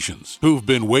organizations who've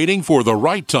been waiting for the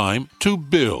right time to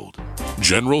build.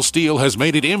 General Steel has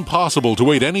made it impossible to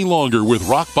wait any longer with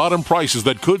rock-bottom prices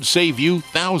that could save you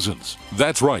thousands.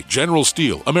 That's right, General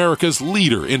Steel, America's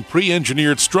leader in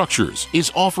pre-engineered structures, is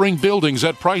offering buildings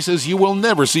at prices you will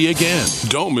never see again.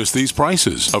 Don't miss these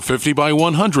prices. A 50 by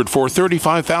 100 for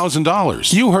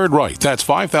 $35,000. You heard right, that's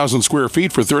 5,000 square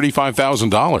feet for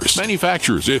 $35,000.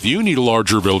 Manufacturers, if you need a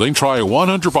larger building, try a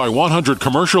 100 by 100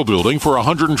 commercial building for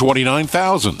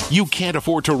 $129,000. You can't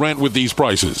afford to rent with these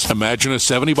prices. Imagine a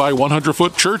 70 by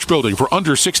 100-foot church building for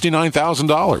under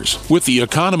 $69,000. With the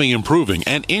economy improving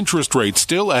and interest rates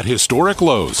still at historic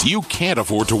lows, you can't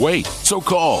afford to wait. So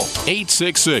call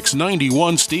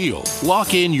 866-91-STEEL.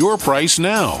 Lock in your price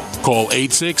now. Call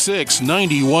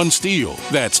 866-91-STEEL.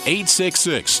 That's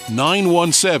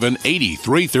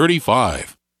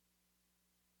 866-917-8335.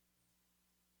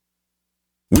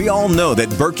 We all know that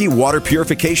Berkey Water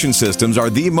Purification Systems are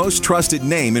the most trusted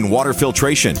name in water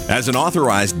filtration. As an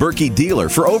authorized Berkey dealer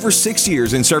for over 6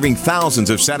 years and serving thousands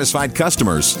of satisfied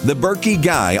customers, the Berkey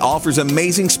Guy offers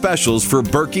amazing specials for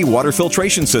Berkey Water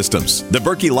Filtration Systems. The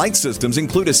Berkey Light Systems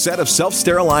include a set of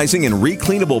self-sterilizing and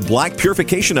recleanable black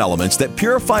purification elements that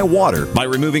purify water by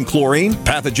removing chlorine,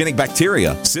 pathogenic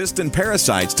bacteria, cysts, and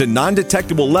parasites to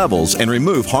non-detectable levels and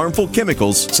remove harmful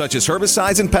chemicals such as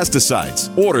herbicides and pesticides.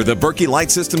 Order the Berkey Light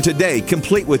Systems system today,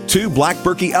 complete with 2 Black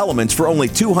Berkey elements for only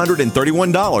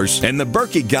 $231, and the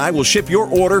Berkey Guy will ship your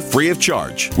order free of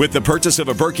charge. With the purchase of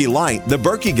a Berkey Light, the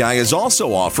Berkey Guy is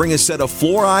also offering a set of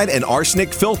fluoride and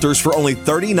arsenic filters for only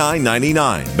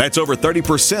 $39.99. That's over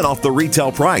 30% off the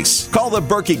retail price. Call the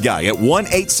Berkey Guy at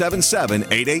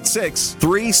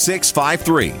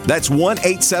 1-877-886-3653. That's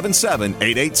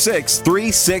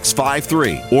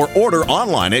 1-877-886-3653. Or order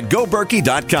online at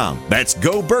goberkey.com. That's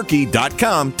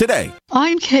goberkey.com today.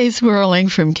 I'm Kay Swirling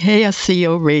from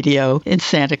KSCO Radio in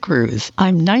Santa Cruz.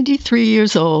 I'm 93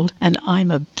 years old, and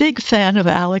I'm a big fan of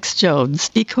Alex Jones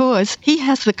because he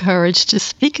has the courage to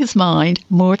speak his mind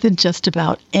more than just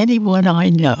about anyone I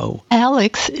know.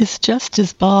 Alex is just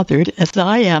as bothered as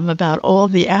I am about all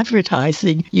the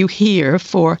advertising you hear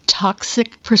for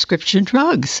toxic prescription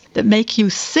drugs that make you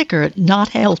sicker, not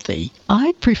healthy.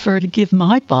 I prefer to give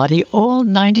my body all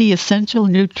 90 essential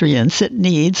nutrients it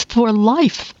needs for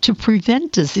life to prevent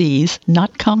disease,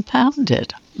 not compound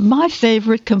it. My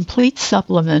favorite complete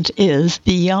supplement is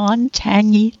Beyond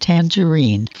Tangy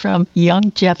Tangerine from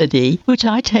Youngevity, which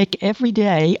I take every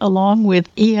day along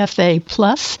with EFA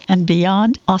Plus and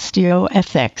Beyond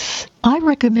OsteoFX. I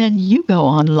recommend you go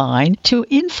online to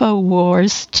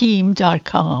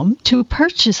InfoWarsTeam.com to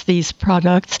purchase these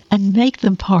products and make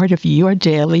them part of your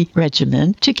daily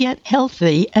regimen to get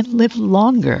healthy and live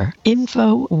longer.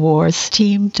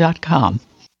 InfoWarsTeam.com.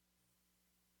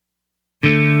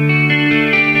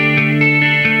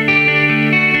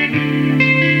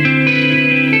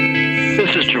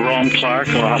 This is Jerome Clark,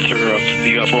 author of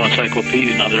the UFO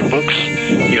Encyclopedia and other books.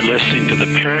 You're listening to the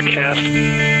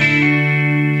Paracast.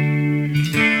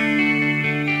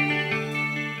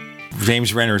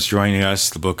 James Renner is joining us.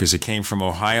 The book is It Came From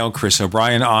Ohio. Chris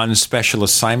O'Brien on special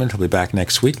assignment. He'll be back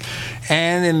next week.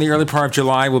 And in the early part of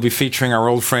July, we'll be featuring our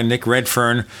old friend Nick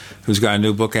Redfern, who's got a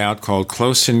new book out called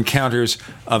Close Encounters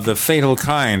of the Fatal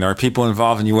Kind. Are people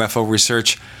involved in UFO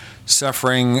research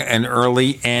suffering an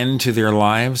early end to their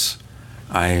lives?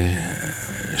 I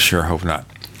sure hope not.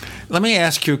 Let me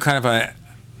ask you kind of a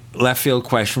left field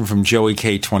question from Joey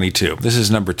K22. This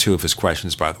is number 2 of his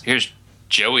questions, by the way. Here's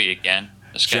Joey again.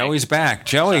 Joey's back.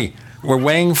 Joey, we're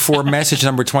waiting for message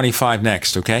number 25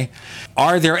 next, okay?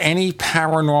 Are there any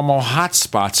paranormal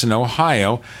hotspots in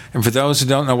Ohio? And for those who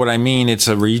don't know what I mean, it's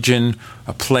a region,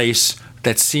 a place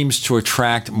that seems to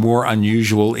attract more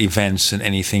unusual events than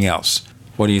anything else.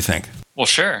 What do you think? Well,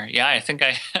 sure. Yeah, I think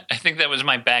that was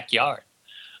my backyard.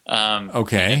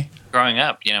 Okay. Growing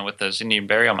up, with those Indian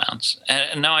burial mounds.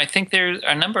 And no, I think there are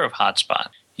a number of hotspots.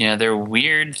 There are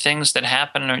weird things that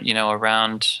happen,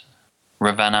 around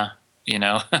Ravenna,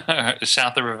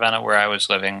 south of Ravenna where I was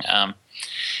living.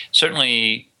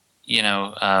 Certainly,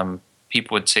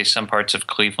 people would say some parts of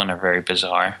Cleveland are very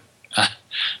bizarre.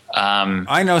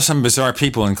 I know some bizarre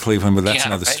people in Cleveland, but that's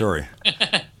another story.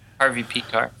 Harvey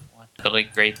Pekar, the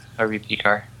late great Harvey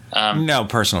Pekar. No,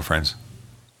 personal friends.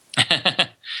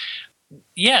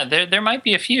 Yeah, there might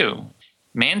be a few.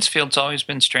 Mansfield's always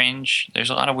been strange.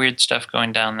 There's a lot of weird stuff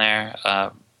going down there.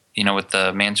 With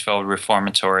the Mansfield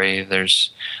Reformatory, there's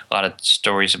a lot of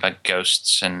stories about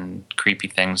ghosts and creepy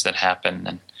things that happen.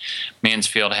 And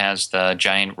Mansfield has the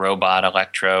giant robot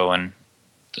Electro and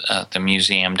the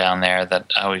museum down there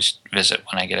that I always visit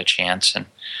when I get a chance. And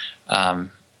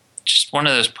just one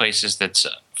of those places that's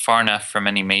far enough from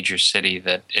any major city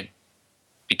that it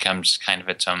becomes kind of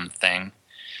its own thing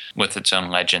with its own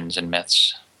legends and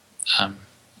myths.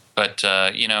 But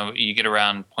you get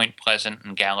around Point Pleasant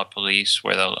and Gallipolis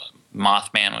where the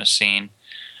Mothman was seen.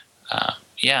 And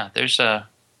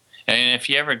if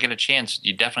you ever get a chance,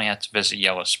 you definitely have to visit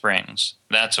Yellow Springs.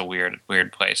 That's a weird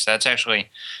place. That's actually,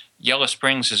 Yellow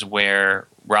Springs is where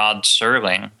Rod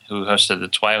Serling, who hosted The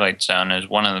Twilight Zone, is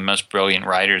one of the most brilliant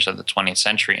writers of the 20th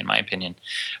century, in my opinion.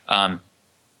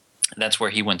 That's where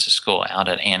he went to school, out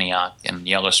at Antioch in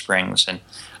Yellow Springs. And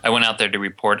I went out there to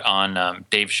report on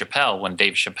Dave Chappelle when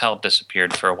Dave Chappelle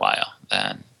disappeared for a while.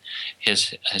 And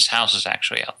his house is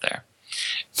actually out there.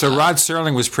 So Rod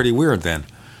Serling was pretty weird then.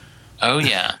 Oh,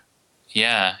 yeah.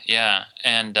 Yeah.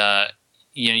 And,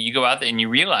 you go out there and you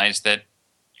realize that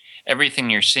everything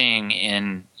you're seeing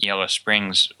in Yellow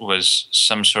Springs was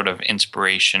some sort of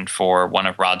inspiration for one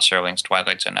of Rod Serling's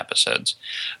Twilight Zone episodes.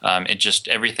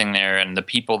 Everything there and the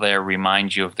people there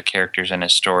remind you of the characters in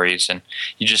his stories, and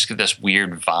you just get this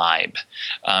weird vibe.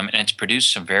 And it's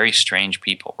produced some very strange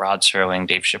people, Rod Serling,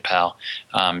 Dave Chappelle,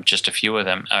 just a few of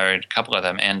them, or a couple of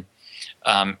them. And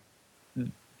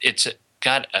it's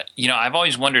got, I've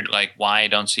always wondered, why I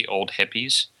don't see old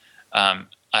hippies.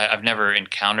 I've never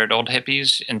encountered old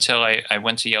hippies until I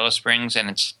went to Yellow Springs, and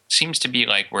it seems to be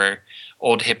like where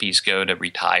old hippies go to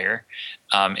retire.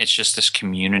 It's just this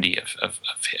community of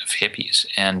hippies,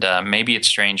 and maybe it's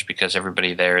strange because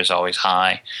everybody there is always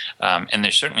high, and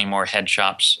there's certainly more head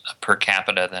shops per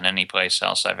capita than any place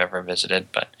else I've ever visited.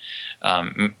 But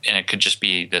and it could just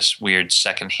be this weird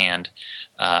secondhand,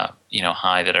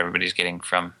 high that everybody's getting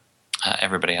from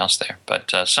everybody else there.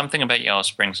 But something about Yellow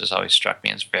Springs has always struck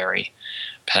me as very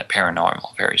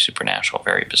paranormal, very supernatural,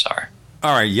 very bizarre.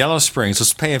 All right, Yellow Springs,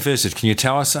 let's pay a visit. Can you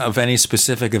tell us of any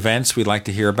specific events we'd like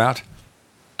to hear about?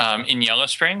 In Yellow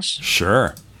Springs?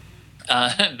 Sure.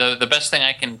 The best thing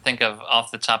I can think of off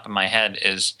the top of my head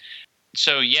is...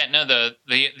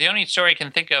 the only story I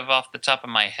can think of off the top of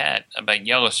my head about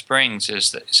Yellow Springs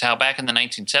is how back in the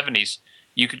 1970s,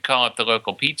 you could call up the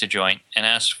local pizza joint and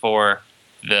ask for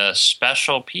the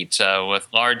special pizza with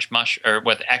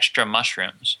with extra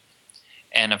mushrooms.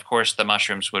 And of course, the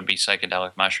mushrooms would be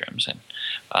psychedelic mushrooms,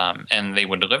 and they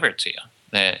would deliver it to you.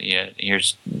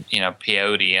 Here's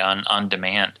peyote on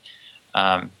demand.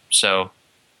 So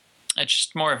it's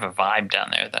just more of a vibe down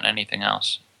there than anything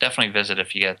else. Definitely visit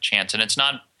if you get a chance, and it's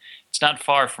not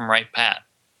far from Wright Pat.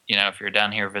 If you're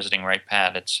down here visiting Wright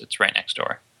Pat, it's right next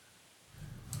door.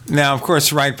 Now, of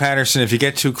course, Wright-Patterson. If you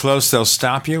get too close, they'll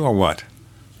stop you, or what?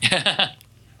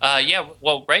 Yeah.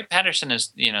 Well, Wright-Patterson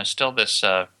is still this.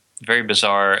 Very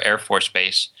bizarre Air Force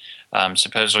base,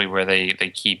 supposedly where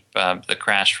they keep the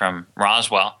crash from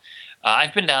Roswell.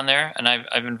 I've been down there, and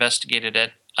I've investigated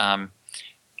it.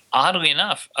 Oddly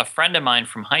enough, a friend of mine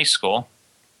from high school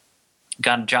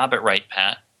got a job at Wright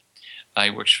Pat.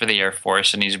 He works for the Air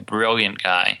Force, and he's a brilliant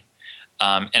guy.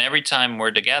 And every time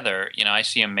we're together, I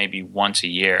see him maybe once a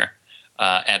year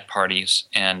at parties,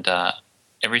 and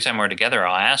every time we're together,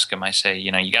 I'll ask him, I say,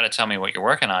 you got to tell me what you're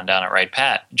working on down at Wright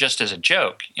Pat, just as a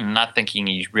joke, not thinking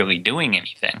he's really doing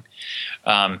anything.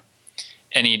 And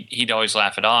he'd always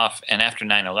laugh it off. And after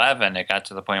 9/11, it got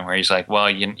to the point where he's like, well,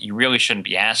 you really shouldn't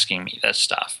be asking me this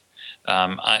stuff.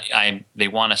 They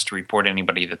want us to report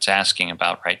anybody that's asking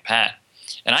about Wright Pat.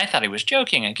 And I thought he was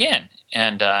joking again.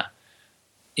 And,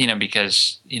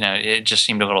 because, it just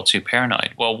seemed a little too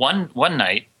paranoid. Well, one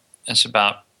night, it's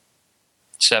about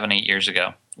 7-8 years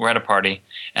ago, we're at a party,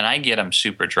 and I get him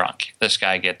super drunk. This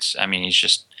guy he's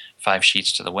just 5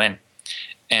 sheets to the wind.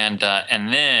 And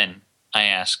then I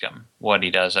ask him what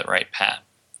he does at Wright Pat.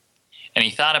 And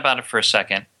he thought about it for a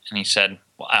second, and he said,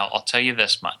 well, I'll tell you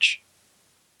this much.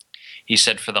 He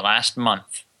said, for the last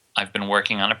month, I've been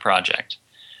working on a project,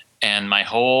 and the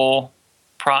whole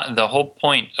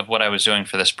point of what I was doing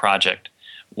for this project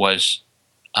was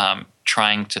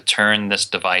trying to turn this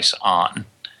device on.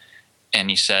 And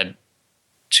he said,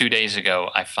 2 days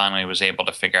ago, I finally was able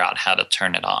to figure out how to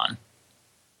turn it on.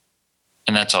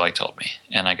 And that's all he told me.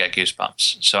 And I got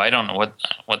goosebumps. So I don't know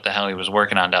what the hell he was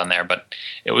working on down there, but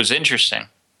it was interesting.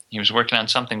 He was working on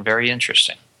something very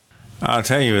interesting. I'll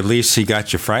tell you, at least he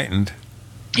got you frightened.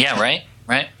 Yeah,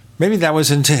 right? Maybe that was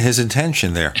his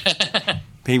intention there.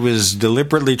 He was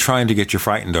deliberately trying to get you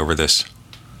frightened over this.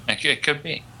 It could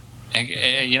be.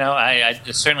 I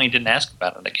certainly didn't ask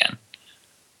about it again.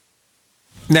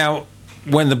 Now,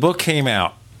 when the book came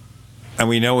out, and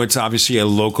we know it's obviously a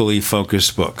locally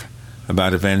focused book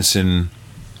about events in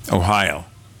Ohio,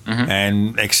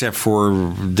 and except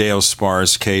for Dale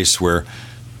Spaur's case where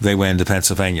they went to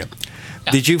Pennsylvania,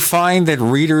 did you find that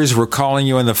readers were calling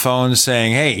you on the phone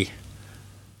saying, hey,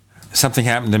 something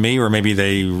happened to me, or maybe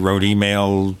they wrote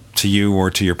email to you or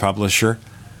to your publisher?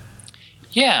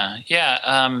 Yeah,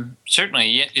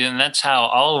 certainly. And that's how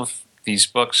all of these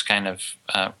books kind of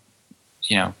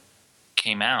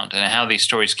came out, and how these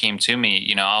stories came to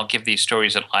me. I'll give these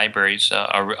stories at libraries,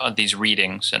 or these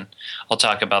readings, and I'll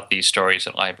talk about these stories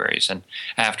at libraries. And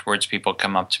afterwards, people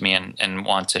come up to me and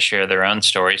want to share their own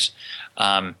stories.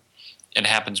 It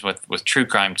happens with true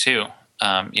crime too.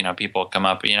 People come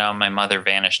up, my mother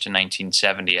vanished in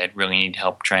 1970. I'd really need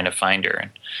help trying to find her.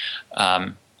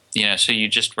 And, so you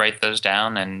just write those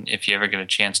down, and if you ever get a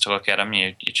chance to look at them,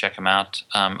 you check them out.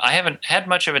 I haven't had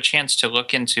much of a chance to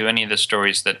look into any of the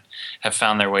stories that have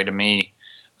found their way to me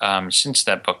since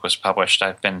that book was published.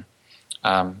 I've been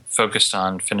focused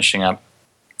on finishing up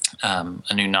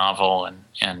a new novel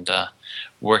and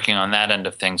working on that end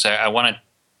of things. I want to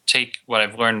take what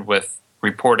I've learned with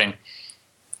reporting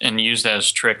and use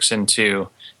those tricks into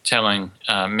telling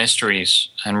mysteries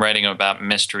and writing about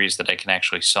mysteries that I can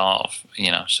actually solve,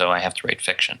 so I have to write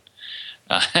fiction.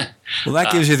 Well,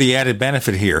 that gives you the added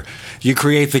benefit here. You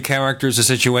create the characters, the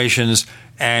situations,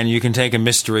 and you can take a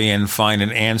mystery and find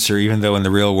an answer, even though in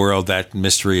the real world that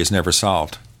mystery is never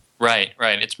solved. Right.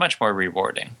 It's much more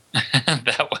rewarding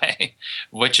that way,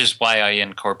 which is why I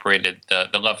incorporated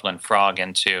the Loveland Frog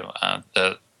into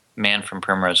the Man from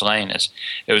Primrose Lane. It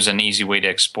was an easy way to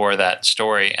explore that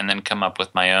story and then come up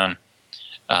with my own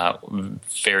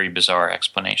very bizarre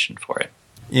explanation for it.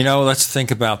 Let's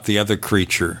think about the other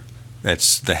creature.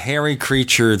 That's the hairy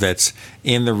creature that's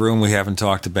in the room we haven't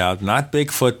talked about. Not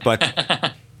Bigfoot,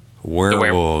 but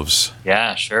werewolves.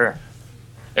 Yeah, sure.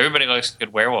 Everybody likes a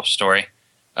good werewolf story.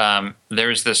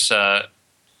 There's this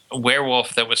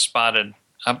werewolf that was spotted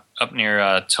up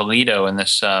near Toledo in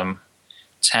this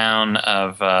town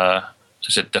of,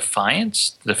 is it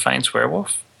Defiance? Defiance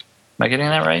werewolf? Am I getting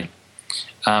that right?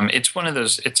 It's one of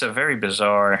those, it's a very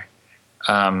bizarre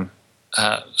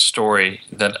story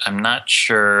that I'm not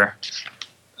sure,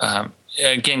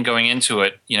 again, going into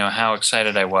it, how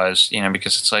excited I was,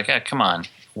 because it's like, come on,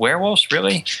 werewolves,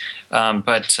 really?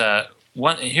 But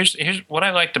here's what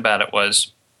I liked about it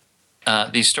was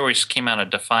these stories came out of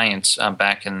Defiance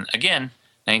back in, again,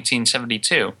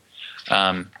 1972.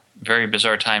 Very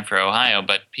bizarre time for Ohio,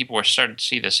 but people were starting to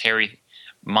see this hairy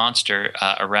monster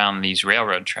around these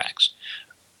railroad tracks,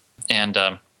 and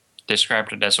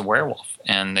described it as a werewolf.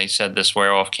 And they said this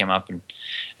werewolf came up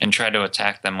and tried to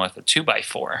attack them with a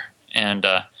 2x4. And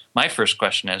my first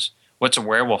question is, what's a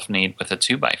werewolf need with a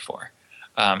 2x4?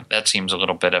 That seems a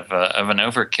little bit of an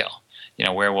overkill.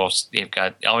 Werewolves, they've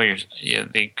got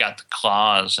they've got the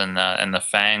claws and the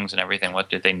fangs and everything. What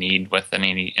do they need with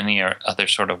any other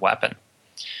sort of weapon?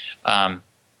 And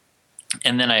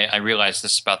then I realized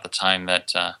this is about the time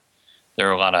that there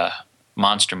are a lot of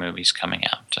monster movies coming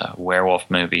out, werewolf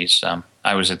movies.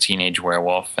 I was a teenage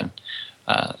werewolf and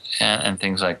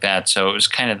things like that. So it was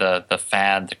kind of the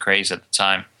fad, the craze at the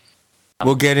time.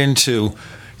 We'll get into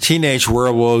teenage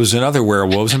werewolves and other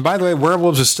werewolves. And by the way,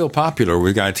 werewolves are still popular.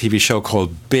 We've got a TV show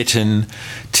called Bitten,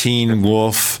 Teen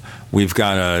Wolf. We've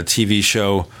got a TV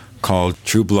show called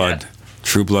True Blood. Yeah.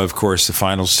 True Blood, of course, the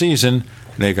final season.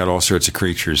 They've got all sorts of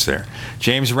creatures there.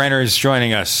 James Renner is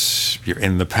joining us. You're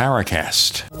in the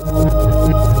Paracast.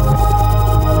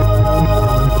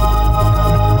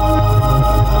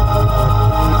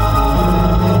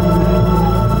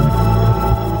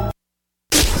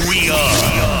 We are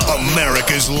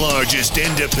America's largest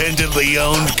independently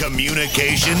owned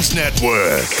communications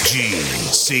network,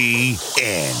 GCN.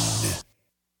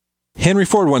 Henry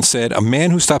Ford once said, a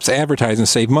man who stops advertising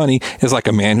to save money is like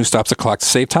a man who stops a clock to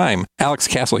save time. Alex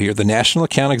Castle here, the National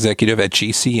Account Executive at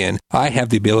GCN. I have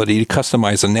the ability to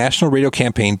customize a national radio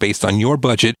campaign based on your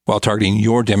budget while targeting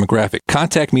your demographic.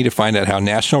 Contact me to find out how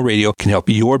national radio can help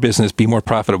your business be more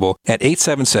profitable at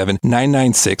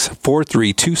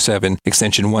 877-996-4327,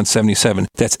 extension 177.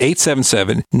 That's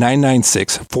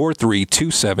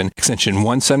 877-996-4327, extension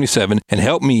 177, and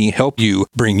help me help you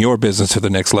bring your business to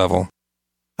the next level.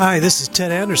 Hi, this is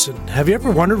Ted Anderson. Have you ever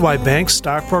wondered why banks,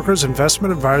 stockbrokers,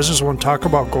 investment advisors won't talk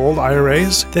about gold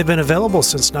IRAs? They've been available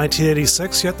since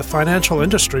 1986, yet the financial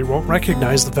industry won't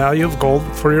recognize the value of gold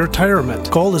for your retirement.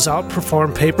 Gold has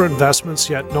outperformed paper investments,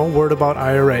 yet no word about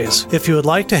IRAs. If you would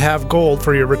like to have gold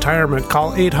for your retirement,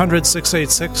 call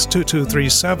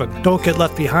 800-686-2237. Don't get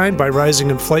left behind by rising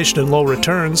inflation and low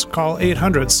returns. Call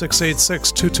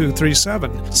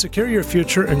 800-686-2237. Secure your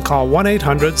future and call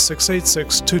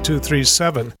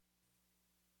 1-800-686-2237.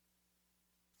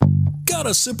 Got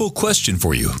a simple question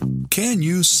for you. Can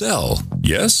you sell?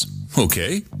 Yes?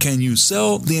 Okay. Can you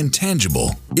sell the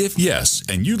intangible? If yes,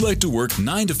 and you'd like to work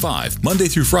 9 to 5, Monday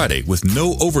through Friday, with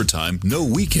no overtime, no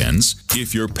weekends,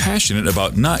 if you're passionate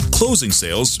about not closing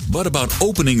sales, but about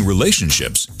opening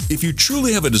relationships, if you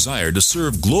truly have a desire to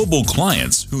serve global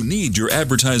clients who need your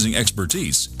advertising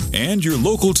expertise, and you're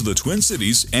local to the Twin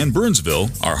Cities and Burnsville,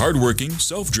 are hardworking,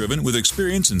 self-driven, with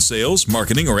experience in sales,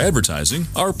 marketing, or advertising,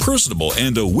 are personable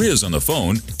and a whiz on the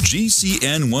phone,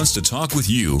 GCN wants to talk with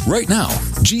you right now.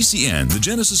 GCN, the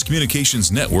Genesis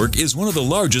Communications Network, is one of the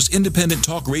largest independent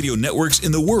talk radio networks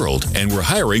in the world, and we're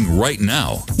hiring right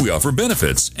now. We offer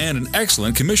benefits and an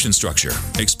excellent commission structure.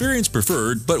 Experience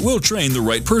preferred, but we'll train the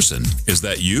right person. Is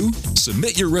that you?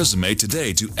 Submit your resume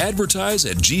today to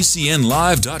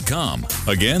advertise@gcnlive.com.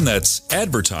 Again, that's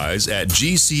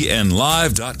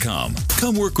advertise@gcnlive.com.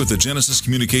 Come work with the Genesis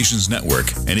Communications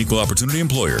Network, an equal opportunity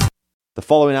employer. The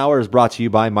following hour is brought to you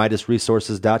by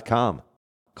MidasResources.com.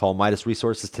 Call Midas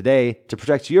Resources today to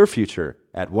protect your future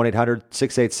at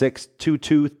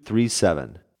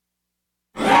 1-800-686-2237.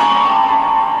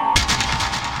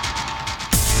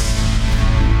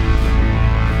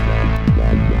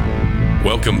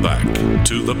 Welcome back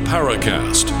to the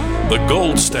Paracast, the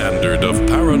gold standard of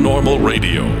paranormal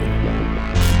radio.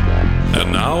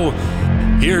 And now,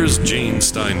 here's Gene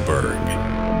Steinberg.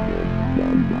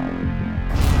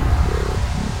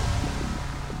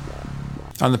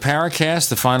 On the Paracast,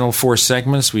 the final 4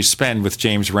 segments we spend with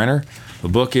James Renner. The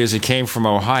book is It Came from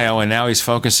Ohio, and now he's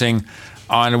focusing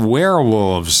on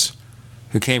werewolves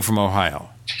who came from Ohio.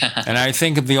 And I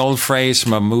think of the old phrase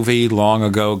from a movie long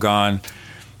ago gone,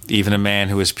 even a man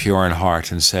who is pure in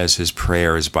heart and says his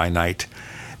prayers by night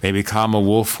may become a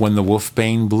wolf when the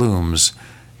wolfbane blooms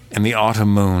and the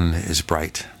autumn moon is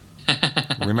bright.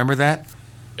 Remember that?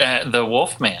 The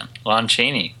Wolfman, Lon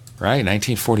Chaney. Right,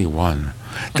 1941.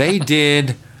 They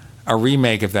did a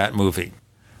remake of that movie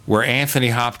where Anthony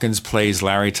Hopkins plays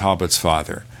Larry Talbot's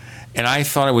father. And I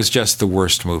thought it was just the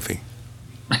worst movie.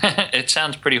 It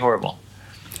sounds pretty horrible.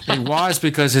 It was,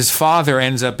 because his father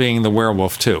ends up being the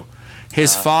werewolf, too.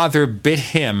 His father bit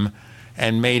him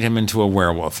and made him into a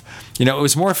werewolf. You know, it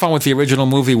was more fun with the original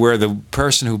movie where the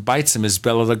person who bites him is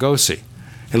Bela Lugosi.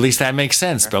 At least that makes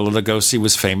sense. Bela Lugosi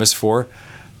was famous for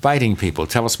biting people.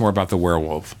 Tell us more about the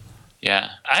werewolf.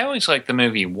 Yeah. I always liked the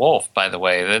movie Wolf, by the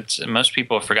way. Most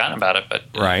people have forgotten about it, but...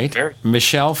 Right.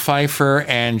 Michelle Pfeiffer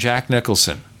and Jack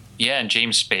Nicholson. Yeah, and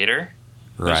James Spader.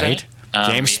 Right.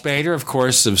 James Spader, of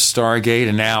course, of Stargate,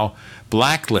 and now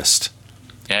Blacklist.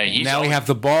 Yeah, now we have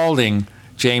the balding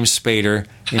James Spader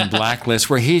in Blacklist,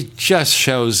 where he just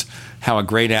shows how a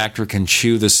great actor can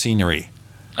chew the scenery.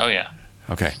 Oh, yeah.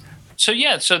 Okay.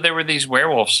 So there were these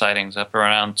werewolf sightings up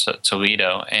around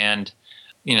Toledo, and,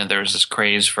 you know, there was this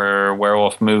craze for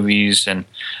werewolf movies, and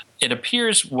it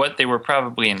appears what they were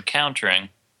probably encountering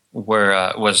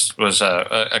was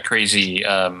a crazy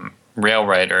rail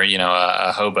rider, you know,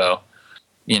 a hobo,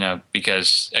 you know,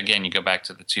 because, again, you go back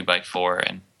to the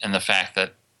 2x4 and the fact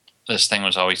that this thing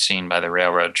was always seen by the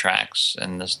railroad tracks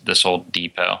and this old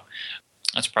depot.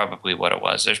 That's probably what it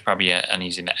was. There's probably an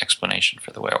easy explanation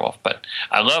for the werewolf. But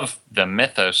I love the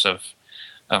mythos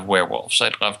of werewolves.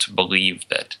 I'd love to believe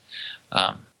that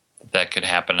that could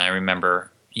happen. I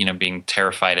remember, you know, being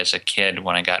terrified as a kid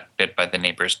when I got bit by the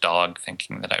neighbor's dog,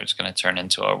 thinking that I was going to turn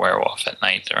into a werewolf at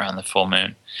night around the full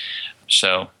moon.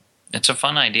 So it's a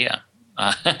fun idea.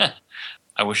 I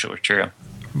wish it were true.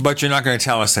 But you're not going to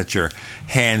tell us that your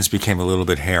hands became a little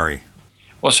bit hairy.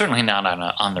 Well, certainly not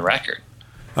on the record.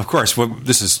 Of course. Well,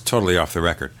 this is totally off the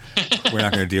record. We're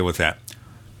not going to deal with that.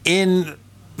 In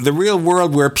the real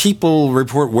world where people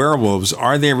report werewolves,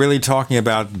 are they really talking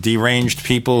about deranged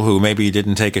people who maybe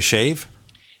didn't take a shave?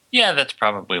 Yeah, that's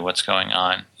probably what's going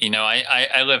on. You know,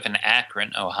 I live in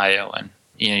Akron, Ohio, and,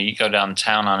 you know, you go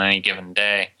downtown on any given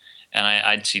day, and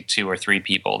I'd see 2 or 3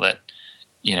 people that,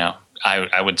 you know,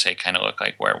 I would say kind of look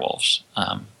like werewolves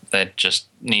that just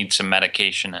need some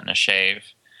medication and a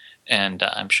shave, and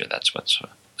I'm sure that's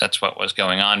what was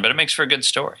going on. But it makes for a good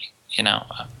story, you know.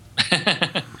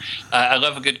 I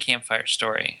love a good campfire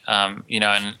story, you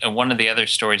know. And one of the other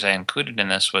stories I included in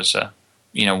this was,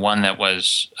 you know, one that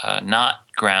was not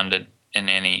grounded in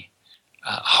any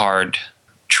hard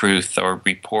truth or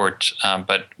report,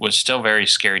 but was still very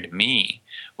scary to me,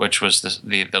 which was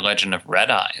the legend of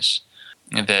Red Eyes.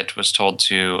 That was told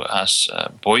to us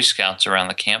Boy Scouts around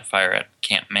the campfire at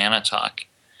Camp Manitowoc,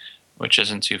 which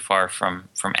isn't too far from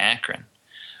Akron.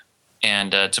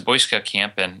 And it's a Boy Scout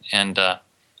camp, and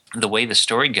the way the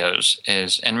story goes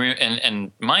is,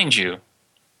 and mind you,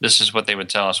 this is what they would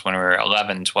tell us when we were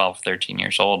 11, 12, 13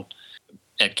 years old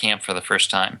at camp for the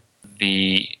first time.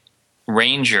 The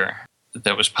ranger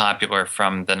that was popular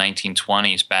from the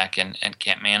 1920s back in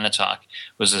Camp Manitowoc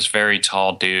was this very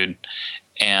tall dude,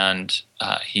 and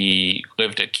he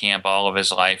lived at camp all of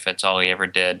his life. That's all he ever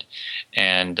did.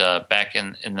 And back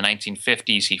in the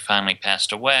 1950s, he finally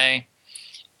passed away.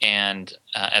 And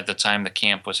at the time, the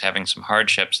camp was having some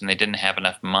hardships, and they didn't have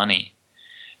enough money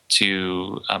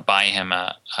to buy him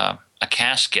a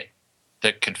casket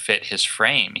that could fit his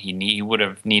frame. He would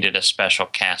have needed a special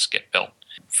casket built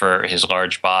for his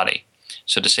large body.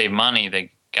 So to save money,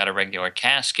 they got a regular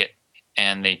casket,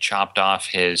 and they chopped off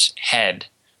his head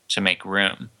to make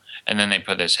room, and then they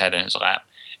put his head in his lap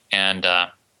and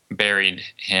buried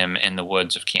him in the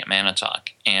woods of Camp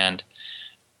Manitowoc. And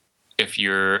if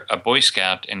you're a Boy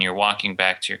Scout and you're walking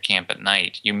back to your camp at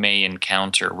night, you may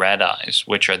encounter red eyes,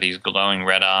 which are these glowing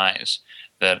red eyes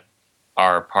that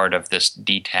are part of this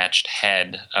detached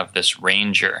head of this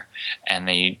ranger, and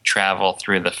they travel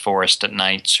through the forest at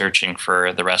night searching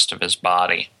for the rest of his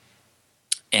body.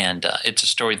 And it's a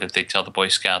story that they tell the Boy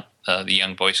Scout, the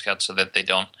young Boy Scouts, so that they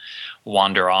don't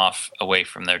wander off away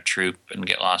from their troop and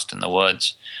get lost in the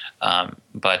woods.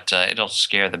 But it'll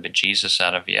scare the bejesus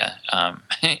out of you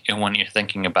when you're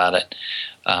thinking about it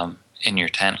in your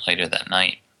tent later that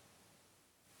night.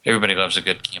 Everybody loves a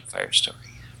good campfire story.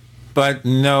 But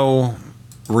no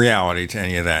reality to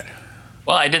any of that.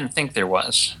 Well, I didn't think there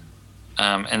was.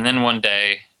 And then one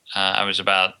day, I was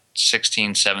about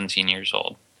 16, 17 years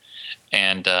old.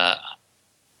 And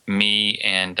me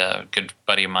and a good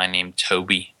buddy of mine named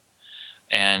Toby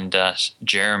and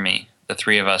Jeremy, the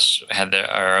three of us had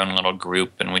our own little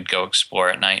group, and we'd go explore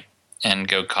at night and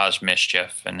go cause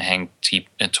mischief and hang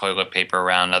toilet paper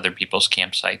around other people's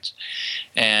campsites.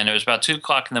 And it was about 2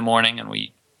 o'clock in the morning, and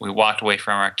we walked away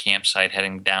from our campsite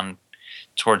heading down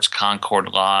towards Concord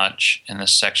Lodge in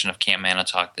this section of Camp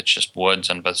Manitowoc that's just woods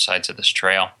on both sides of this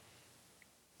trail.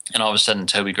 And all of a sudden,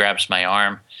 Toby grabs my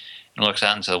arm and looks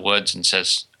out into the woods and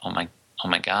says, oh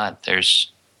my God,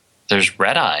 there's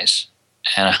red eyes.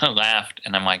 And I laughed,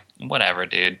 and I'm like, whatever,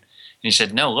 dude. And he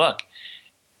said, no, look.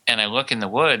 And I look in the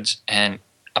woods, and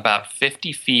about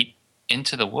 50 feet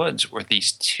into the woods were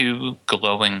these 2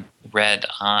 glowing red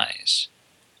eyes.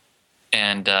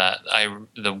 And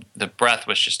the breath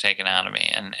was just taken out of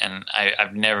me, and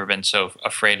I've never been so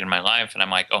afraid in my life. And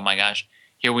I'm like, oh my gosh,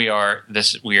 here we are.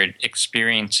 We are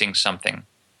experiencing something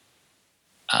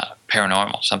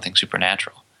paranormal, something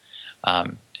supernatural,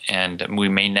 and we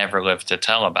may never live to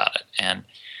tell about it. And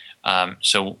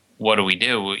so, what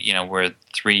do? We're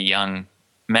 3 young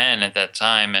men at that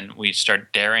time, and we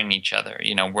start daring each other.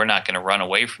 We're not going to run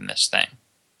away from this thing.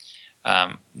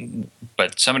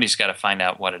 But somebody's got to find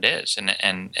out what it is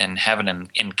and have an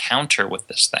encounter with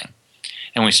this thing.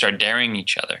 And we start daring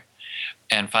each other.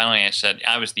 And finally I said,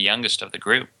 I was the youngest of the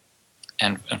group.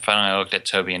 And finally I looked at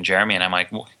Toby and Jeremy, and I'm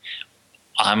like, well,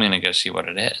 I'm going to go see what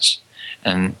it is.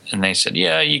 And they said,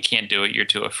 yeah, you can't do it. You're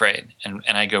too afraid. And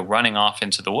I go running off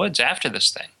into the woods after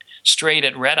this thing, straight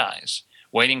at red eyes,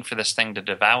 waiting for this thing to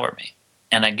devour me.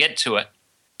 And I get to it,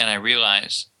 and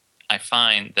I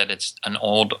find that it's an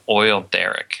old oil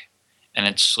derrick, and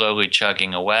it's slowly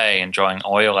chugging away and drawing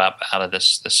oil up out of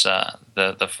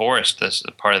the forest, this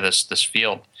part of this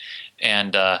field.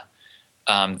 And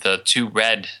the 2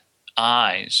 red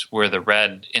eyes were the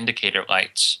red indicator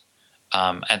lights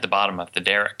at the bottom of the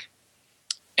derrick,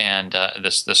 and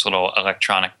this little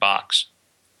electronic box.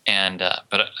 And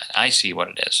but I see what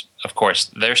it is. Of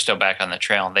course, they're still back on the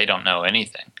trail, and they don't know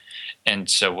anything. And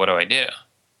so what do?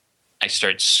 I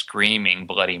start screaming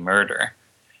bloody murder,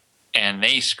 and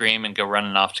they scream and go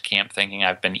running off to camp thinking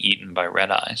I've been eaten by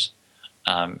red eyes.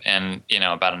 And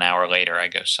about an hour later, I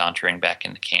go sauntering back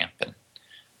into camp,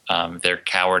 and they're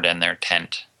cowered in their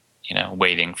tent,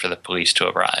 waiting for the police to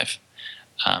arrive.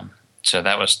 So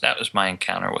that was my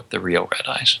encounter with the real red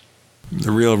eyes.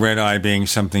 The real red eye being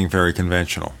something very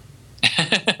conventional.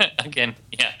 Again,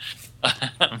 yeah.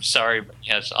 I'm sorry, but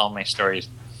yes, all my stories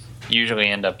usually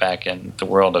end up back in the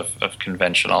world of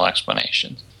conventional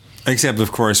explanations. Except,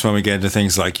 of course, when we get into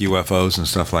things like UFOs and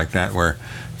stuff like that, where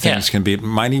things can be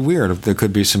mighty weird. There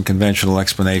could be some conventional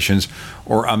explanations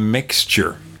or a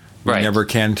mixture. We never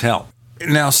can tell.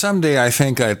 Now, someday I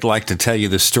think I'd like to tell you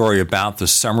the story about the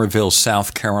Summerville,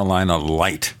 South Carolina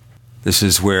light. This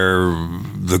is where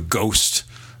the ghost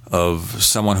of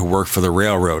someone who worked for the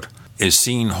railroad is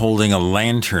seen holding a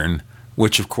lantern,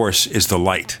 which, of course, is the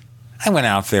light. I went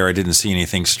out there. I didn't see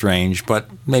anything strange, but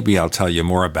maybe I'll tell you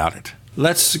more about it.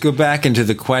 Let's go back into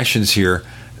the questions here,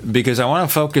 because I want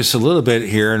to focus a little bit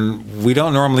here, and we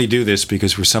don't normally do this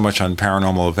because we're so much on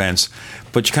paranormal events,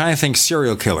 but you kind of think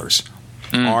serial killers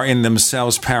are in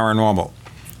themselves paranormal.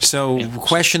 So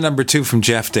question number 2 from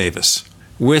Jeff Davis.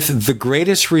 With the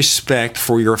greatest respect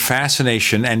for your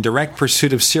fascination and direct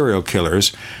pursuit of serial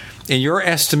killers, in your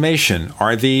estimation,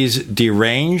 are these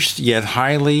deranged yet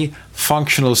highly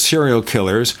functional serial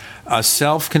killers a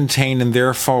self-contained and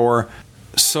therefore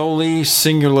solely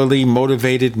singularly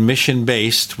motivated,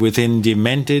 mission-based within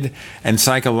demented and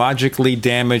psychologically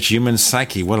damaged human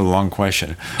psyche? What a long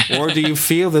question. Or do you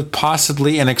feel that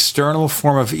possibly an external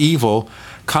form of evil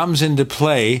comes into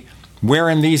play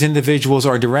wherein these individuals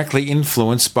are directly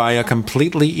influenced by a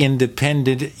completely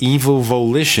independent evil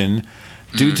volition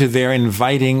due to their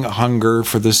inviting hunger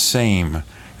for the same? In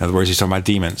other words, he's talking about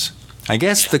demons. I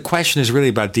guess the question is really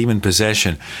about demon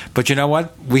possession. But you know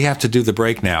what? We have to do the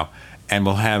break now, and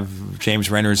we'll have James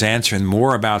Renner's answer and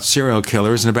more about serial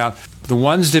killers and about the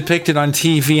ones depicted on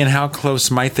TV and how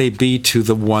close might they be to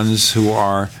the ones who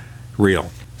are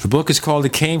real. The book is called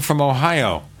It Came from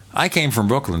Ohio. I came from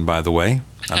Brooklyn, by the way.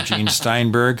 I'm Gene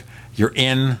Steinberg. You're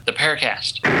in the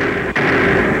Paracast.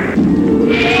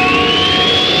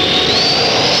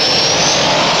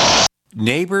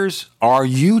 Neighbors, are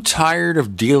you tired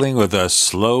of dealing with a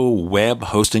slow web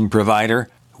hosting provider?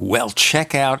 Well,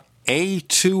 check out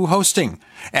A2 Hosting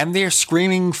and their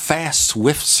screaming fast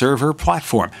Swift server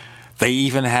platform. They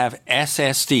even have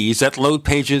SSDs that load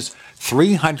pages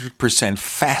 300%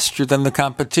 faster than the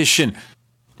competition.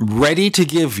 Ready to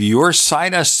give your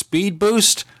site a speed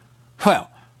boost? Well,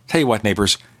 tell you what,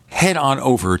 neighbors, head on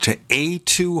over to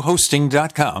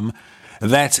a2hosting.com.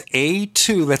 That's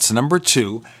A2, that's the number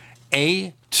 2,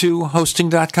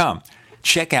 a2hosting.com.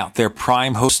 Check out their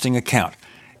Prime hosting account.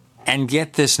 And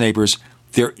get this, neighbors,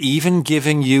 they're even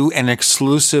giving you an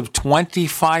exclusive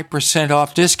 25%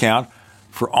 off discount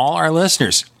for all our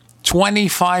listeners.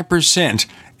 25%.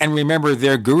 And remember,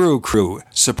 their Guru Crew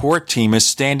support team is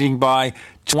standing by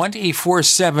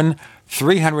 24/7,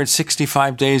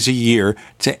 365 days a year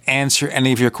to answer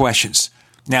any of your questions.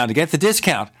 Now, to get the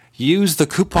discount, use the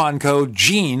coupon code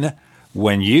GENE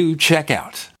when you check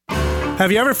out. Have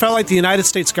you ever felt like the United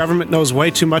States government knows way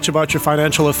too much about your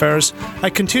financial affairs? I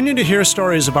continue to hear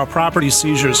stories about property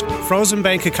seizures, frozen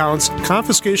bank accounts,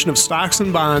 confiscation of stocks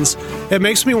and bonds. It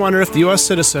makes me wonder if the U.S.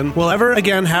 citizen will ever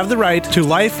again have the right to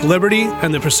life, liberty,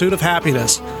 and the pursuit of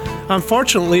happiness.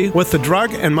 Unfortunately, with the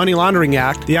Drug and Money Laundering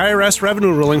Act, the IRS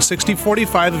Revenue Ruling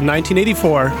 6045 of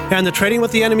 1984, and the Trading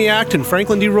with the Enemy Act and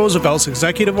Franklin D. Roosevelt's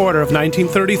Executive Order of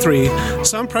 1933,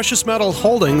 some precious metal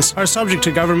holdings are subject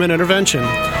to government intervention.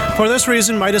 For this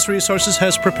reason, Midas Resources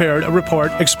has prepared a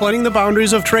report explaining the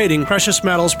boundaries of trading precious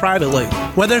metals privately.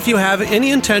 Whether if you have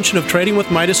any intention of trading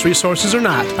with Midas Resources or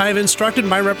not, I have instructed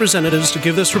my representatives to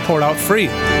give this report out free.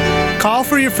 Call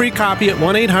for your free copy at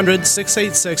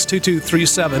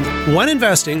 1-800-686-2237. When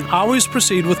investing, always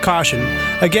proceed with caution.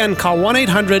 Again, call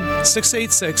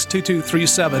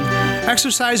 1-800-686-2237.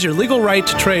 Exercise your legal right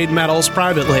to trade metals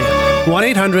privately.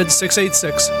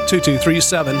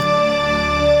 1-800-686-2237.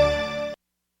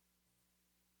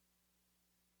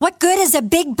 What good is a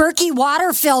Big Berkey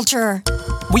water filter?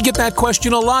 We get that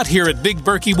question a lot here at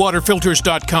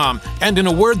BigBerkeyWaterFilters.com. And in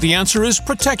a word, the answer is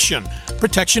protection.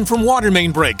 Protection from water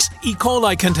main breaks, E.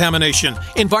 coli contamination,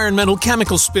 environmental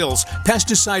chemical spills,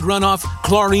 pesticide runoff,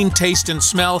 chlorine taste and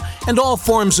smell, and all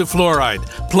forms of fluoride.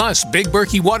 Plus, Big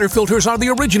Berkey water filters are the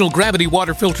original gravity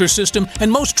water filter system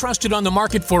and most trusted on the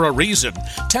market for a reason.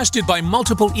 Tested by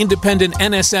multiple independent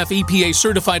NSF EPA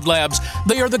certified labs,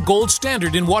 they are the gold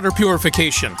standard in water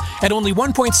purification. At only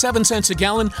 1.7 cents a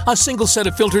gallon, a single set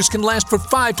of filters can last for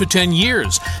 5 to 10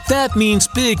 years. That means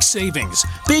big savings.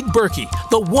 Big Berkey,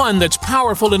 the one that's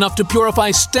powerful enough to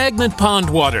purify stagnant pond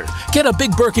water. Get a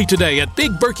Big Berkey today at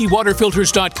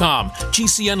BigBerkeyWaterFilters.com.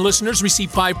 GCN listeners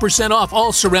receive 5% off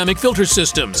all ceramic filter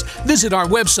systems. Visit our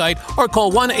website or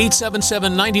call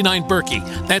 1-877-99-BERKEY.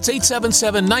 That's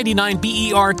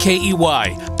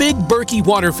 877-99-BERKEY. Big Berkey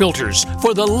Water Filters,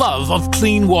 for the love of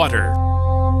clean water.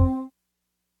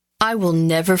 I will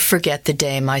never forget the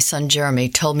day my son Jeremy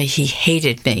told me he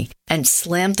hated me and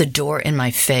slammed the door in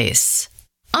my face.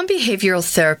 I'm behavioral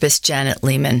therapist Janet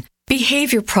Lehman.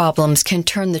 Behavior problems can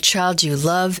turn the child you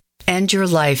love and your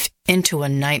life into a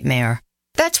nightmare.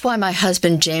 That's why my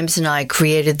husband James and I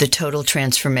created the Total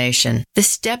Transformation, the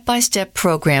step-by-step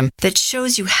program that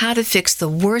shows you how to fix the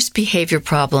worst behavior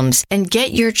problems and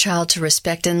get your child to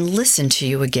respect and listen to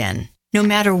you again. No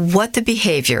matter what the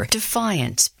behavior,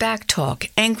 defiance, backtalk,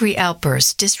 angry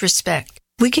outbursts, disrespect,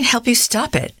 we can help you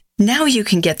stop it. Now you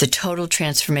can get the Total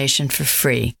Transformation for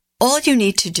free. All you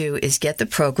need to do is get the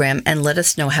program and let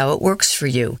us know how it works for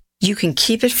you. You can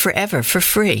keep it forever for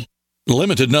free.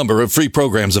 Limited number of free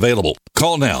programs available.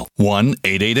 Call now.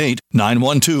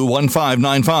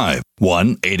 1-888-912-1595.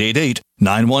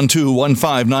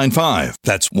 1-888-912-1595.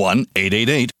 That's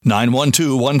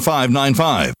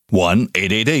 1-888-912-1595.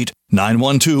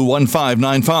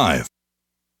 1-888-912-1595.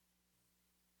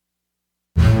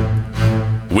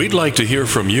 We'd like to hear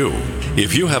from you.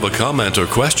 If you have a comment or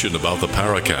question about the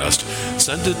Paracast,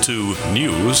 send it to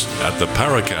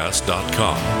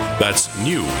news@theparacast.com. That's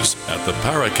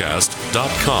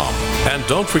news@theparacast.com. And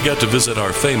don't forget to visit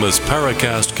our famous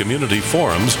Paracast community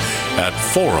forums at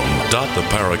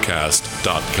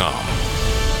forum.theparacast.com.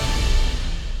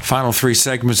 Final 3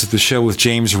 segments of the show with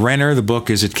James Renner. The book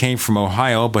is It Came From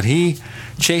Ohio, but he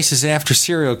chases after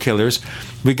serial killers.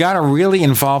 We got a really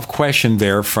involved question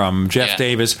there from Jeff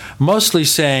Davis, mostly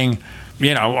saying,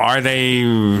 are they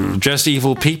just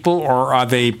evil people or are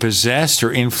they possessed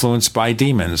or influenced by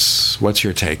demons? What's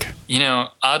your take?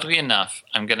 Oddly enough,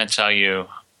 I'm going to tell you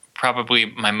probably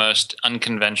my most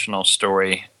unconventional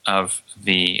story of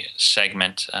the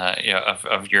segment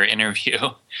of your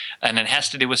interview, and it has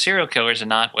to do with serial killers and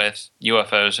not with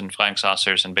UFOs and flying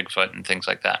saucers and Bigfoot and things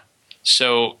like that.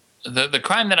 So the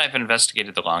crime that I've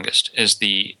investigated the longest is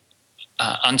the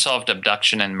unsolved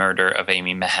abduction and murder of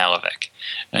Amy Mihalovic,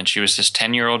 and she was this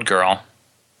 10-year-old girl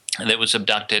that was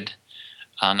abducted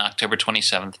on October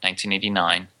 27th,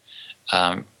 1989,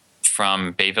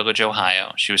 from Bay Village,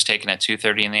 Ohio. She was taken at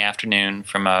 2:30 in the afternoon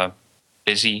from a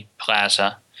busy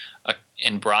plaza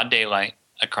in broad daylight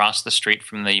across the street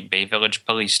from the Bay Village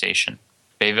police station.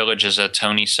 Bay Village is a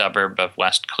Tony suburb of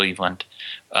West Cleveland,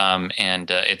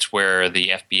 and it's where the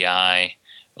FBI,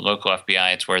 local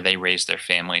FBI, it's where they raise their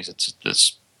families. It's the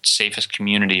safest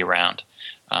community around,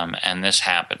 and this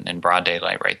happened in broad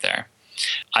daylight right there.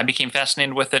 I became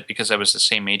fascinated with it because I was the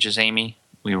same age as Amy.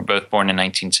 We were both born in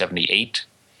 1978.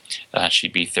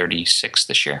 She'd be 36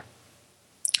 this year.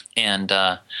 And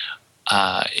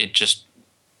it just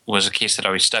was a case that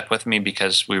always stuck with me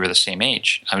because we were the same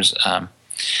age. I was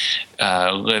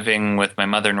living with my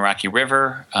mother in Rocky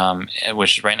River,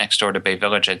 which is right next door to Bay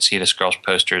Village. I'd see this girl's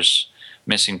posters,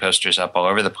 missing posters up all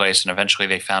over the place, and eventually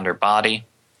they found her body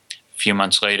a few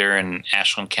months later in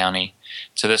Ashland County.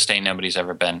 To this day, nobody's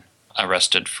ever been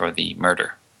arrested for the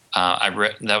murder.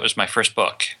 That was my first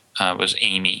book, was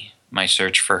Amy, My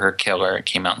Search for Her Killer. It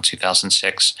came out in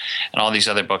 2006, and all these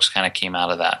other books kind of came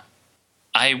out of that.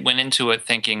 I went into it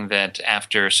thinking that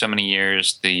after so many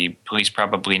years, the police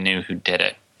probably knew who did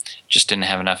it, just didn't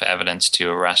have enough evidence to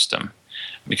arrest him,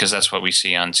 because that's what we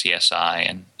see on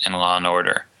CSI and Law and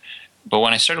Order. But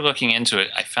when I started looking into it,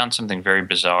 I found something very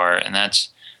bizarre, and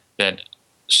that's that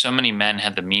so many men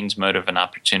had the means, motive, and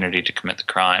opportunity to commit the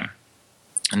crime.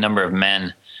 A number of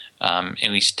men,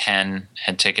 at least 10,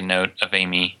 had taken note of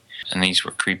Amy, and these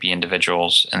were creepy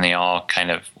individuals, and they all kind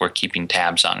of were keeping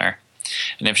tabs on her.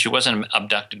 And if she wasn't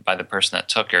abducted by the person that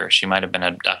took her, she might have been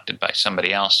abducted by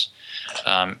somebody else.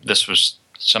 This was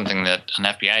something that an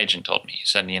FBI agent told me. He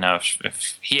said,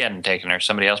 if he hadn't taken her,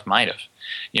 somebody else might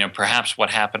have. Perhaps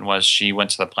what happened was she went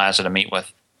to the plaza to meet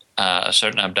with a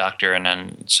certain abductor, and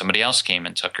then somebody else came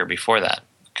and took her before that.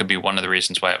 Could be one of the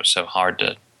reasons why it was so hard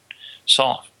to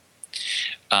solve.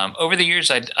 Over the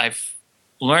years, I've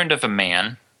learned of a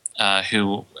man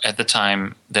who, at the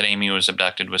time that Amy was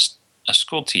abducted, was a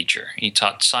school teacher. He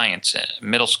taught science,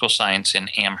 middle school science in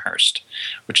Amherst,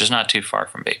 which is not too far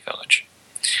from Bay Village.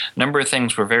 A number of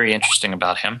things were very interesting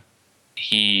about him.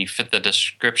 He fit the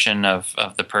description of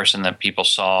the person that people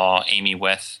saw Amy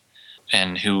with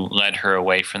and who led her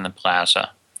away from the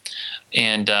plaza.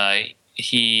 And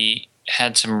he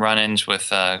had some run-ins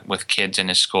with kids in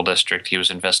his school district. He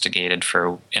was investigated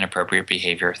for inappropriate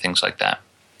behavior, things like that.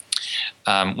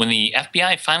 When the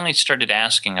FBI finally started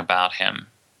asking about him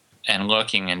and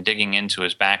looking and digging into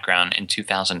his background in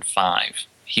 2005,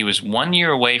 he was 1 year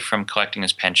away from collecting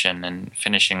his pension and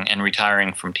finishing and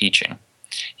retiring from teaching.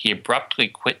 He abruptly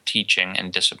quit teaching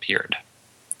and disappeared.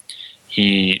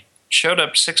 He showed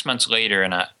up 6 months later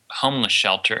in a homeless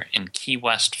shelter in Key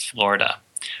West, Florida,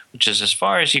 which is as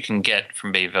far as you can get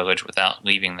from Bay Village without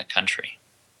leaving the country.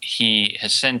 He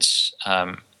has since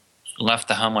left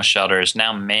the homeless shelter, is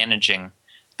now managing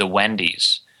the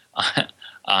Wendy's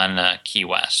on Key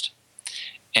West.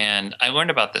 And I learned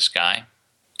about this guy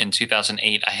in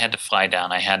 2008. I had to fly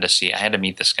down. I had to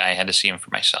meet this guy. I had to see him for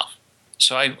myself.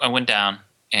 So I went down,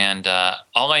 and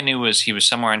all I knew was he was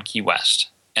somewhere in Key West.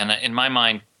 And in my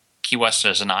mind, Key West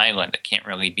is an island. It can't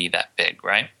really be that big,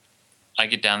 right? I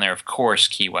get down there. Of course,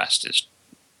 Key West is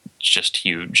just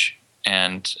huge.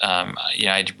 And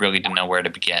I really didn't know where to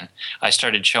begin. I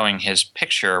started showing his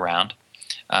picture around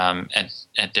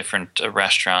at different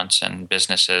restaurants and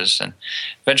businesses. And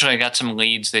eventually I got some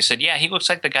leads. They said, yeah, he looks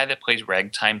like the guy that plays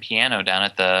ragtime piano down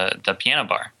at the piano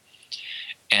bar.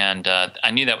 And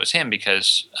I knew that was him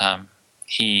because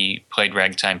he played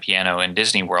ragtime piano in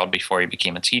Disney World before he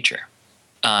became a teacher.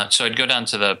 So I'd go down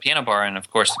to the piano bar, and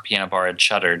of course the piano bar had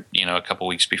shuttered, a couple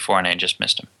weeks before, and I just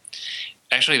missed him.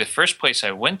 Actually, the first place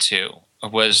I went to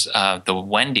was the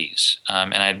Wendy's,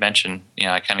 and I had mentioned,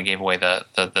 I kind of gave away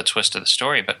the twist of the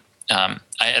story, but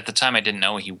at the time I didn't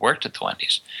know he worked at the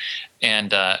Wendy's.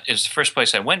 And it was the first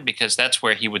place I went because that's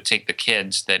where he would take the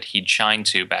kids that he'd shined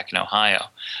to back in Ohio.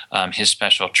 His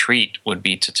special treat would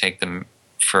be to take them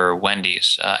for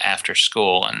Wendy's after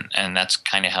school, and that's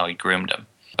kind of how he groomed them.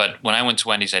 But when I went to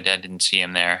Wendy's, I didn't see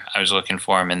him there. I was looking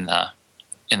for him in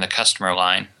the customer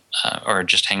line or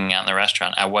just hanging out in the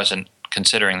restaurant. I wasn't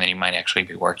considering that he might actually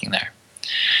be working there.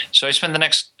 So I spent the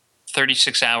next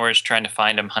 36 hours trying to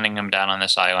find him, hunting him down on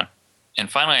this island.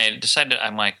 And finally, I decided,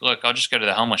 I'm like, look, I'll just go to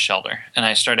the homeless shelter. And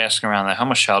I started asking around the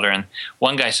homeless shelter, and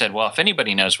one guy said, well, if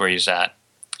anybody knows where he's at,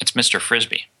 it's Mr.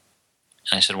 Frisbee.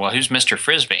 And I said, well, who's Mr.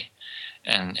 Frisbee?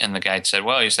 And the guy said,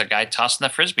 well, he's the guy tossing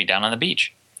the Frisbee down on the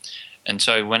beach. And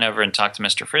so I went over and talked to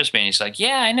Mr. Frisbee, and he's like,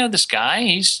 yeah, I know this guy.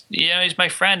 He's my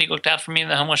friend. He looked out for me in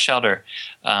the homeless shelter.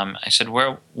 I said,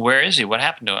 where is he? What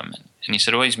happened to him? And he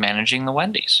said, oh, he's managing the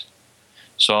Wendy's.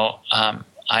 So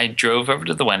I drove over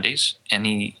to the Wendy's, and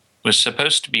he was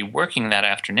supposed to be working that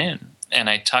afternoon. And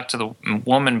I talked to the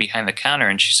woman behind the counter,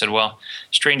 and she said, well,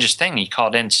 strangest thing, he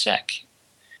called in sick.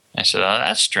 I said, oh,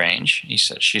 that's strange.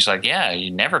 She's like, yeah, he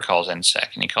never calls in sick,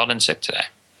 and he called in sick today.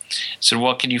 I said,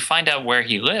 well, can you find out where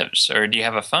he lives, or do you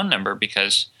have a phone number?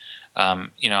 Because,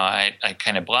 I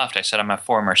kind of bluffed. I said, I'm a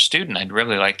former student. I'd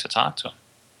really like to talk to him.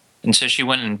 And so she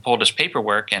went and pulled his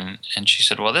paperwork, and she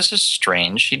said, well, this is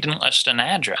strange. He didn't list an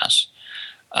address.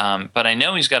 But I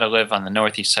know he's got to live on the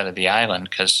northeast side of the island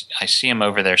because I see him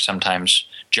over there sometimes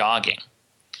jogging.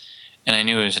 And I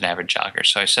knew he was an avid jogger,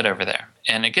 so I said over there.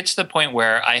 And it gets to the point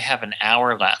where I have an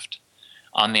hour left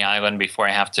on the island before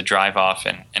I have to drive off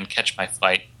and catch my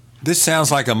flight. This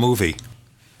sounds like a movie.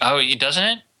 Oh, doesn't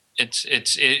it? It's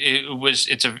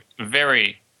a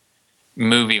very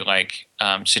movie-like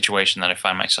situation that I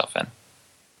find myself in.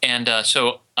 And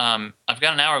so I've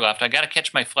got an hour left. I got to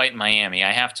catch my flight in Miami.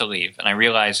 I have to leave. And I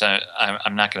realize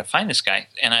I'm not going to find this guy.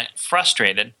 And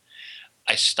frustrated,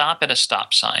 I stop at a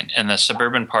stop sign in the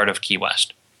suburban part of Key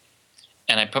West.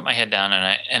 And I put my head down,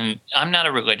 and I'm not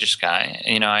a religious guy.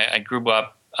 I grew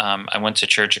up, I went to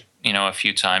church, a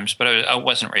few times, but I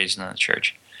wasn't raised in the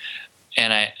church.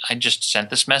 And I just sent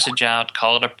this message out,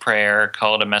 call it a prayer,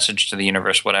 call it a message to the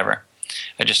universe, whatever.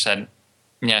 I just said,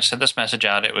 sent this message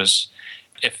out. It was,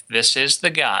 if this is the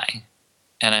guy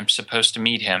and I'm supposed to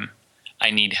meet him,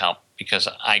 I need help because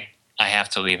I have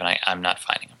to leave and I'm not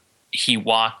finding him. He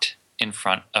walked in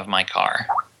front of my car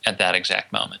at that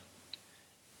exact moment.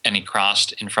 And he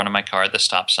crossed in front of my car at the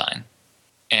stop sign.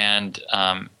 And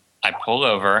I pull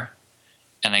over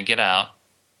and I get out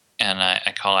and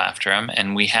I call after him.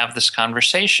 And we have this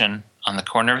conversation on the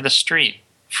corner of the street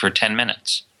for 10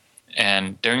 minutes.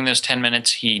 And during those 10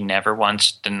 minutes, he never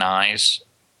once denies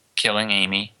killing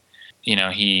Amy.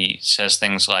 He says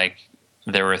things like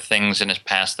there were things in his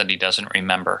past that he doesn't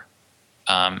remember.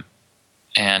 The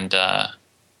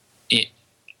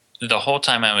whole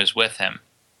time I was with him,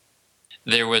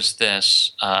 there was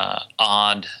this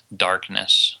odd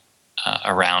darkness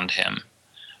around him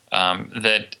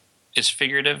that is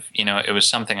figurative. It was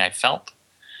something I felt,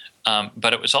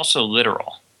 but it was also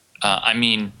literal.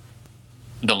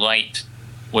 The light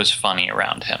was funny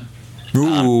around him.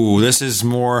 Ooh, this is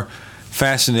more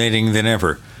fascinating than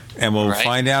ever. And we'll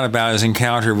find out about his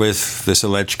encounter with this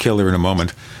alleged killer in a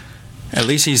moment. At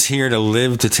least he's here to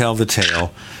live to tell the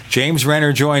tale. James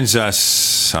Renner joins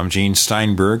us. I'm Gene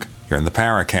Steinberg. You're in the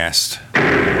Paracast.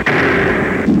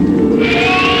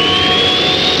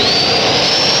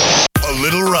 A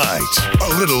little right, a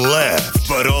little left,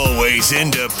 but always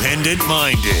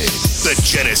independent-minded. The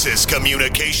Genesis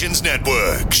Communications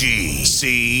Network,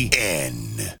 GCN.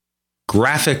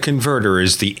 Graphic Converter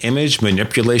is the image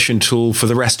manipulation tool for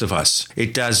the rest of us.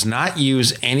 It does not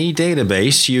use any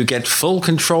database. You get full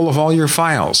control of all your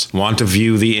files. Want to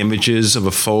view the images of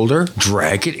a folder?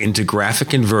 Drag it into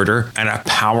Graphic Converter and a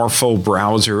powerful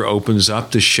browser opens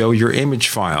up to show your image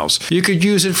files. You could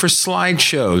use it for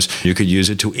slideshows. You could use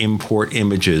it to import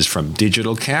images from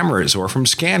digital cameras or from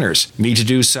scanners. Need to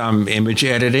do some image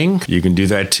editing? You can do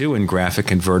that too in Graphic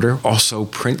Converter. Also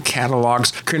print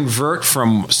catalogs. Convert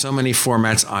from so many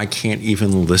formats I can't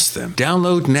even list them.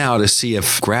 Download now to see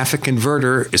if Graphic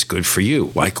Converter is good for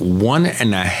you, like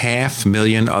 1.5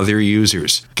 million other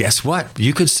users. Guess what?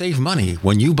 You could save money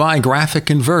when you buy Graphic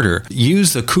Converter.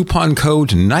 Use the coupon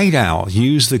code Night Owl.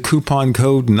 Use the coupon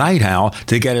code Night Owl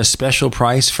to get a special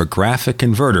price for Graphic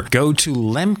Converter. Go to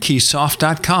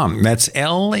lemkesoft.com. That's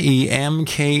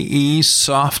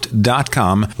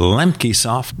LEMKEsoft.com.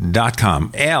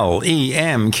 lemkesoft.com.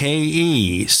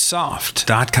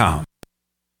 LEMKEsoft.com.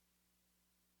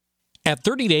 At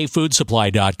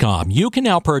 30dayfoodsupply.com, you can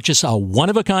now purchase a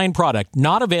one-of-a-kind product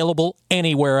not available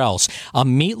anywhere else. A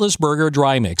meatless burger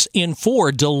dry mix in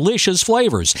 4 delicious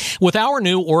flavors. With our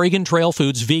new Oregon Trail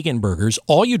Foods vegan burgers,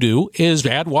 all you do is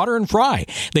add water and fry.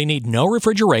 They need no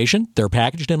refrigeration. They're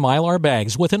packaged in Mylar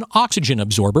bags with an oxygen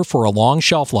absorber for a long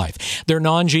shelf life. They're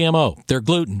non-GMO. They're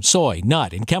gluten, soy,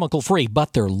 nut, and chemical-free,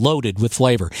 but they're loaded with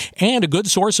flavor. And a good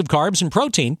source of carbs and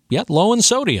protein, yet low in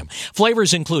sodium.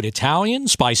 Flavors include Italian,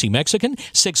 spicy Mexican,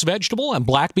 6 vegetable, and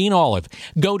black bean olive.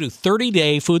 Go to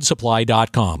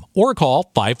 30dayfoodsupply.com or call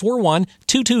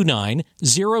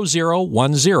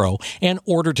 541-229-0010 and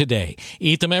order today.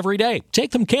 Eat them every day,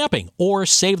 take them camping, or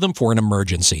save them for an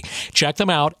emergency. Check them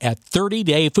out at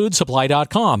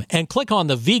 30dayfoodsupply.com and click on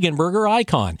the vegan burger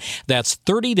icon. That's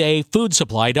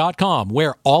 30dayfoodsupply.com,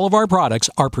 where all of our products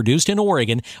are produced in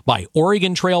Oregon by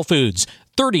Oregon Trail Foods.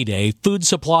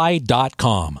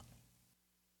 30dayfoodsupply.com.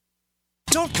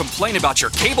 Don't complain about your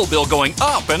cable bill going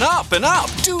up and up and up.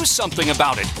 Do something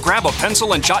about it. Grab a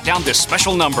pencil and jot down this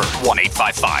special number,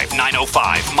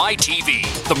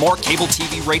 1-855-905-MyTV. The more cable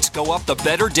TV rates go up, the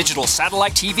better digital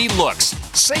satellite TV looks.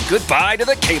 Say goodbye to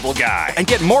the cable guy and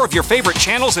get more of your favorite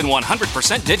channels in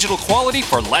 100% digital quality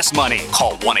for less money.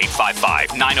 Call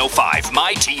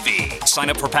 1-855-905-MY-TV. Sign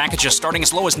up for packages starting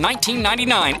as low as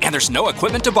 $19.99, and there's no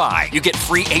equipment to buy. You get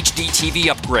free HD TV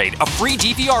upgrade, a free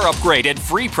DVR upgrade, and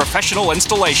free professional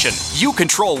installation. You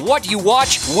control what you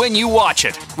watch when you watch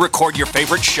it. Record your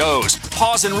favorite shows,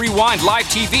 pause and rewind live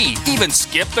TV, even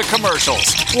skip the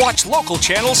commercials. Watch local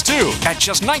channels too. At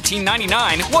just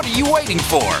 $19.99, what are you waiting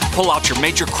for? Pull out your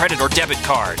major credit or debit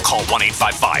card. Call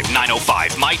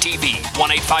 1-855-905-MY-TV.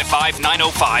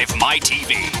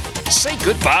 1-855-905-MY-TV. Say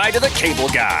goodbye to the cable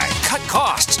guy. Cut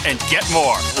costs and get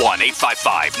more.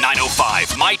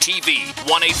 1-855-905-MY-TV.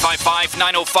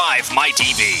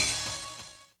 1-855-905-MY-TV.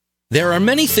 There are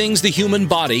many things the human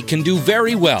body can do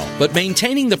very well, but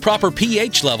maintaining the proper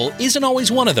pH level isn't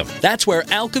always one of them. That's where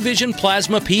AlkaVision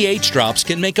Plasma pH Drops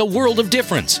can make a world of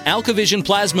difference. AlkaVision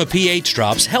Plasma pH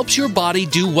Drops helps your body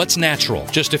do what's natural.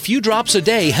 Just a few drops a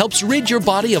day helps rid your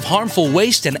body of harmful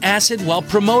waste and acid while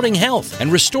promoting health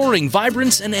and restoring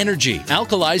vibrance and energy.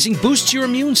 Alkalizing boosts your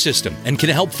immune system and can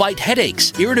help fight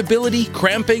headaches, irritability,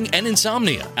 cramping, and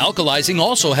insomnia. Alkalizing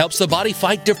also helps the body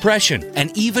fight depression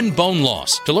and even bone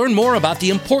loss. To learn more about the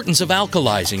importance of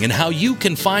alkalizing and how you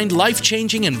can find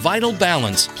life-changing and vital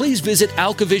balance, please visit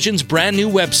AlkaVision's brand new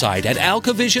website at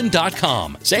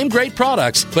alkavision.com. Same great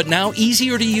products, but now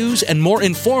easier to use and more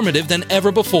informative than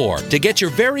ever before. To get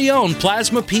your very own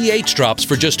Plasma pH Drops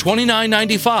for just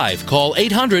 $29.95, call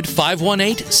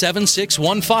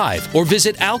 800-518-7615 or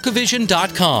visit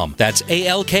alkavision.com. That's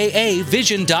ALKA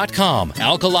vision.com.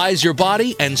 Alkalize your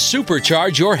body and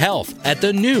supercharge your health at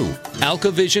the new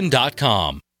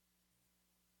alkavision.com.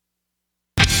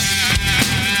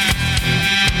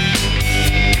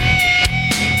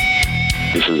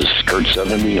 This is Kurt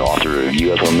Sutherland, the author of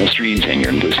UFO Mysteries, and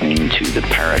you're listening to the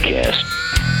Paracast.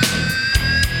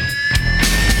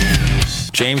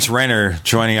 James Renner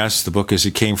joining us. The book is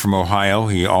It Came from Ohio.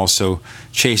 He also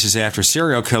chases after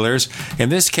serial killers. In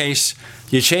this case,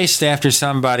 you chased after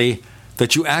somebody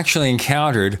that you actually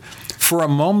encountered. For a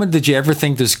moment, did you ever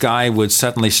think this guy would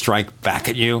suddenly strike back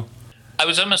at you? I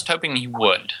was almost hoping he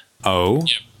would. Oh?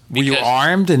 Were you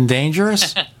armed and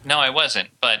dangerous? No, I wasn't,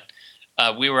 but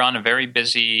we were on a very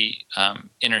busy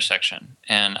intersection,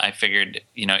 and I figured,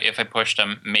 if I pushed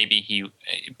him, maybe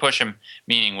push him,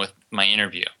 meaning with my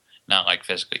interview, not like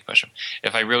physically push him.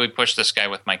 If I really pushed this guy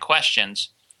with my questions,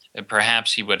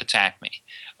 perhaps he would attack me,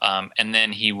 and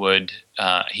then he would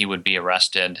be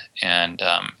arrested, and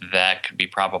that could be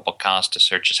probable cause to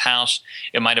search his house.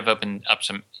 It might have opened up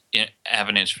some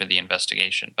avenues for the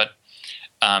investigation, but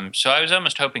so I was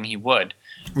almost hoping he would.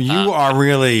 You are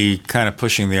really kind of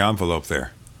pushing the envelope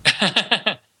there.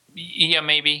 Yeah,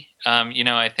 maybe.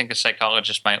 I think a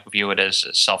psychologist might view it as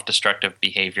self-destructive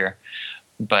behavior.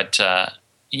 But,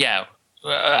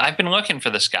 I've been looking for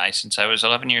this guy since I was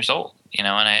 11 years old, and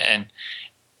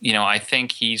I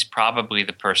think he's probably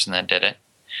the person that did it.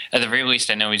 At the very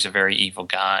least, I know he's a very evil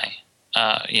guy,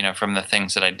 from the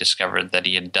things that I discovered that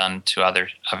he had done to other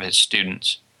of his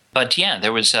students. But, yeah,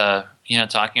 there was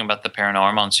talking about the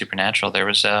paranormal and supernatural, there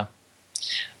was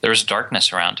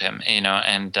darkness around him, and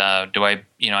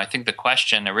I think the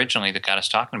question originally that got us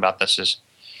talking about this is,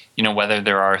 whether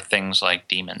there are things like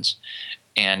demons.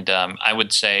 And I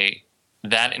would say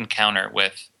that encounter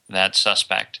with that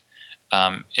suspect,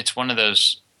 it's one of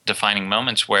those defining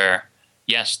moments where,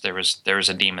 yes, there was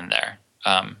a demon there.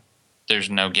 There's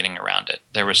no getting around it.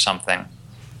 There was something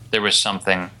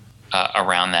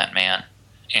around that man.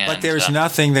 But there's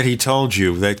nothing that he told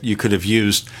you that you could have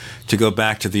used to go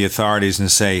back to the authorities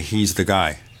and say, he's the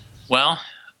guy. Well,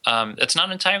 it's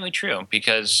not entirely true,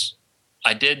 because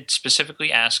I did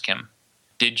specifically ask him,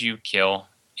 did you kill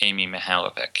Amy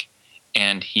Mihalovic?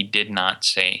 And he did not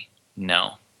say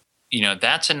no.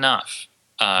 That's enough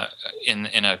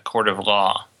in a court of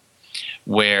law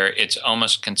where it's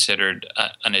almost considered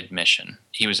an admission.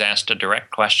 He was asked a direct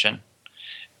question,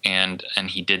 and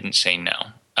he didn't say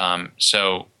no.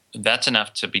 So that's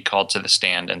enough to be called to the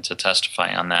stand and to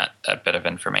testify on that bit of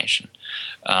information.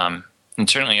 It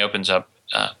certainly opens up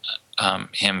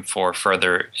him for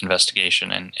further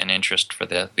investigation and interest for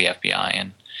the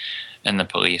FBI and the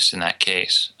police in that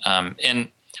case. And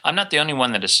I'm not the only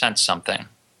one that has sensed something,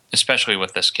 especially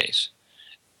with this case.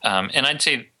 And I'd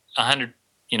say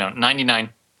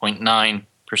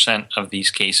 99.9% of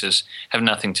these cases have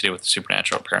nothing to do with the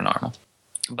supernatural or paranormal.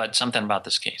 But something about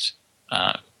this case,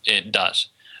 it does.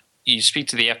 You speak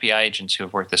to the FBI agents who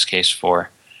have worked this case for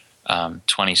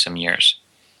 20-some years.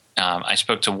 I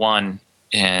spoke to one,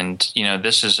 and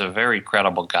this is a very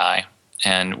credible guy,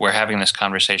 and we're having this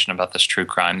conversation about this true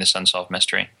crime, this unsolved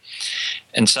mystery.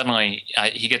 And suddenly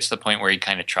he gets to the point where he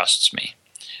kind of trusts me.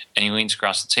 And he leans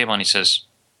across the table and he says,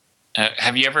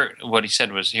 have you ever, what he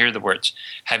said was, here are the words,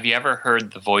 have you ever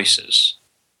heard the voices?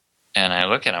 And I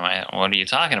look at him, what are you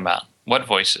talking about? What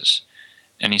voices?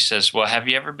 And he says, well, have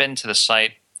you ever been to the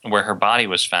site where her body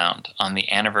was found on the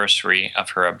anniversary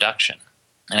of her abduction?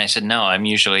 And I said, no, I'm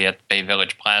usually at Bay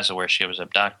Village Plaza where she was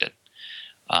abducted.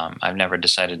 I've never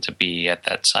decided to be at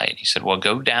that site. He said, well,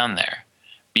 go down there.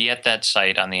 Be at that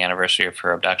site on the anniversary of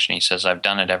her abduction. He says, I've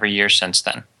done it every year since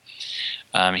then.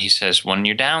 He says, when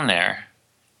you're down there,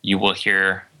 you will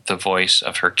hear the voice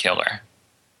of her killer.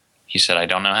 He said, I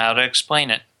don't know how to explain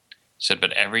it. He said,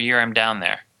 but every year I'm down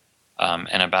there.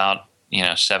 And about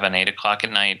 7, 8 o'clock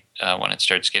at night, when it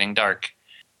starts getting dark,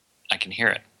 I can hear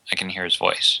it. I can hear his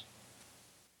voice.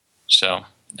 So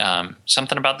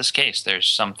something about this case, there's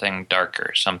something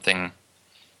darker, something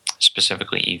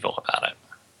specifically evil about it.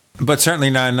 But certainly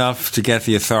not enough to get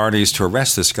the authorities to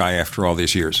arrest this guy after all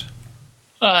these years.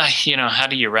 How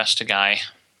do you arrest a guy?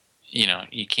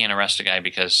 You can't arrest a guy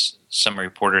because some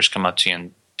reporters come up to you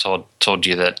and told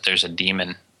you that there's a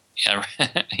demon,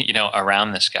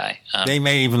 around this guy. They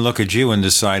may even look at you and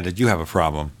decide that you have a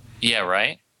problem. Yeah,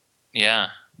 right? Yeah.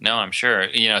 No, I'm sure.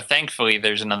 Thankfully,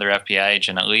 there's another FBI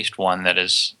agent, at least one, that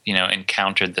has,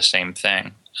 encountered the same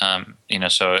thing.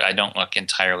 So I don't look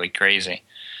entirely crazy.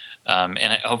 And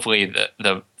hopefully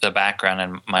the background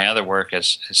and my other work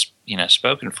has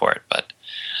spoken for it. But,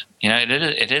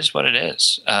 it is what it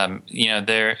is.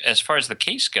 As far as the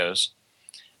case goes,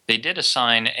 they did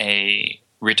assign a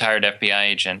retired FBI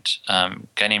agent, a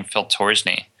guy named Phil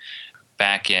Torsney,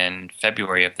 back in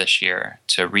February of this year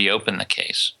to reopen the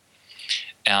case.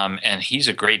 And he's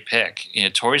a great pick.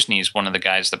 Torsney is one of the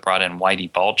guys that brought in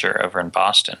Whitey Bulger over in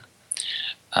Boston.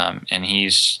 And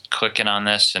he's clicking on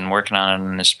this and working on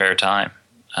it in his spare time.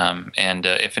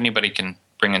 If anybody can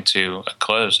bring it to a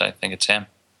close, I think it's him.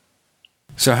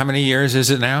 So how many years is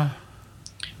it now?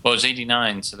 Well, it's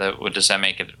 89, so what does that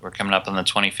make it? We're coming up on the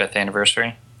 25th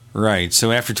anniversary. Right.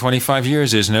 So after 25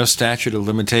 years, there's no statute of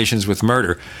limitations with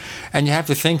murder. And you have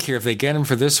to think here, if they get him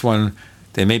for this one,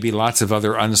 there may be lots of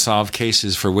other unsolved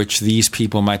cases for which these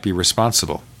people might be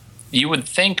responsible. You would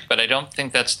think, but I don't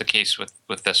think that's the case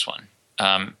with this one.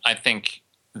 I think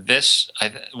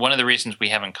one of the reasons we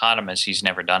haven't caught him is he's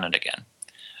never done it again.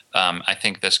 I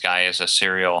think this guy is a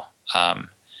serial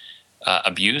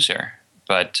abuser,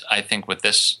 but I think with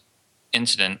this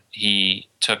incident, he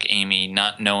took Amy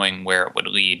not knowing where it would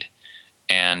lead,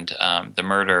 and the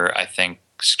murder, I think,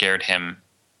 scared him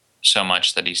so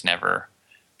much that he's never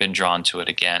been drawn to it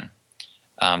again.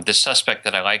 This suspect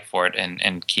that I like for it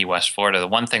in Key West, Florida, the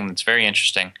one thing that's very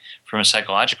interesting from a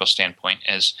psychological standpoint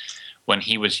is when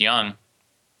he was young,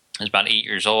 he was about 8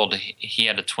 years old, he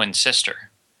had a twin sister,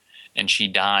 and she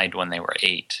died when they were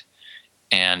 8,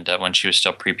 and when she was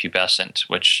still prepubescent,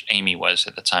 which Amy was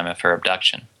at the time of her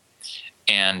abduction.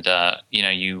 And,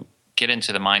 you get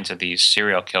into the minds of these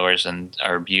serial killers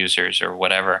or abusers or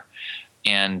whatever,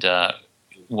 and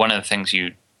one of the things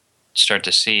you start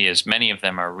to see is many of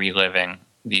them are reliving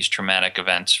these traumatic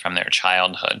events from their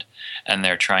childhood, and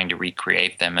they're trying to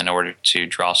recreate them in order to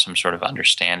draw some sort of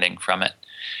understanding from it.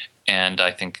 And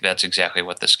I think that's exactly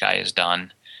what this guy has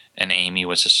done. And Amy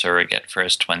was a surrogate for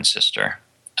his twin sister.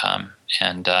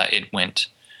 And it went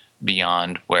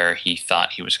beyond where he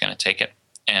thought he was going to take it.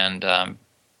 And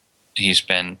he's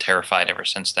been terrified ever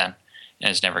since then and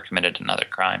has never committed another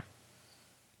crime.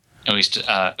 At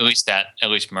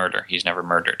least murder. He's never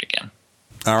murdered again.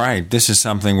 All right. This is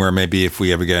something where maybe if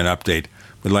we ever get an update,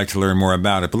 we'd like to learn more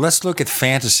about it. But let's look at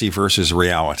fantasy versus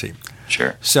reality.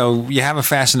 Sure. So you have a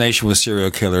fascination with serial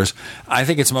killers. I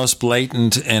think it's most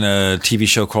blatant in a TV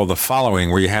show called The Following,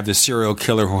 where you have this serial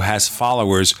killer who has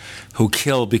followers who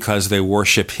kill because they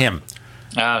worship him.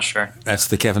 Oh, sure. That's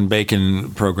the Kevin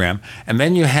Bacon program. And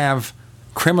then you have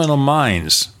Criminal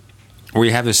Minds, where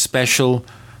you have this special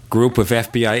group of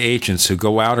FBI agents who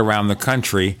go out around the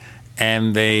country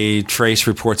and they trace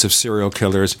reports of serial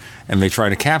killers and they try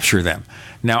to capture them.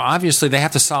 Now, obviously, they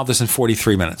have to solve this in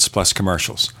 43 minutes plus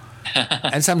commercials.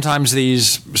 And sometimes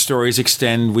these stories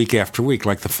extend week after week.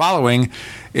 Like The Following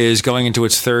is going into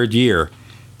its third year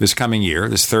this coming year,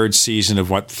 this third season of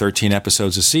 13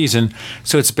 episodes a season.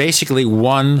 So it's basically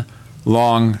one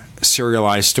long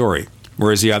serialized story,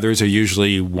 whereas the others are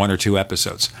usually 1 or 2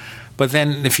 episodes. But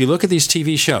then if you look at these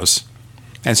TV shows,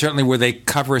 and certainly where they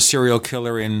cover a serial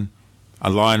killer in a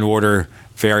Law & Order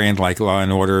variant like Law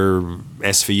 & Order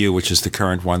SVU, which is the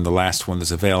current one, the last one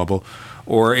that's available,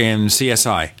 or in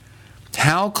CSI,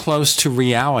 how close to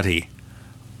reality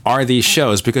are these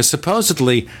shows? Because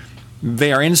supposedly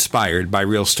they are inspired by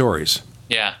real stories.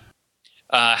 Yeah.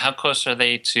 How close are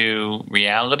they to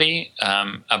reality?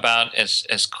 About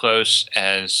as close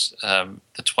as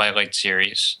the Twilight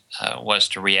series was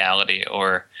to reality,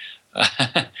 or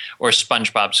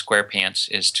SpongeBob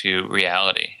SquarePants is to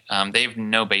reality. They have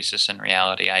no basis in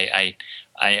reality. I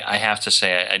have to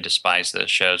say I despise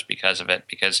those shows because of it,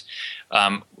 because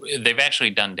they've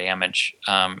actually done damage.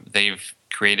 They've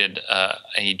created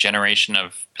a generation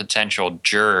of potential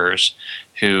jurors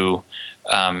who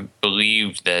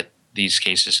believe that these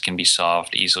cases can be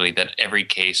solved easily, that every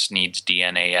case needs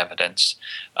DNA evidence,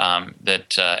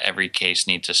 that every case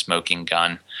needs a smoking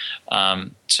gun.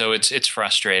 So it's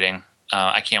frustrating.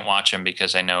 I can't watch them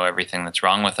because I know everything that's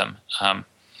wrong with them.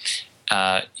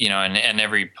 And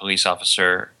every police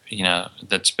officer,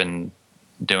 that's been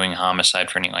doing homicide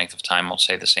for any length of time will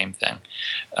say the same thing.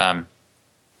 And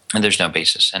there's no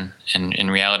basis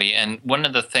in reality. And one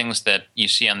of the things that you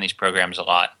see on these programs a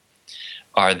lot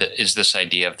is this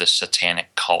idea of the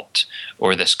satanic cult,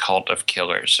 or this cult of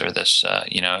killers, or this,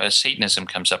 Satanism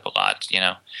comes up a lot.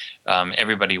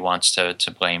 Everybody wants to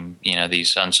blame,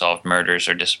 these unsolved murders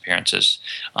or disappearances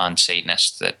on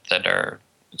Satanists that are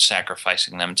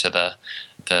sacrificing them to the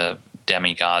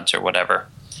demigods or whatever.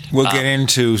 We'll get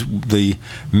into the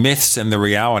myths and the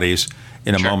realities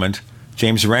in a moment.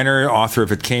 James Renner, author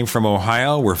of It Came From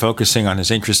Ohio. We're focusing on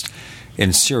his interest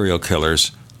in serial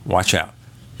killers. Watch out.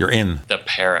 You're in the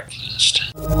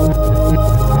Paracast.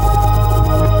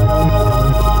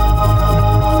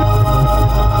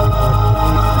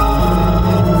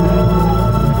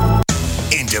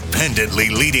 Independently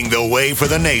leading the way for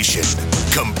the nation.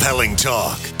 Compelling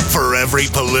talk for every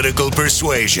political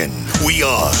persuasion. We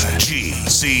are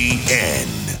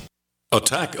GCN.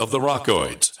 Attack of the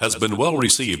Rockoids has been well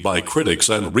received by critics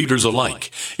and readers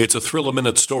alike. It's a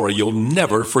thrill-a-minute story you'll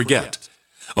never forget.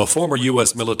 A former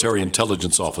U.S. military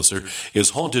intelligence officer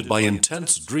is haunted by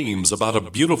intense dreams about a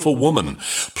beautiful woman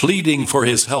pleading for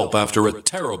his help after a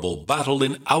terrible battle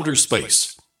in outer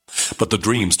space. But the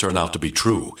dreams turn out to be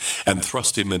true and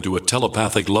thrust him into a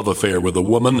telepathic love affair with a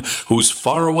woman whose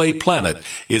faraway planet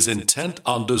is intent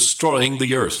on destroying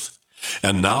the Earth.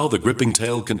 And now the gripping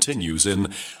tale continues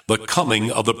in The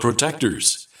Coming of the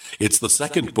Protectors. It's the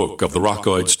second book of the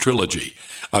Rockoids trilogy,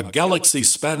 a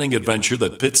galaxy-spanning adventure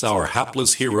that pits our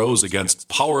hapless heroes against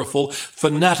powerful,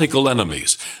 fanatical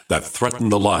enemies that threaten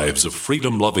the lives of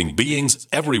freedom-loving beings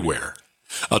everywhere.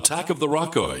 Attack of the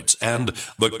Rockoids and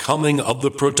The Coming of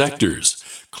the Protectors,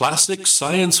 classic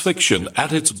science fiction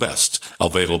at its best,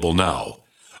 available now.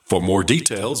 For more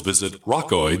details, visit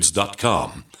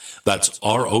rockoids.com. That's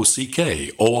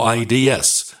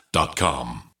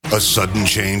ROCKOIDS.com. A sudden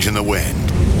change in the wind.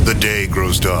 The day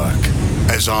grows dark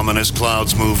as ominous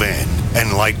clouds move in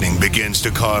and lightning begins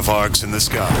to carve arcs in the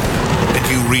sky. And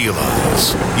you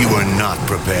realize you are not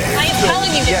prepared. I am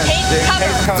telling you to take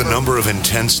cover. The number of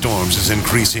intense storms is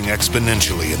increasing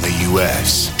exponentially in the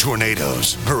U.S.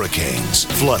 Tornadoes, hurricanes,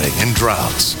 flooding, and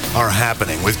droughts are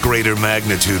happening with greater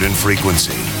magnitude and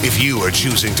frequency. If you are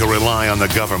choosing to rely on the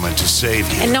government to save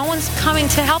you, and no one's coming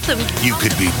to help them, you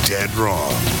could be dead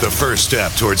wrong. The first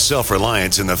step towards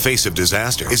self-reliance in the face of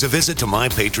disaster is a visit to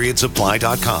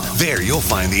MyPatriotSupply.com. There you'll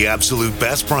find the absolute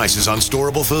best prices on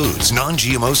storable foods,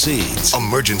 non-GMO seeds,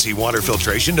 emergency water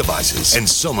filtration devices, and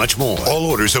so much more. All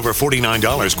orders over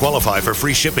 $49 qualify for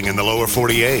free shipping in the lower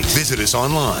 48. Visit us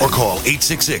online or call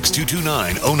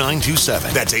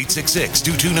 866-229-0927. That's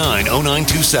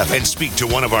 866-229-0927 and speak to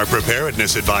one of our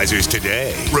preparedness advisors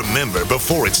today. Remember,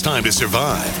 before it's time to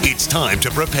survive, it's time to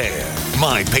prepare.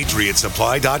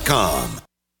 MyPatriotSupply.com.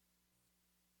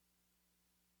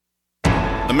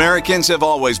 Americans have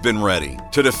always been ready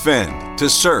to defend, to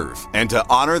serve, and to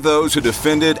honor those who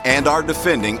defended and are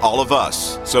defending all of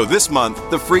us. So this month,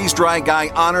 the Freeze Dry Guy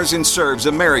honors and serves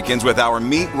Americans with our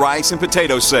meat, rice, and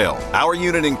potato sale. Our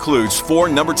unit includes 4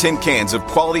 number 10 cans of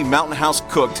quality Mountain House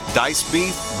cooked diced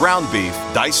beef, ground beef,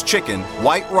 diced chicken,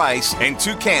 white rice, and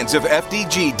 2 cans of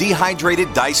FDG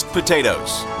dehydrated diced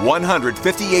potatoes.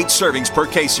 158 servings per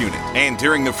case unit. And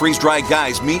during the Freeze Dry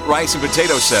Guy's meat, rice, and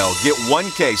potato sale, get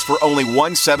 1 case for only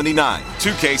 $1.79,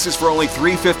 2 cases for only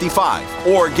 $3.55,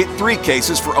 or get 3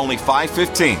 cases for only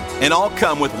 $5.15. And all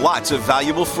come with lots of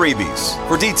valuable freebies.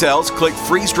 For details, click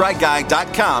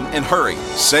freezedryguy.com and hurry.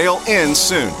 Sale ends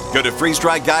soon. Go to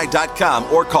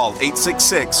freezedryguy.com or call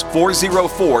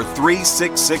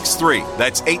 866-404-3663.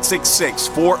 That's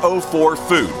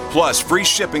 866-404-FOOD. Plus free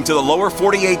shipping to the lower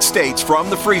 48 states from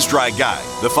the Freeze Dry Guy.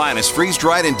 The finest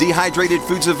freeze-dried and dehydrated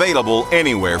foods available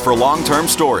anywhere for long-term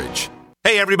storage.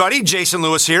 Hey everybody, Jason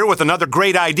Lewis here with another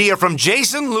great idea from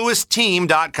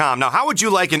JasonLewisTeam.com. Now, how would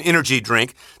you like an energy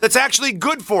drink that's actually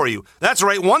good for you? That's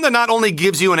right, one that not only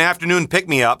gives you an afternoon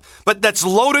pick-me-up, but that's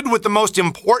loaded with the most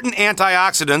important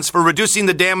antioxidants for reducing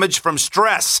the damage from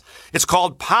stress. It's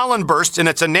called Pollen Burst, and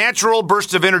it's a natural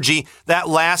burst of energy that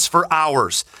lasts for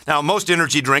hours. Now, most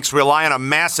energy drinks rely on a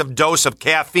massive dose of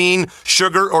caffeine,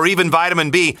 sugar, or even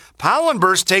vitamin B. Pollen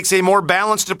Burst takes a more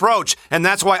balanced approach, and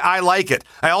that's why I like it.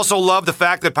 I also love the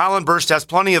fact that Pollen Burst has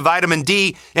plenty of vitamin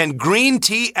D and green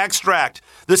tea extract.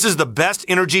 This is the best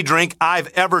energy drink I've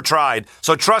ever tried.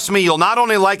 So trust me, you'll not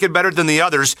only like it better than the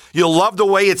others, you'll love the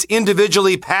way it's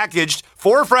individually packaged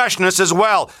for freshness as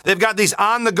well. They've got these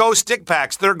on-the-go stick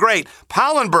packs. They're great.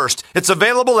 Pollen Burst. It's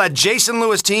available at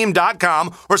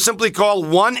JasonLewisTeam.com or simply call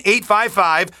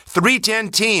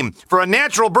 1-855-310-TEAM. For a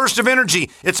natural burst of energy,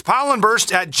 it's Pollen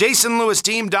Burst at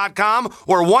JasonLewisTeam.com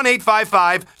or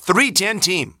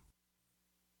 1-855-310-TEAM.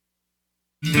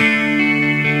 This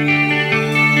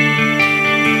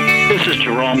is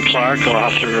Jerome Clark,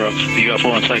 author of the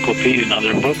UFO Encyclopedia and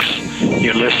other books.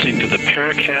 You're listening to the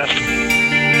Paracast.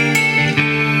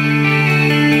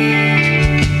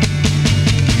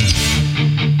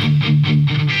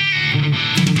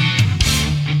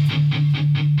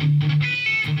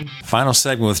 Final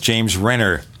segment with James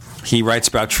Renner. He writes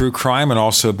about true crime and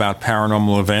also about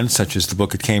paranormal events, such as the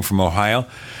book It Came from Ohio.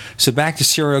 So back to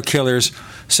serial killers.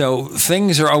 So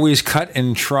things are always cut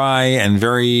and dry and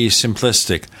very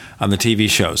simplistic on the TV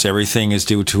shows. Everything is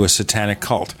due to a satanic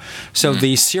cult. So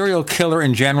the serial killer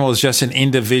in general is just an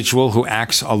individual who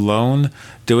acts alone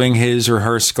doing his or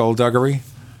her skullduggery?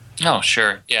 Oh,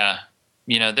 sure. Yeah.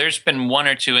 You know, there's been one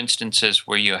or two instances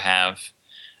where you have...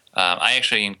 I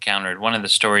actually encountered one of the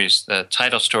stories, the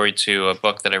title story to a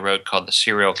book that I wrote called The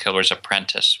Serial Killer's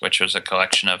Apprentice, which was a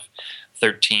collection of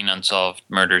 13 unsolved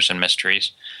murders and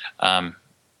mysteries,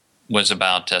 was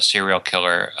about a serial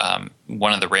killer,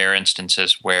 one of the rare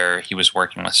instances where he was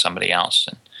working with somebody else.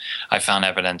 And I found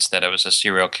evidence that it was a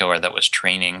serial killer that was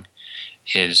training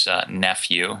his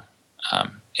nephew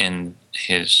in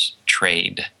his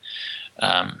trade.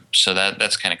 So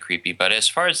that's kind of creepy. But as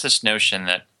far as this notion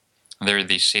that there are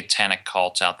these satanic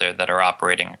cults out there that are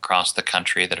operating across the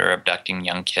country that are abducting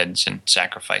young kids and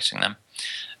sacrificing them,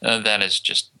 that is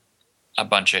just a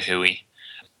bunch of hooey.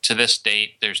 To this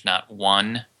date, there's not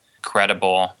one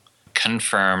credible,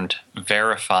 confirmed,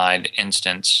 verified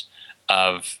instance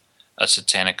of a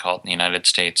satanic cult in the United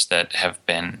States that have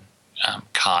been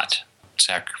caught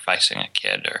sacrificing a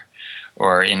kid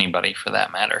or anybody for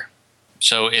that matter.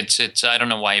 So it's I don't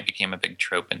know why it became a big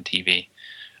trope in TV.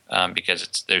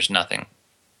 Because there's nothing,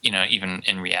 even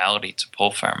in reality to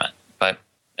pull from it. But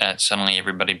suddenly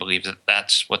everybody believes that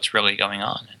that's what's really going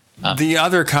on. The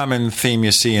other common theme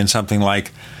you see in something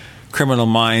like Criminal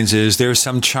Minds is there's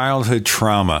some childhood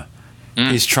trauma.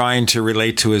 He's trying to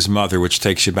relate to his mother, which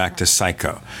takes you back to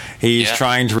Psycho. He's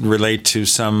trying to relate to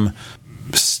some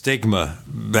stigma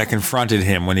that confronted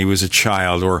him when he was a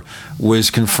child or was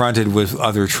confronted with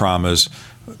other traumas,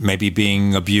 maybe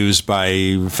being abused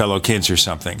by fellow kids or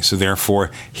something. So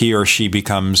therefore, he or she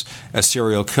becomes a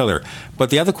serial killer. But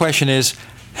the other question is,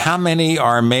 how many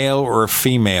are male or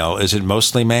female? Is it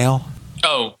mostly male?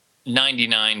 Oh,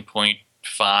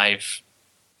 99.5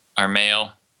 are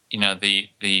male.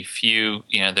 The few,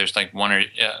 there's like one or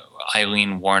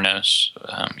Eileen Warnos,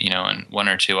 and one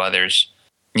or two others,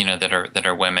 that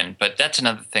are women. But that's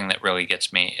another thing that really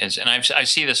gets me is, and I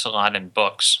see this a lot in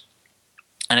books.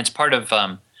 And it's part of,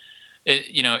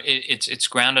 it's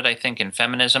grounded, I think, in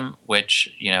feminism,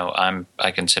 which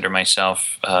I consider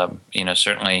myself.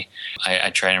 Certainly, I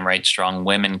try and write strong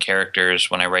women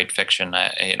characters when I write fiction.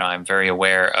 I'm very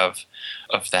aware of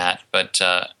that. But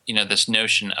this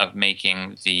notion of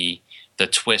making the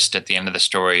twist at the end of the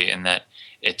story, and that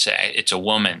it's a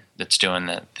woman that's doing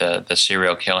the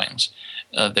serial killings.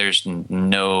 There's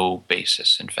no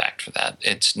basis, in fact, for that.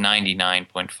 It's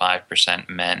 99.5%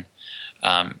 men.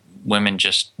 Women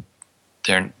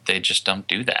they just don't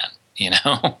do that, and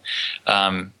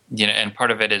part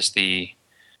of it is the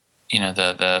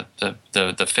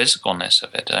physicalness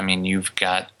of it. I mean, you've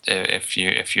got,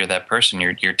 if you're that person,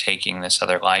 you're taking this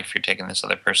other life, you're taking this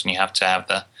other person, you have to have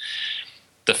the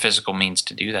physical means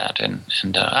to do that.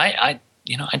 And I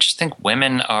just think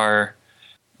women are,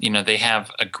 they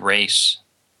have a grace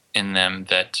in them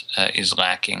that is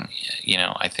lacking.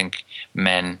 I think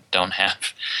men don't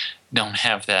have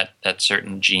that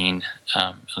certain gene,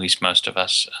 at least most of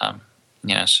us,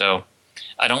 so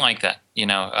I don't like that,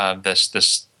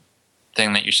 this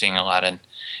thing that you're seeing a lot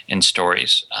in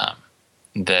stories,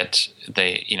 that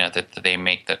they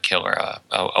make the killer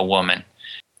a woman.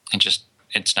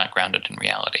 it's not grounded in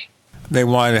reality. They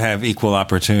want to have equal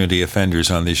opportunity offenders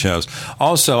on these shows.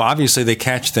 Also, obviously, they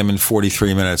catch them in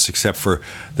 43 minutes, except for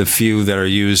the few that are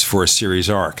used for a series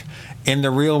arc. In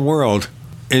the real world,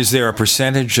 is there a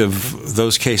percentage of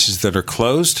those cases that are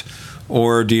closed?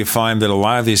 Or do you find that a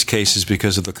lot of these cases,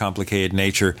 because of the complicated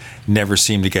nature, never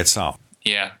seem to get solved?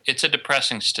 Yeah, it's a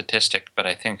depressing statistic, but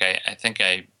I think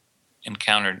I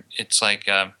encountered, it's like,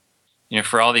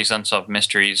 for all these unsolved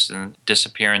mysteries and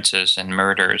disappearances and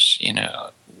murders,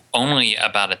 only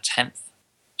about 1/10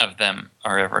 of them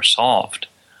are ever solved.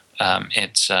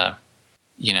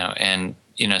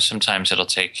 Sometimes it'll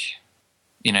take,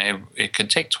 it could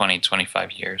take 20,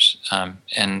 25 years.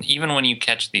 And even when you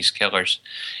catch these killers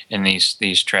in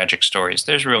these tragic stories,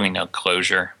 there's really no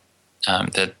closure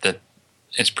that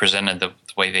it's presented the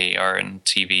way they are in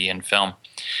TV and film,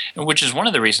 which is one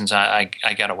of the reasons I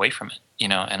got away from it,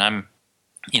 and I'm,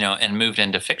 and moved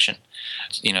into fiction,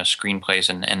 screenplays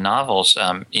and novels.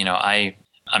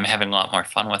 I'm having a lot more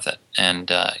fun with it.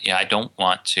 And, I don't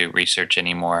want to research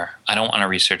anymore. I don't want to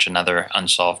research another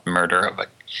unsolved murder of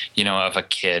a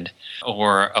kid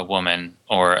or a woman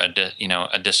or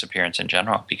a disappearance in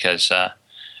general, because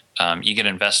you get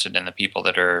invested in the people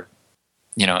that are,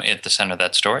 at the center of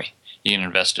that story. You get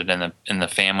invested in the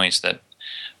families that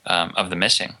of the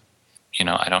missing.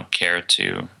 I don't care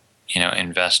to,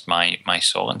 invest my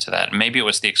soul into that. And maybe it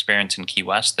was the experience in Key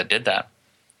West that did that.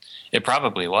 It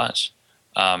probably was,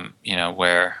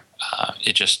 where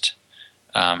it just,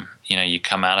 you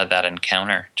come out of that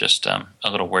encounter just a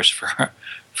little worse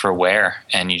for wear,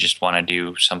 and you just want to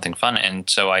do something fun. And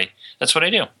so that's what I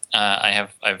do. I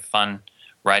have fun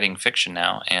writing fiction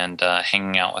now and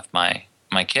hanging out with my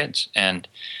kids, and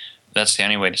that's the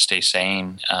only way to stay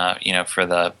sane, for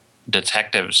the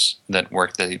detectives that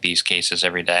work these cases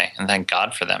every day. And thank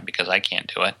God for them, because I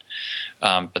can't do it.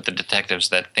 But the detectives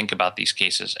that think about these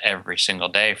cases every single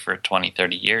day for 20,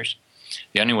 30 years,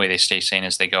 the only way they stay sane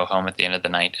is they go home at the end of the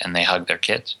night and they hug their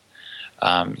kids.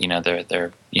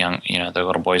 They're young, they're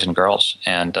little boys and girls.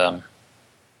 And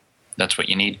that's what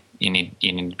you need. You need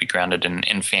to be grounded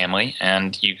in family,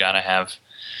 and you gotta have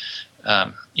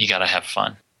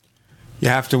fun. You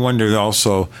have to wonder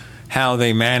also how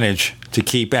they manage to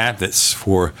keep at this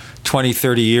for 20,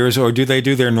 30 years, or do they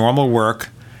do their normal work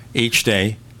each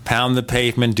day, pound the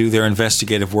pavement, do their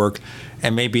investigative work,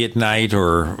 and maybe at night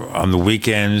or on the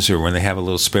weekends or when they have a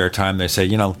little spare time, they say,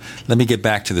 let me get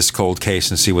back to this cold case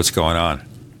and see what's going on.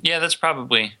 Yeah, that's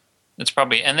probably,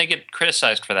 and they get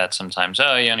criticized for that sometimes.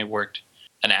 Oh, you only worked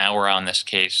an hour on this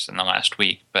case in the last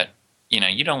week, but,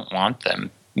 you don't want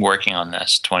them working on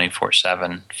this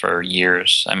 24/7 for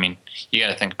years. I mean, you got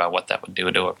to think about what that would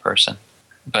do to a person.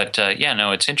 But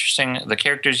it's interesting. The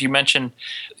characters you mentioned,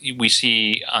 we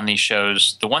see on these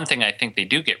shows, the one thing I think they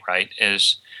do get right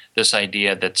is this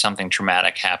idea that something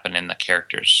traumatic happened in the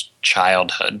character's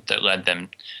childhood that led them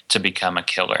to become a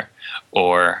killer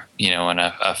or, an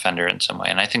offender in some way.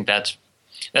 And I think that's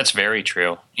very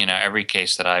true. Every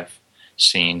case that I've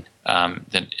seen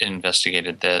that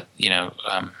investigated that,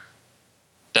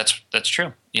 that's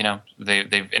true.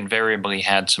 They've invariably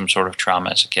had some sort of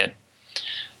trauma as a kid.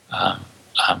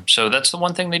 So that's the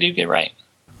one thing they do get right.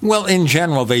 Well, in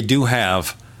general, they do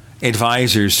have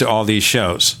advisors to all these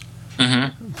shows.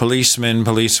 Mm-hmm. Policemen,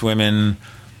 policewomen,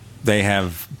 they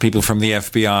have people from the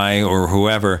FBI or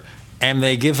whoever, and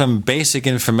they give them basic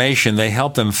information. They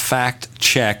help them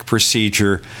fact-check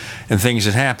procedure and things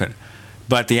that happen.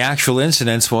 But the actual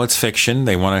incidents, well, it's fiction.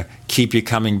 They want to keep you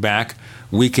coming back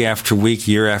week after week,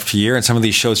 year after year, and some of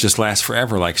these shows just last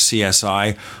forever, like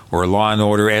CSI or Law &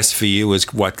 Order SVU is,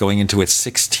 going into its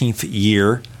 16th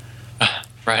year.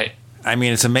 Right. I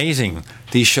mean, it's amazing.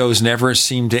 These shows never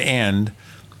seem to end,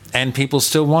 and people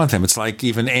still want them. It's like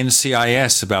even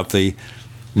NCIS about the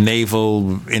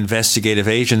Naval Investigative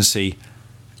Agency.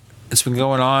 It's been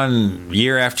going on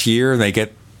year after year, and they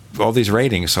get all these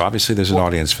ratings, so obviously there's an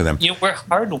audience for them. We're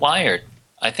hardwired.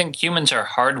 I think humans are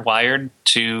hardwired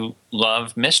to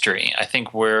love mystery. I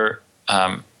think we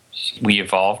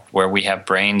evolved where we have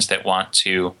brains that want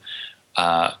to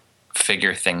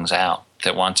figure things out,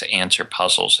 that want to answer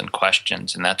puzzles and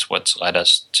questions, and that's what's led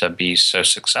us to be so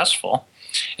successful.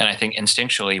 And I think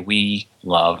instinctually we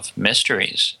love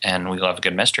mysteries, and we love a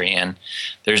good mystery. And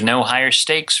there's no higher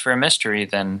stakes for a mystery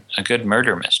than a good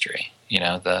murder mystery.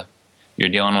 You're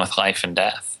dealing with life and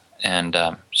death. And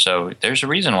so there's a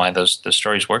reason why the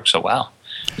stories work so well.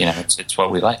 It's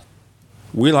what we like.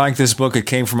 We like this book. It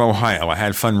came from Ohio. I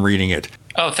had fun reading it.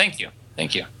 Oh, thank you.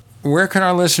 Thank you. Where can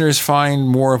our listeners find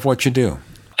more of what you do?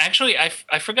 Actually,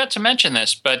 I forgot to mention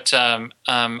this, but I'm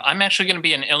actually going to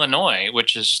be in Illinois,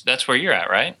 that's where you're at,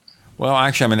 right? Well,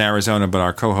 actually, I'm in Arizona, but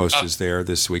our co-host is there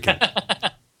this weekend.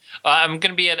 I'm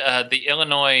going to be at the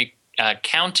Illinois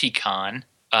County Con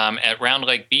at Round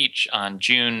Lake Beach on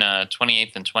June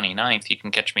 28th and 29th. You can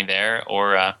catch me there,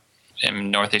 or in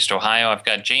Northeast Ohio. I've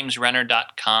got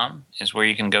jamesrenner.com is where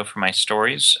you can go for my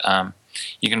stories.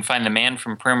 You can find The Man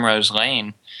from Primrose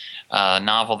Lane, a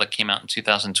novel that came out in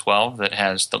 2012 that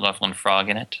has the Loveland Frog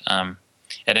in it, at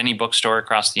any bookstore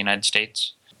across the United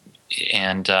States.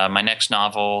 And my next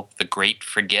novel, The Great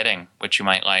Forgetting, which you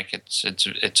might like,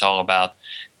 it's all about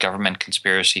government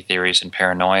conspiracy theories and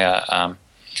paranoia,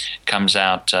 comes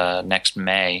out next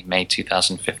May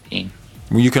 2015.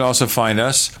 You can also find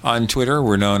us on Twitter.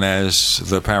 We're known as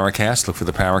The Paracast. Look for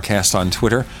The Paracast on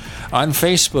Twitter. On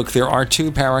Facebook, there are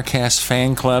 2 Paracast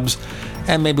fan clubs,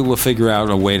 and maybe we'll figure out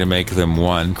a way to make them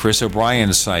one. Chris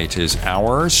O'Brien's site is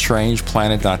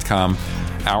OurStrangePlanet.com.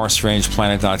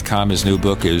 OurStrangePlanet.com. His new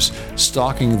book is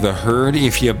Stalking the Herd.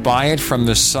 If you buy it from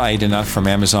the site and not from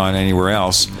Amazon anywhere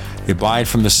else, you buy it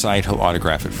from the site, he'll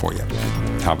autograph it for you.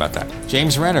 How about that?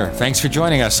 James Renner, thanks for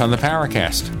joining us on the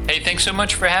Paracast. Hey, thanks so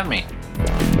much for having me.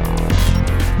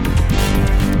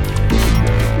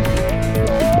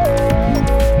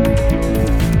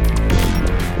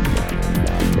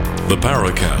 The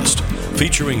Paracast,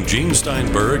 featuring Gene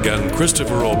Steinberg and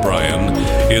Christopher O'Brien,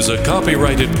 is a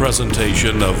copyrighted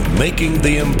presentation of Making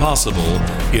the Impossible,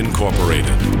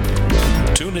 Incorporated.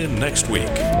 Tune in next week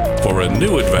for a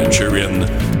new adventure in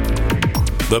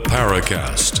The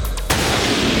Paracast.